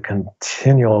a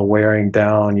continual wearing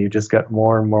down. You just get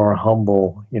more and more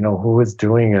humble. Who is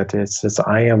doing it? It's just,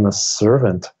 I am a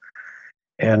servant.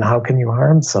 And how can you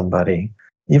harm somebody?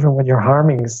 Even when you're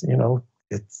harming,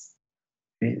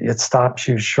 it stops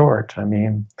you short. I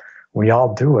mean, we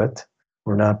all do it.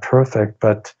 We're not perfect,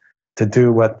 but to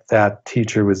do what that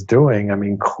teacher was doing, I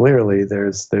mean, clearly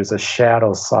there's a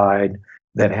shadow side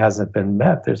that hasn't been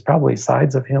met. There's probably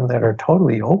sides of him that are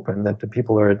totally open that the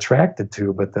people are attracted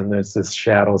to, but then there's this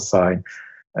shadow side.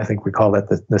 I think we call that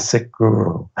the sick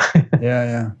guru.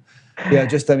 Yeah.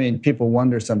 People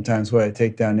wonder sometimes why I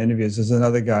take down interviews. There's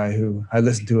another guy who I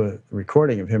listened to a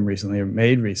recording of him recently, or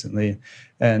made recently,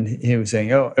 and he was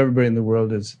saying, "Oh, everybody in the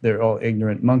world they're all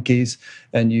ignorant monkeys,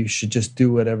 and you should just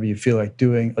do whatever you feel like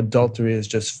doing. Adultery is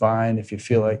just fine if you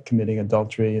feel like committing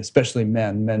adultery, especially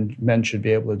men. Men should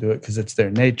be able to do it because it's their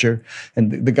nature."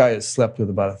 And the guy has slept with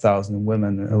about 1,000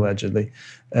 women allegedly,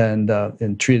 and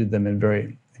treated them in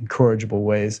very incorrigible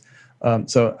ways.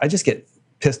 So I just get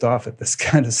pissed off at this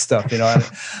kind of stuff,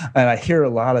 and I hear a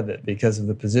lot of it because of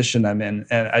the position I'm in,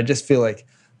 and I just feel like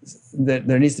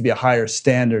there needs to be a higher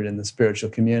standard in the spiritual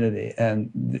community.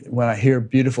 And when I hear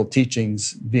beautiful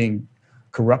teachings being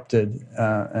corrupted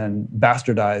and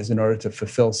bastardized in order to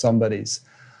fulfill somebody's,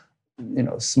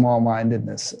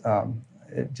 small-mindedness,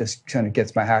 it just kind of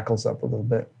gets my hackles up a little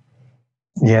bit.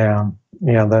 Yeah,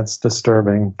 that's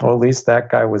disturbing. Well, at least that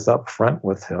guy was up front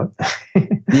with it.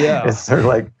 Yeah. It's sort of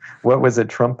like, what was it,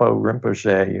 Trumpo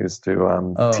Rinpoche used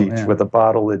to teach, with a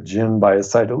bottle of gin by his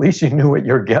side. At least you knew what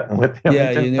you're getting with him.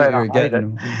 Yeah, you knew what you were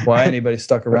getting. Why anybody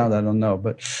stuck around, I don't know.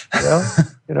 But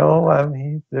there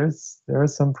are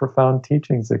some profound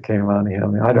teachings that came out of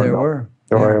him. I don't know.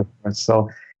 There were. So,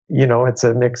 it's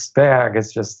a mixed bag.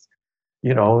 It's just,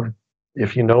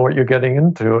 if you know what you're getting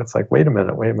into, it's like, wait a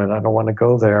minute, I don't want to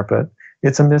go there. But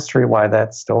it's a mystery why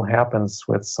that still happens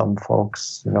with some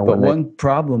folks. But one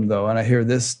problem, though, and I hear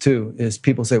this too, is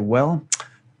people say, well,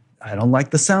 I don't like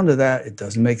the sound of that. It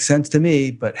doesn't make sense to me.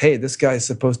 But hey, this guy's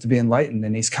supposed to be enlightened,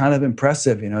 and he's kind of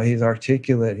impressive. He's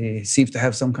articulate. He seems to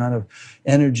have some kind of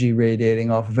energy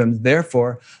radiating off of him.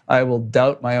 Therefore, I will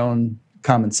doubt my own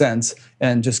common sense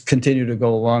and just continue to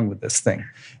go along with this thing.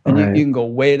 And you can go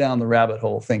way down the rabbit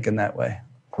hole thinking that way.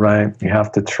 Right. You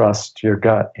have to trust your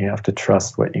gut. You have to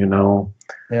trust what you know.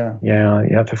 Yeah. Yeah.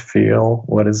 You have to feel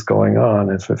what is going on.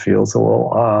 If it feels a little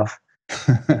off,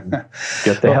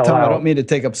 get the hell Tom, out. I don't mean to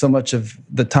take up so much of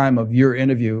the time of your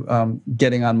interview,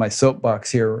 getting on my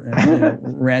soapbox here and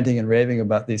ranting and raving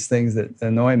about these things that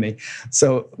annoy me.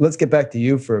 So let's get back to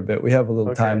you for a bit. We have a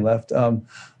little time left.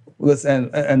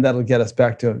 And that'll get us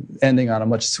back to ending on a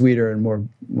much sweeter and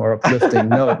more uplifting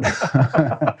note.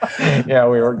 Yeah,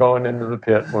 we were going into the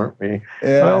pit, weren't we?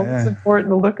 It's important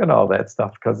to look at all that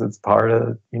stuff because it's part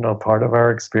of our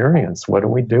experience. What do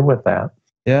we do with that?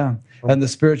 Yeah, and the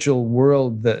spiritual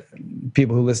world that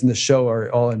people who listen to the show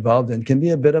are all involved in can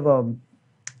be a bit of a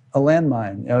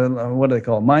landmine. What do they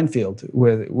call it? Minefield,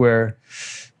 where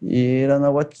you don't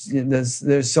know what,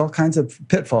 there's all kinds of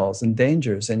pitfalls and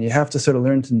dangers, and you have to sort of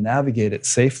learn to navigate it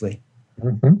safely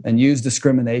and use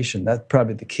discrimination. That's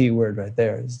probably the key word right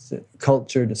there, is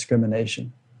culture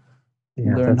discrimination.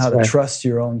 Learn how to trust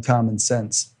your own common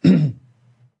sense.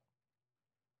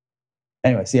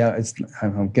 Anyway,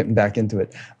 I'm getting back into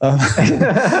it.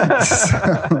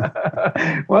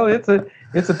 Well, it's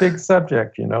a big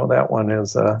subject. That one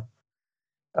is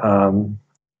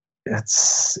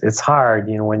it's hard,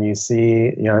 when you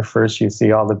see, first you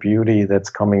see all the beauty that's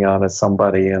coming out of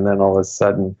somebody, and then all of a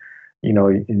sudden,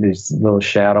 these little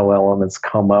shadow elements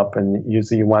come up, and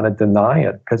usually you want to deny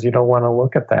it because you don't want to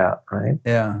look at that, right?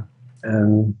 Yeah.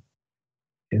 And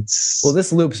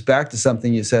this loops back to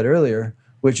something you said earlier,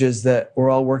 which is that we're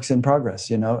all works in progress,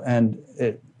 and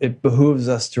it behooves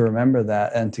us to remember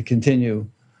that and to continue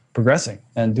progressing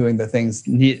and doing the things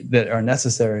that are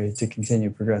necessary to continue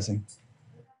progressing.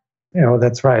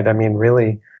 That's right. I mean,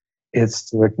 really, it's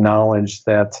to acknowledge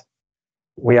that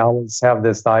we always have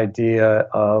this idea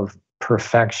of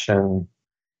perfection.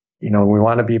 We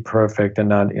want to be perfect and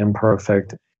not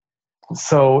imperfect.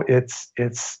 So it's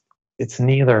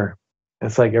neither.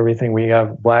 It's like everything, we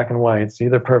have black and white. It's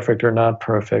either perfect or not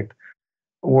perfect.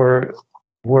 We're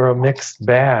a mixed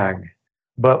bag.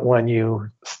 But when you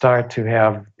start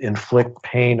to inflict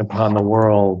pain upon the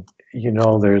world,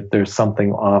 there's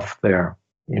something off there.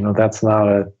 That's not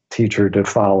a teacher to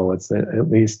follow. It's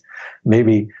at least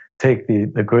maybe take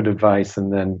the good advice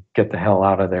and then get the hell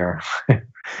out of there.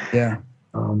 Yeah.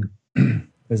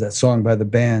 There's that song by the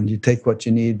band, you take what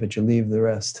you need, but you leave the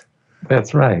rest.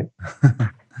 That's right.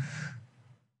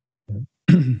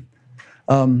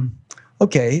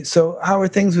 Okay, so how are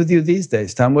things with you these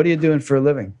days, Tom? What are you doing for a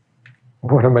living?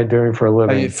 What am I doing for a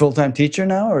living? Are you a full-time teacher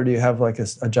now, or do you have like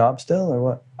a job still, or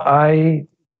what? I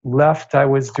left. I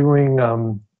was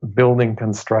doing building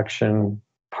construction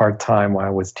part-time while I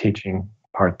was teaching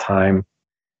part-time.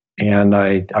 And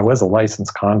I was a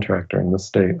licensed contractor in the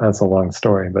state. That's a long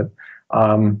story, but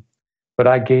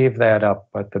I gave that up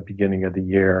at the beginning of the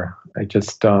year. I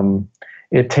just,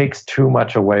 it takes too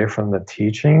much away from the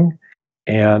teaching.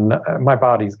 And my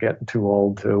body's getting too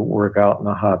old to work out in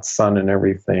the hot sun and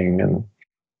everything. And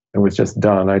it was just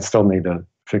done. I still need to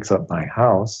fix up my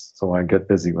house, so I get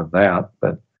busy with that.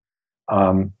 But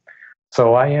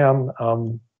so I am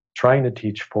trying to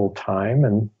teach full time,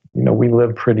 and we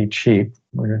live pretty cheap.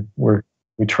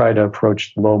 We try to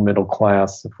approach low middle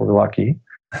class if we're lucky.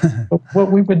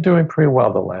 But we've been doing pretty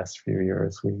well the last few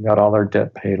years. We got all our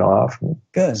debt paid off.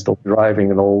 Good. Still driving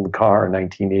an old car,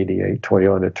 1988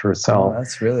 Toyota Tercel. Oh,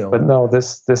 that's really old. But no,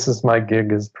 this is my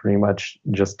gig. Is pretty much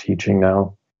just teaching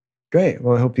now. Great.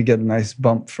 Well, I hope you get a nice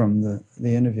bump from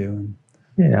the interview.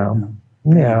 Yeah.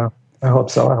 I hope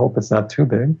so. I hope it's not too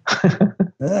big.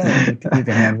 You can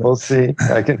handle it. We'll see.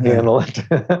 I can handle it.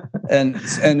 And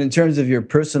in terms of your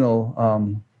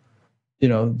personal,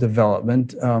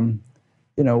 development,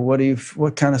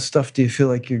 what kind of stuff do you feel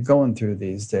like you're going through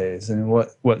these days, and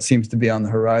what seems to be on the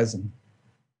horizon?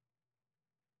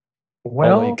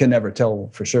 Well, although you can never tell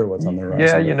for sure what's on the horizon.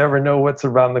 Yeah, you never know what's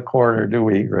around the corner, do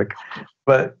we, Rick?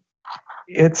 But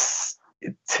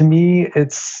to me,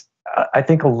 I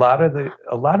think a lot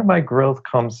of my growth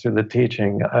comes through the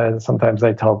teaching. Sometimes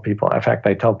I tell people, in fact,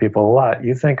 I tell people a lot,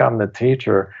 you think I'm the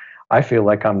teacher, I feel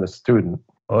like I'm the student.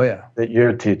 Oh yeah. That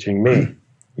you're teaching me.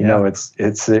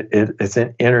 It's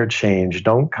an interchange.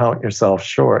 Don't count yourself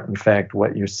short. In fact,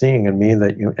 what you're seeing in me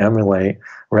that you emulate,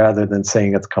 rather than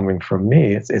saying it's coming from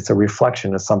me, it's a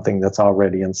reflection of something that's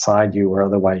already inside you, or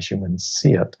otherwise you wouldn't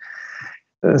see it.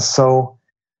 So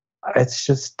it's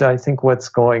just, I think what's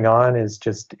going on is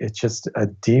it's just a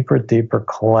deeper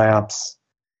collapse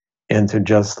into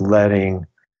just letting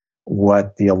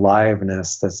what the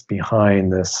aliveness that's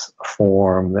behind this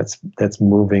form, that's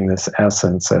moving this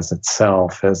essence as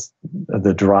itself, as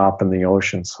the drop in the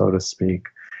ocean, so to speak,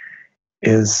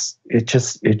 it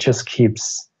just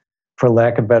keeps, for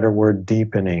lack of a better word,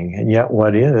 deepening. And yet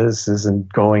what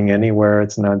isn't going anywhere,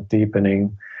 it's not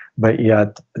deepening, but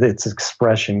yet its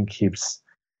expression keeps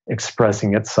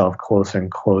expressing itself closer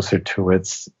and closer to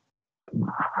its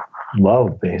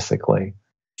love, basically.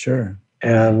 Sure.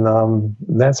 And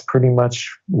that's pretty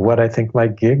much what I think my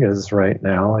gig is right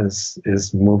now,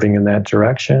 is moving in that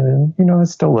direction. And, I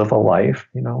still live a life.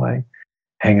 I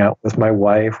hang out with my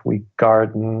wife, we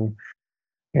garden.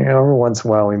 Every once in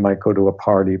a while we might go to a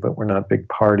party, but we're not big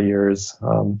partiers.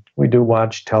 We do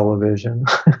watch television.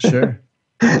 Sure.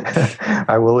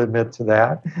 I will admit to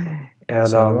that. And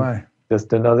so do I.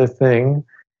 Just another thing.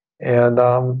 And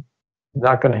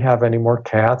not going to have any more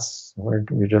cats. We're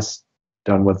just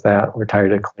done with that. We're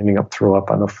tired of cleaning up throw up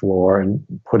on the floor and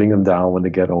putting them down when they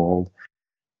get old.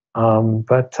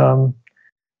 But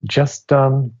just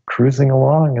cruising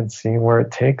along and seeing where it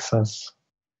takes us.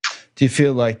 Do you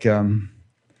feel like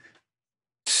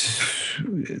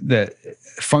that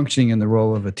functioning in the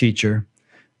role of a teacher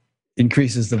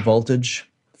increases the voltage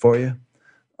for you?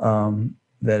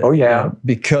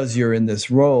 Because you're in this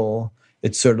role,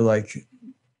 it's sort of like,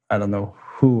 I don't know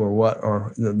who or what,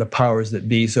 or the powers that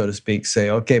be, so to speak, say,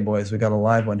 okay, boys, we got a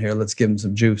live one here. Let's give him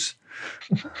some juice.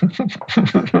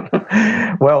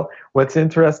 Well, what's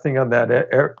interesting on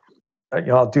that,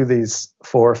 I'll do these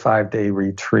 4 or 5 day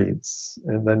retreats,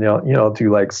 and then you'll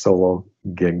do like solo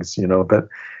gigs, but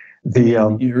the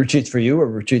retreats for you, or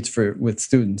retreats with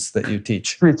students that you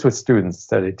teach? Retreats with students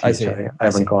that I teach. I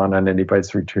haven't gone on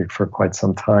anybody's retreat for quite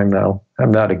some time now.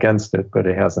 I'm not against it, but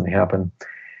it hasn't happened.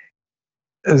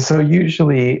 So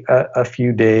usually a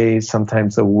few days,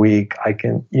 sometimes a week, I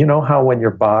can, how when your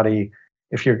body,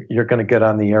 if you're going to get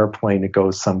on the airplane, it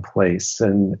goes someplace,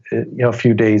 and a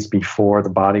few days before, the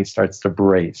body starts to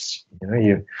brace.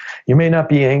 You may not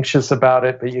be anxious about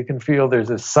it, but you can feel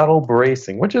there's a subtle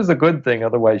bracing, which is a good thing.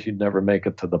 Otherwise, you'd never make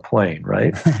it to the plane,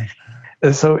 right?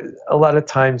 And so a lot of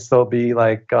times there'll be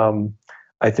like,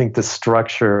 I think the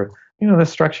structure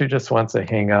just wants to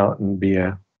hang out and be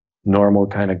a normal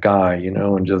kind of guy,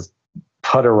 and just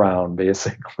put around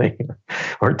basically,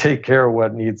 or take care of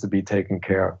what needs to be taken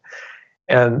care of.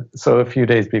 And so a few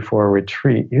days before a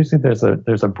retreat, usually there's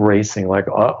a bracing, like,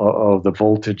 the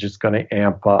voltage is going to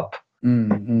amp up.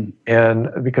 Mm-hmm. And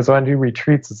because when I do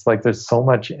retreats, it's like there's so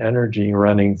much energy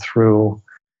running through,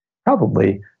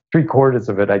 probably 3/4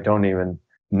 of it I don't even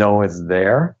know is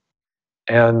there.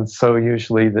 And so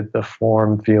usually the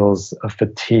form feels a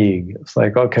fatigue. It's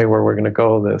like, okay, where we're going to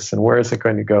go this, and where is it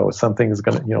going to go? Something is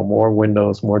going to, more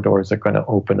windows, more doors are going to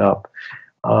open up.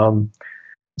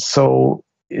 So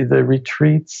the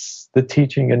retreats, the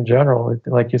teaching in general,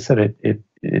 like you said,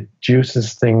 it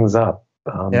juices things up.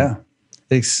 Yeah.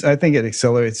 I think it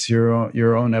accelerates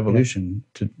your own evolution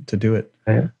to do it.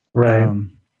 Right.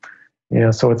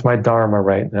 Yeah. So it's my dharma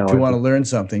right now. If you want to learn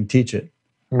something, teach it.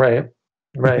 Right.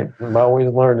 I'm always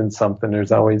learning something.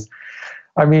 There's always,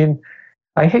 I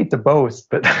hate to boast,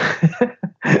 but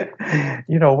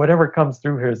whatever comes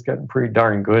through here is getting pretty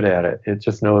darn good at it. It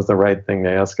just knows the right thing to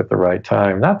ask at the right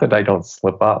time. Not that I don't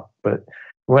slip up, but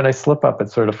when I slip up,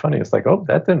 it's sort of funny. It's like, oh,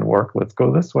 that didn't work. Let's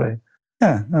go this way.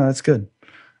 Yeah, no, that's good.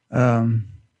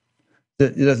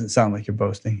 It doesn't sound like you're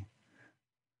boasting.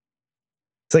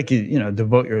 It's like you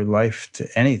devote your life to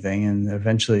anything, and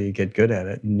eventually you get good at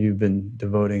it. And you've been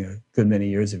devoting a good many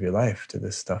years of your life to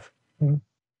this stuff.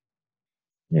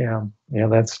 Yeah,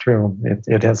 that's true.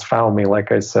 It has found me.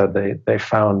 Like I said, they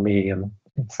found me and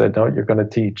said, "No, you're going to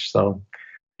teach." So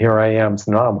here I am.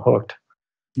 So now I'm hooked.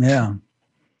 Yeah.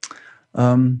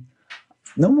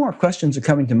 No more questions are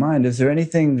coming to mind. Is there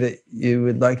anything that you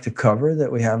would like to cover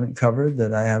that we haven't covered,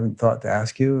 that I haven't thought to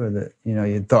ask you, or that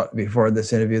you thought before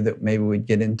this interview that maybe we'd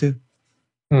get into?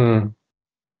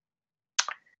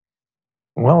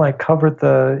 Well, I covered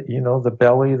the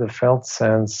belly, the felt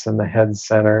sense, and the head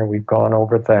center. We've gone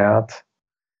over that.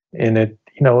 And it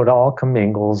all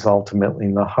commingles ultimately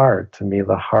in the heart. To me,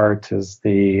 the heart is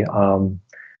the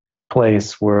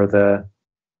place where the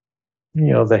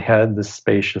head, the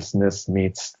spaciousness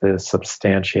meets the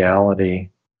substantiality.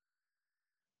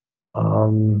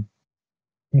 Where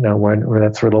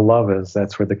that's where the love is.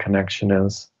 That's where the connection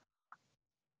is.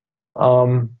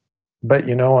 But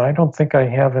I don't think I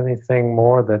have anything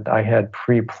more that I had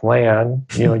pre-planned.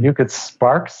 You could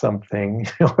spark something.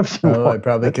 If you want. I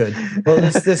probably could. Well,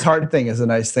 this heart thing is a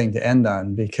nice thing to end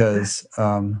on because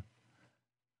who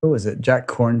was it? Jack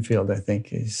Kornfield, I think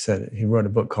he said it. He wrote a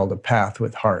book called A Path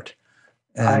with Heart.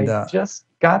 And I just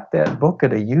got that book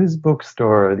at a used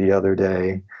bookstore the other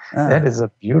day. That is a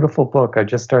beautiful book. I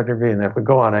just started reading that. But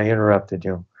go on, I interrupted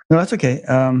you. No, that's okay.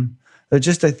 I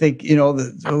think,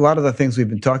 a lot of the things we've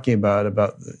been talking about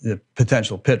the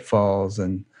potential pitfalls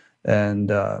and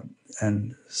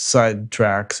side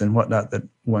tracks and whatnot that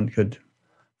one could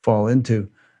fall into.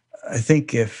 I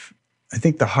think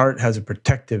the heart has a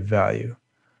protective value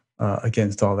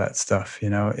against all that stuff.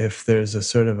 If there's a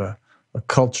sort of a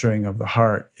culturing of the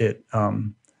heart, it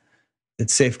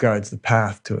safeguards the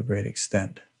path to a great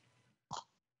extent.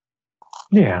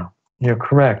 Yeah. You're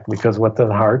correct, because what the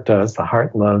heart does, the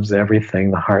heart loves everything,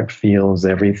 the heart feels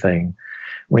everything.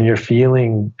 When you're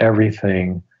feeling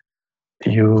everything,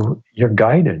 you're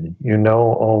guided.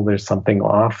 There's something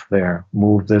off there,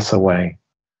 move this away.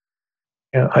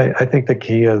 I think the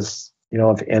key is,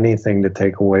 if anything to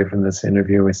take away from this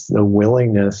interview, is the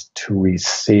willingness to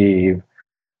receive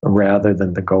rather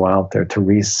than to go out there, to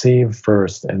receive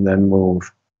first and then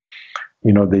move.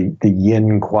 The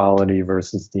yin quality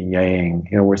versus the yang.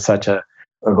 We're such a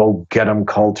go get 'em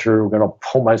culture. We're going to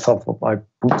pull myself up my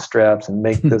bootstraps and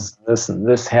make this and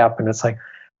this happen. It's like,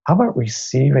 how about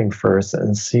receiving first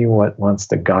and see what wants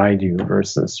to guide you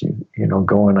versus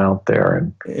going out there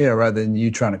and rather than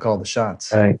you trying to call the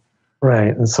shots.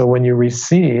 Right. And so when you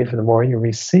receive, the more you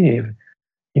receive,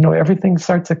 everything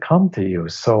starts to come to you.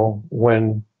 So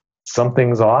when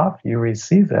something's off, you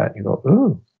receive that. You go,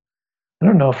 ooh, I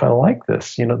don't know if I like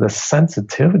this. The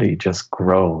sensitivity just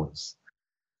grows.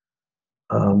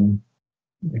 You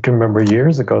can remember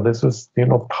years ago, this was,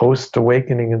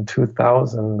 post-awakening in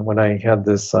 2000 when I had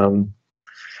this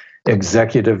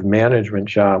executive management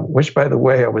job, which, by the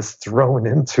way, I was thrown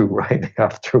into right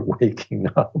after waking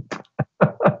up.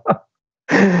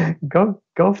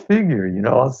 Go figure,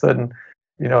 all of a sudden,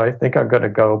 I think I'm going to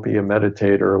go be a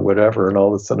meditator or whatever, and all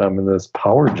of a sudden I'm in this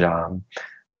power job.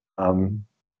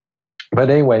 But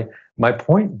anyway, my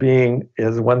point being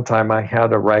is one time I had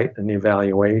to write an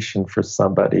evaluation for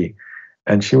somebody,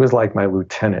 and she was like my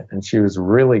lieutenant, and she was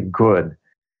really good.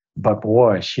 But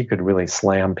boy, she could really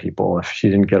slam people if she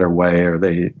didn't get her way or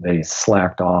they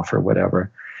slacked off or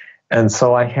whatever. And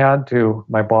so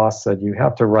my boss said, you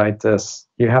have to write this,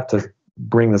 you have to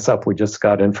bring this up. We just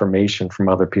got information from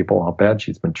other people how bad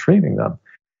she's been treating them.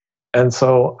 And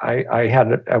so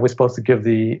I was supposed to give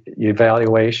the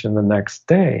evaluation the next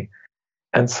day.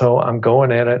 And so I'm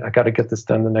going at it. I got to get this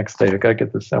done the next day. I got to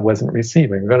get this. I wasn't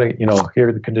receiving. I got to,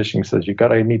 here the conditioning says you got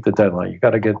to meet the deadline. You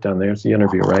got to get it done. There's the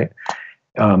interview, right?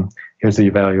 Here's the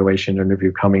evaluation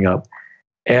interview coming up.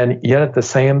 And yet at the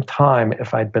same time,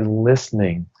 if I'd been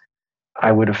listening,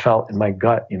 I would have felt in my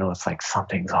gut, it's like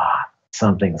something's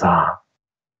off.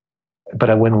 But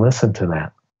I wouldn't listen to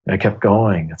that. I kept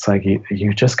going. It's like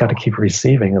you just got to keep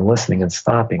receiving and listening and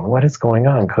stopping. What is going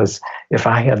on? Because if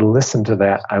I had listened to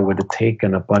that, I would have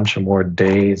taken a bunch of more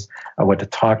days. I would have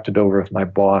talked it over with my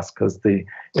boss because the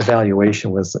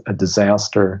evaluation was a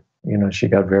disaster. She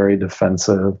got very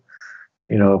defensive,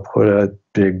 put a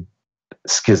big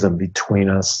schism between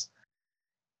us.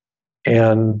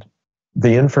 And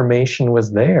the information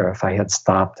was there if I had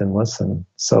stopped and listened.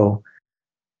 So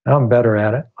now I'm better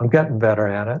at it. I'm getting better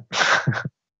at it.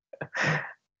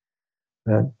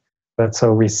 But so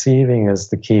receiving is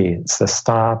the key. It's to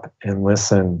stop and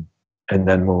listen and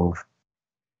then move.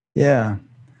 Yeah.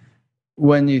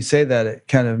 When you say that, it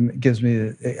kind of gives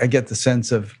me, I get the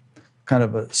sense of kind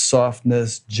of a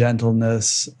softness,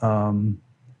 gentleness.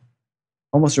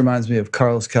 Almost reminds me of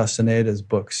Carlos Castaneda's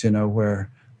books,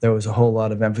 where there was a whole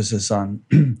lot of emphasis on,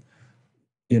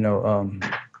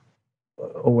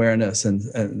 awareness,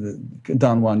 and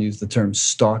Don Juan used the term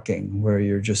stalking, where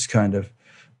you're just kind of,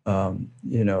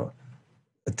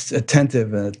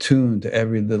 attentive and attuned to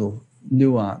every little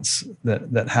nuance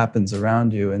that happens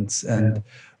around you, and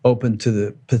open to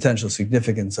the potential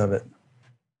significance of it.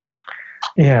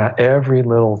 Yeah, every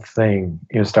little thing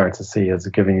you start to see is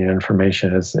giving you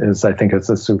information. Is I think as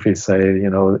the Sufis say,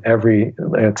 every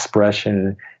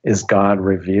expression is God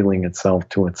revealing itself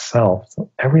to itself. So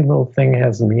every little thing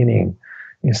has meaning.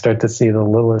 You start to see the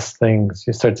littlest things.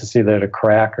 You start to see that a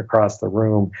crack across the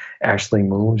room actually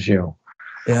moves you.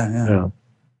 Yeah.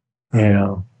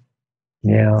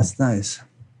 That's nice.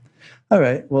 All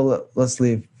right. Well, let's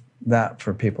leave that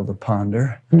for people to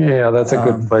ponder. Yeah, that's a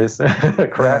good place. A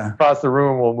crack across the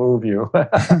room will move you.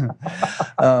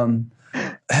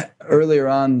 Earlier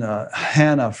on,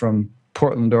 Hannah from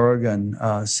Portland, Oregon,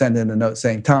 sent in a note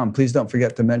saying, "Tom, please don't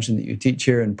forget to mention that you teach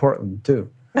here in Portland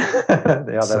too."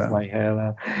 That's my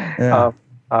Hannah. Yeah.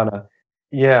 Hannah.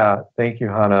 Yeah, thank you,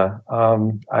 Hannah.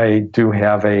 I do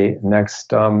have a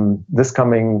next, this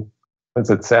coming,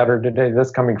 Saturday? This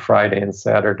coming Friday and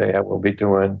Saturday, I will be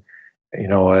doing,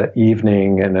 an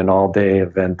evening and an all-day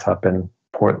event up in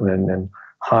Portland. And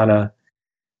Hannah,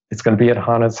 it's going to be at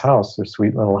Hannah's house, her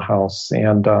sweet little house.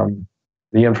 And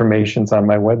the information's on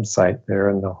my website there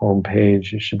in the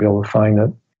homepage. You should be able to find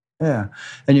it. Yeah.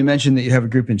 And you mentioned that you have a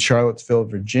group in Charlottesville,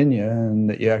 Virginia, and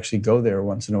that you actually go there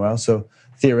once in a while. So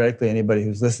theoretically, anybody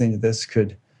who's listening to this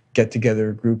could get together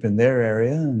a group in their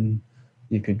area, and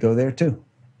you could go there too.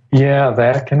 Yeah,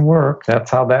 that can work.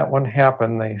 That's how that one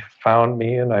happened. They found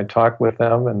me, and I talked with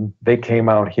them, and they came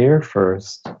out here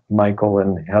first, Michael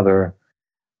and Heather.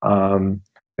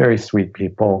 Very sweet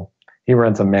people. He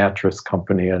runs a mattress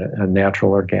company, a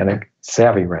natural organic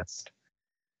Savvy Rest.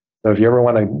 So if you ever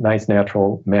want a nice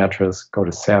natural mattress, go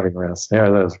to Savvy Rest.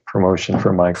 There's a promotion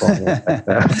for Michael. You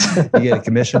get a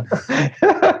commission?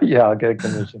 Yeah, I'll get a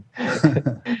commission.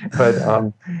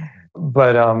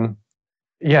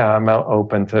 Yeah, I'm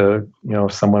open to,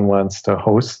 if someone wants to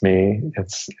host me,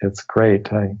 it's great.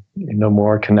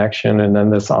 More connection. And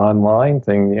then this online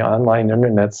thing, the online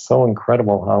internet's so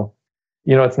incredible how,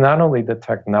 it's not only the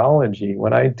technology.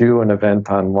 When I do an event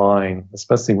online,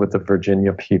 especially with the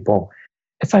Virginia people,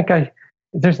 it's like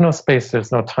there's no space,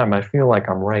 there's no time. I feel like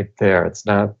I'm right there. It's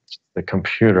not the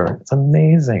computer. It's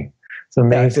amazing. It's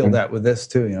amazing. Yeah, I feel that with this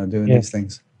too, doing these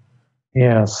things.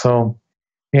 Yeah, so,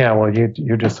 well, you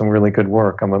do some really good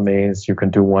work. I'm amazed you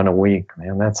can do one a week.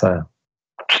 Man,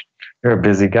 you're a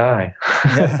busy guy.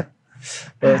 Yeah,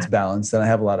 well, it's balanced, and I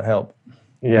have a lot of help.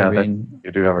 Yeah,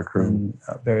 you do have a crew. And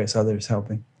various others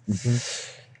helping.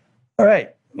 Mm-hmm. All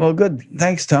right. Well, good.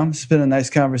 Thanks, Tom. It's been a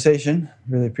nice conversation.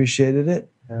 Really appreciated it.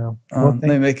 Yeah. Let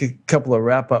me make a couple of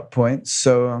wrap-up points.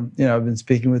 So, I've been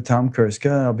speaking with Tom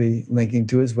Kurzka, and I'll be linking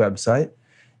to his website.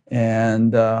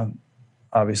 And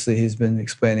obviously, he's been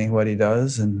explaining what he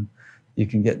does, and you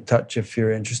can get in touch if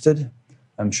you're interested.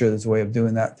 I'm sure there's a way of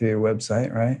doing that through your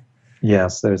website, right?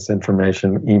 Yes, there's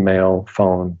information, email,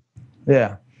 phone.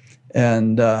 Yeah.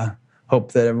 And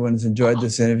hope that everyone's enjoyed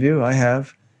this interview. I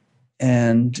have.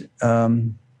 And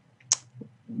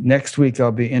next week,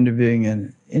 I'll be interviewing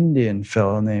an Indian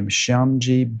fellow named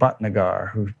Shyamji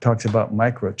Bhatnagar, who talks about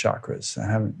microchakras. I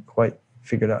haven't quite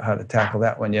figured out how to tackle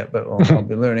that one yet, but I'll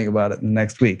be learning about it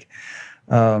next week.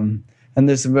 And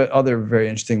there's some other very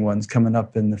interesting ones coming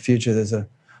up in the future. There's a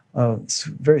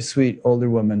very sweet older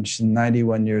woman. She's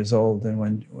 91 years old,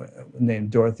 and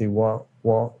named Dorothy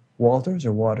Walters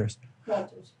or Waters?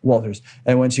 Walters.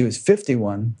 And when she was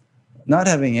 51, not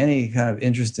having any kind of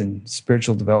interest in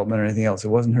spiritual development or anything else, it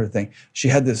wasn't her thing. She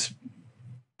had this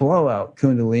blowout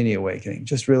Kundalini awakening,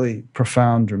 just really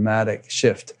profound, dramatic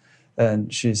shift.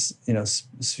 And she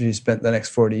spent the next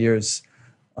 40 years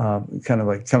kind of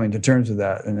like coming to terms with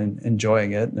that and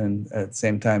enjoying it, and at the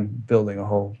same time building a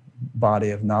whole body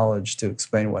of knowledge to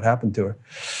explain what happened to her.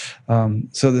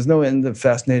 So there's no end of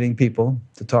fascinating people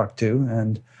to talk to,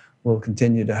 and we'll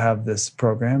continue to have this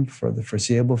program for the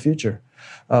foreseeable future.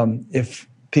 If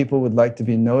people would like to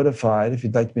be notified, if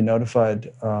you'd like to be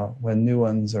notified when new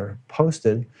ones are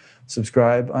posted,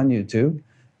 subscribe on YouTube,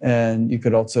 and you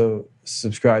could also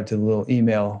subscribe to the little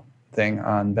email thing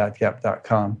on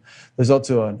batgap.com. There's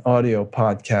also an audio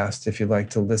podcast if you'd like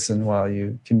to listen while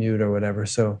you commute or whatever.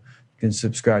 So you can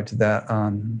subscribe to that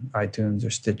on iTunes or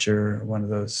Stitcher or one of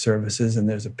those services, and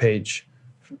there's a page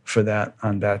for that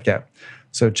on Batgap.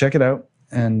 So check it out,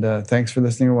 and thanks for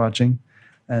listening or watching.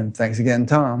 And thanks again,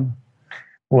 Tom.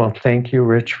 Well, thank you,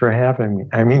 Rich, for having me.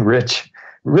 I mean, Rick.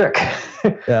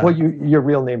 Yeah. Well, your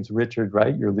real name's Richard,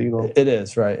 right? Your legal. It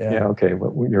is, right? Yeah. Yeah. Okay.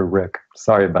 Well, you're Rick.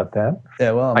 Sorry about that.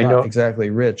 Yeah. Well, I'm not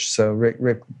exactly rich, so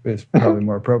Rick is probably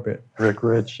more appropriate. Rick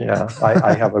Rich. Yeah.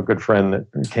 I have a good friend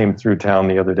that came through town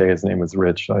the other day. His name was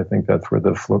Rich. So I think that's where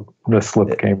the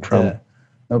slip came from. Yeah.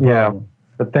 No problem. Yeah.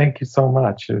 But thank you so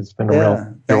much. It's been a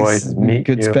real joy to meet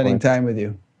you. Good spending time with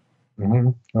you.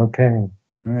 Mm-hmm. Okay. All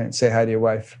right. Say hi to your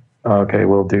wife. Okay,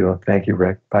 will do. Thank you,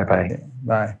 Rick. Bye-bye. Okay,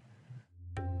 bye.